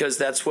appropriate because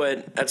that's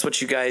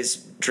what you guys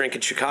drink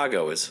in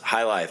Chicago is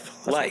High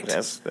Life Light.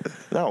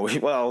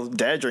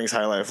 Dad drinks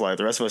High Life Light.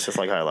 The rest of us just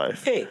like High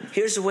Life. Hey,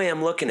 here's the way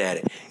I'm looking at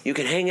it. You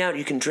can hang out,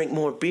 you can drink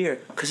more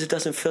beer because it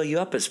doesn't fill you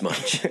up as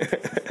much.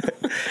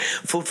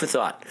 Food for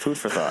thought. Food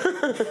for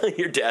thought.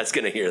 Your dad's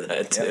going to hear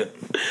that too. Yep.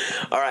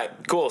 All right,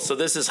 cool. So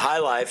this is High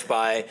Life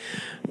by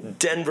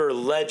Denver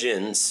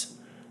legends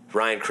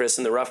Ryan, Chris,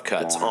 and the Rough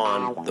Cuts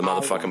on the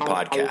motherfucking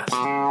podcast.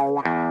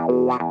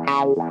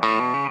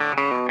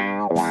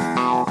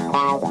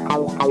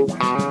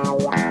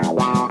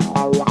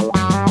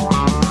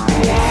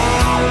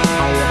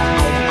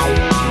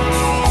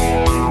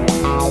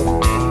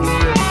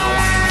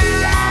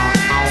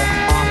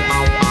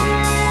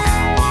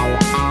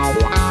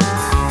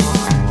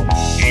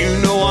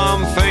 You know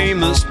I'm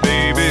famous,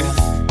 baby.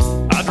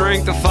 I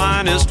drink the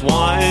finest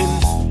wine.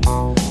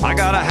 I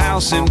got a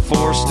house in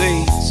 4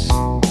 states.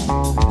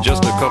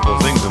 Just a couple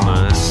things of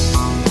mine.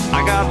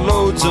 I got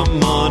loads of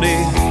money.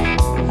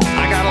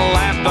 I got a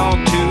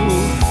lapdog too.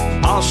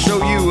 I'll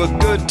show you a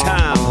good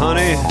time,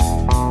 honey.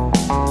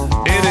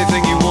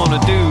 Anything you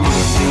wanna do.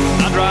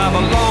 I drive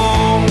a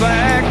long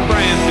black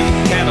brand new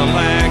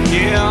Cadillac,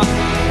 yeah.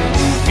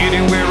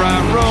 Anywhere I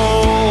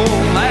roll,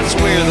 that's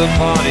where the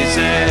party's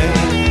at.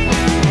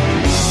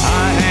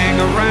 I hang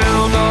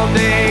around all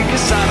day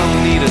 'cause I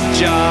don't need a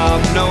job,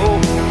 no.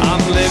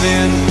 I'm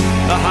living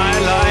the high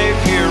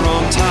life here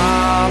on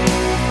top.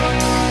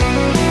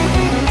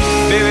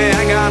 Baby,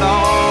 I got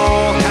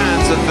all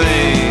kinds of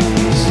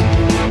things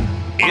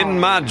in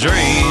my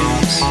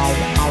dreams.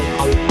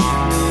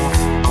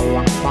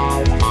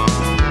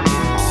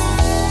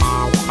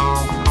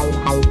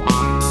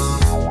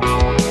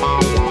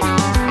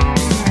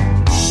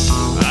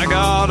 I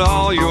got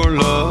all your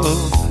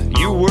love.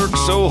 You work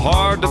so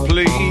hard to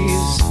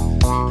please.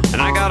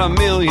 And I got a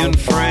million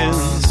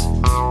friends.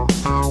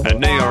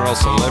 And they are all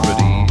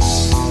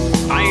celebrities.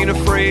 I ain't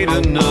afraid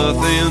of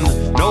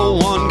nothing. No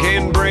one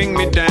can bring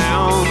me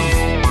down.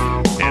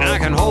 And I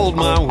can hold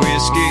my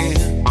whiskey.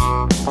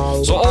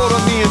 So order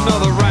me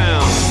another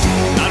round.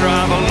 I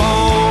drive a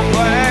long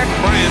black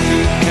brand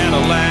new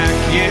Cadillac,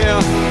 yeah.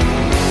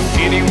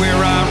 Anywhere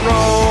I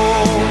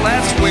roll,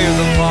 that's where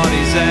the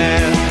party's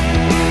at.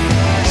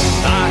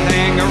 I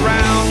hang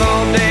around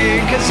all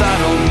day 'cause I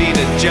don't need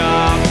a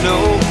job, no.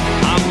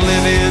 I'm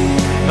living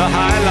the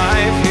high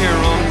life here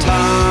on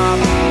top.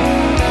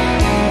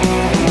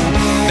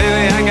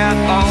 Baby, I got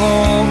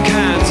all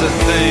kinds of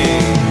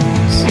things.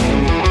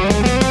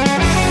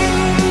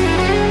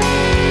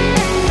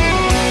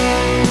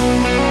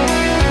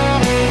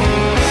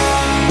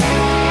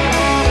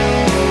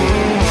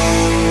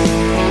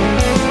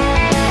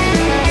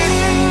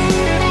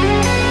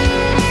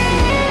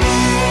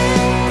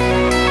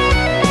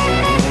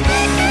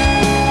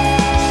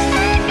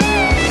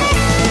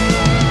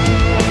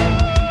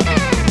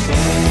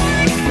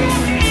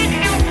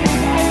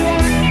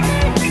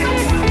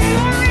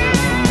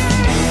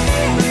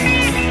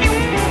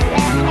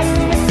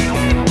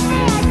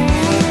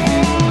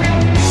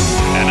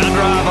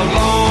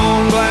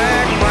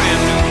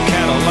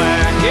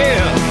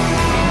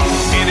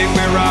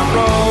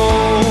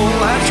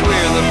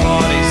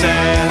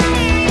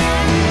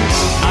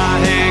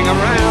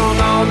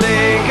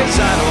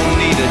 I don't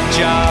need a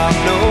job,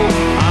 no.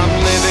 I'm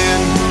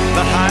living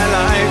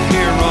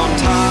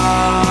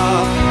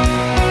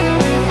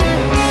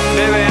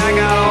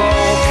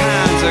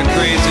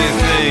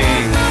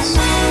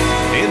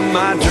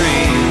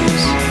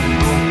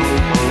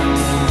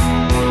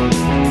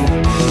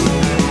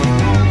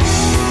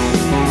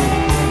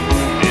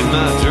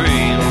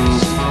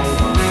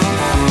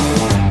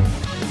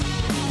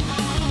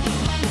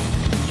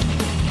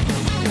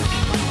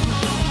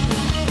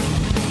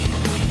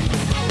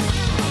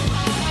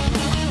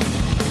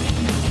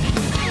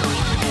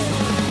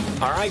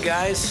right,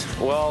 guys.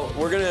 Well,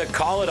 we're going to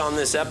call it on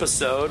this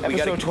episode.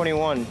 Episode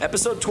 21.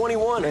 Episode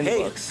 21.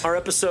 Hey, books. our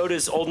episode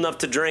is old enough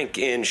to drink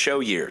in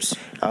show years.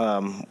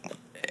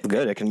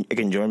 Good. It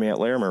can join me at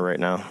Larimer right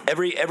now.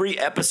 Every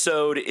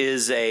episode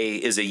is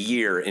a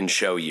year in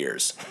show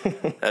years.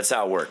 That's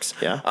how it works.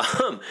 Yeah.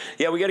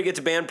 We got to get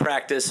to band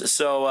practice.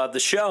 So the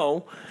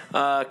show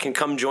can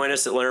come join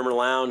us at Larimer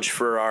Lounge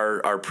for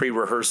our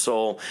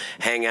pre-rehearsal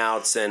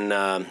hangouts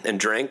and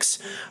drinks.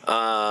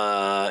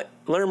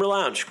 Larimer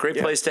Lounge, great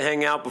place to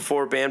hang out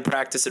before band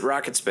practice at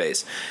Rocket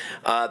Space.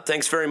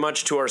 Thanks very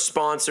much to our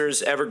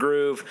sponsors,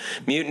 Evergroove,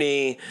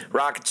 Mutiny,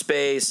 Rocket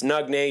Space,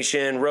 Nug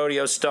Nation,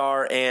 Rodeo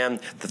Star, and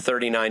the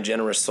 39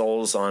 Generous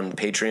Souls on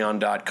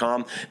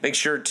Patreon.com. Make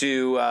sure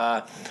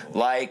to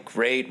like,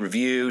 rate,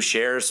 review,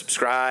 share,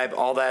 subscribe,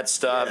 all that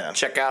stuff. Yeah.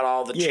 Check out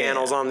all the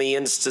channels on the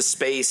Insta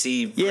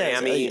Spacey,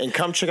 Grammy. And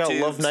come check out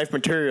dudes. Love Knife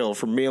Material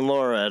from me and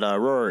Laura at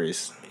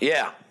Rory's.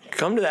 Yeah.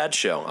 Come to that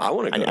show. I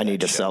want to go. I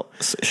need to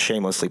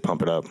shamelessly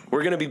pump it up.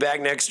 We're going to be back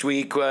next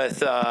week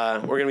with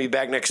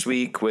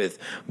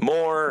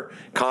more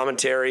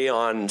commentary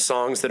on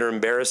songs that are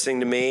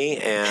embarrassing to me,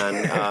 and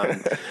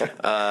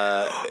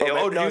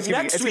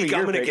next week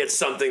I'm going to get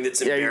something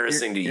that's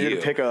embarrassing to you. You're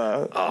going to pick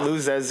a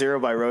Lose That Zero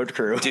by Road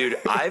Crew. Dude,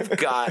 I've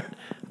got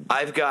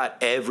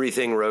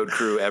everything Road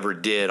Crew ever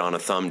did on a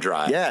thumb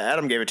drive. Yeah,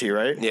 Adam gave it to you,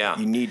 right? Yeah.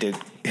 You need to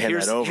hand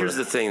that over. Here's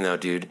the thing, though,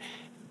 dude.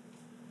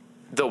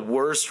 The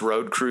worst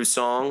Road Crew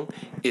song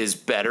is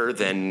better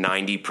than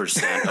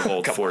 90% of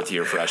old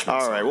fourth-year freshman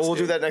songs. All right, well, we'll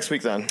dude. do that next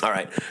week then. All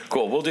right,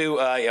 cool. We'll do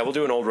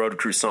an old Road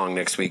Crew song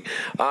next week.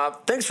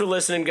 Thanks for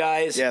listening,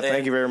 guys. Yeah,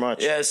 thank you very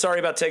much. Yeah, sorry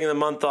about taking the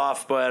month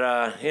off,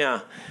 but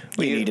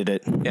we needed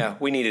it. Yeah,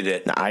 we needed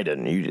it. No, I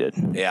didn't. You did.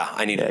 Yeah,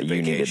 I needed a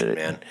vacation, needed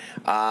man.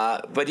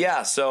 But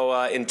yeah, so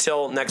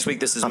until next week,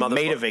 this is I'm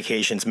made of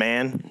vacations,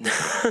 man.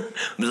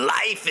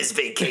 Life is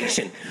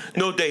vacation.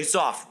 No days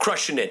off.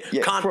 Crushing it.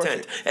 Yeah,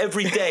 content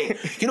every day.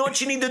 You know what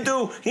you need to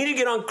do? You need to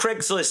get on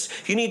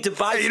Craigslist. You need to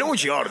buy. Hey, you know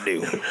what you ought to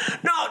do?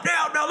 No.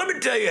 Let me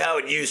tell you how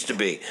it used to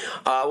be.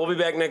 We'll be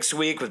back next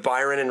week with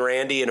Byron and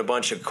Randy and a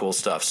bunch of cool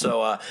stuff.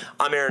 So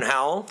I'm Aaron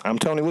Howell. I'm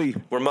Tony Lee.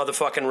 We're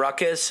motherfucking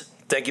Ruckus.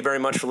 Thank you very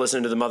much for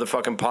listening to the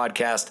motherfucking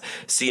podcast.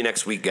 See you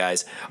next week,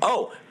 guys.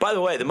 Oh, by the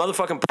way, the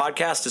motherfucking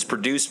podcast is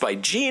produced by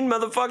Gene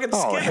motherfucking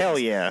Skibby. Oh, hell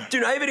yeah.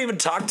 Dude, I haven't even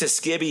talked to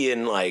Skibby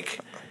in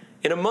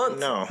a month.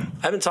 No. I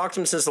haven't talked to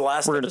him since the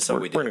last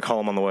episode we did. We're going to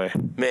call him on the way.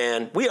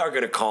 Man, we are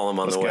going to call him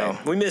on the way. Go.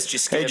 We missed you,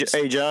 Skibbs.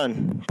 Hey,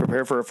 John,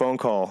 prepare for a phone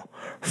call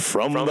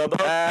from the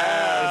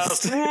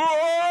past. Whoa.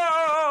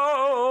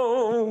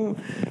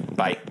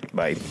 Bye.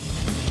 Bye.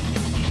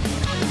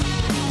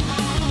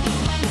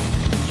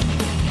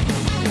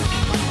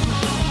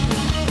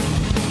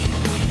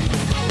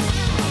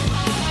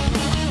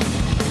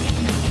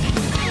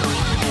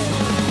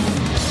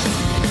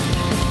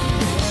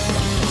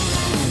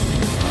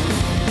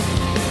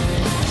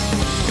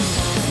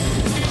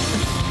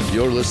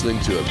 You're listening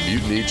to a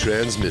Mutiny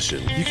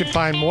Transmission. You can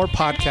find more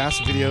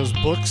podcasts, videos,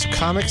 books,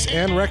 comics,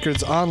 and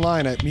records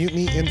online at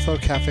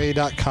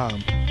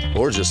mutinyinfocafe.com.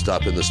 Or just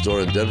stop in the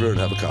store in Denver and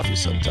have a coffee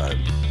sometime.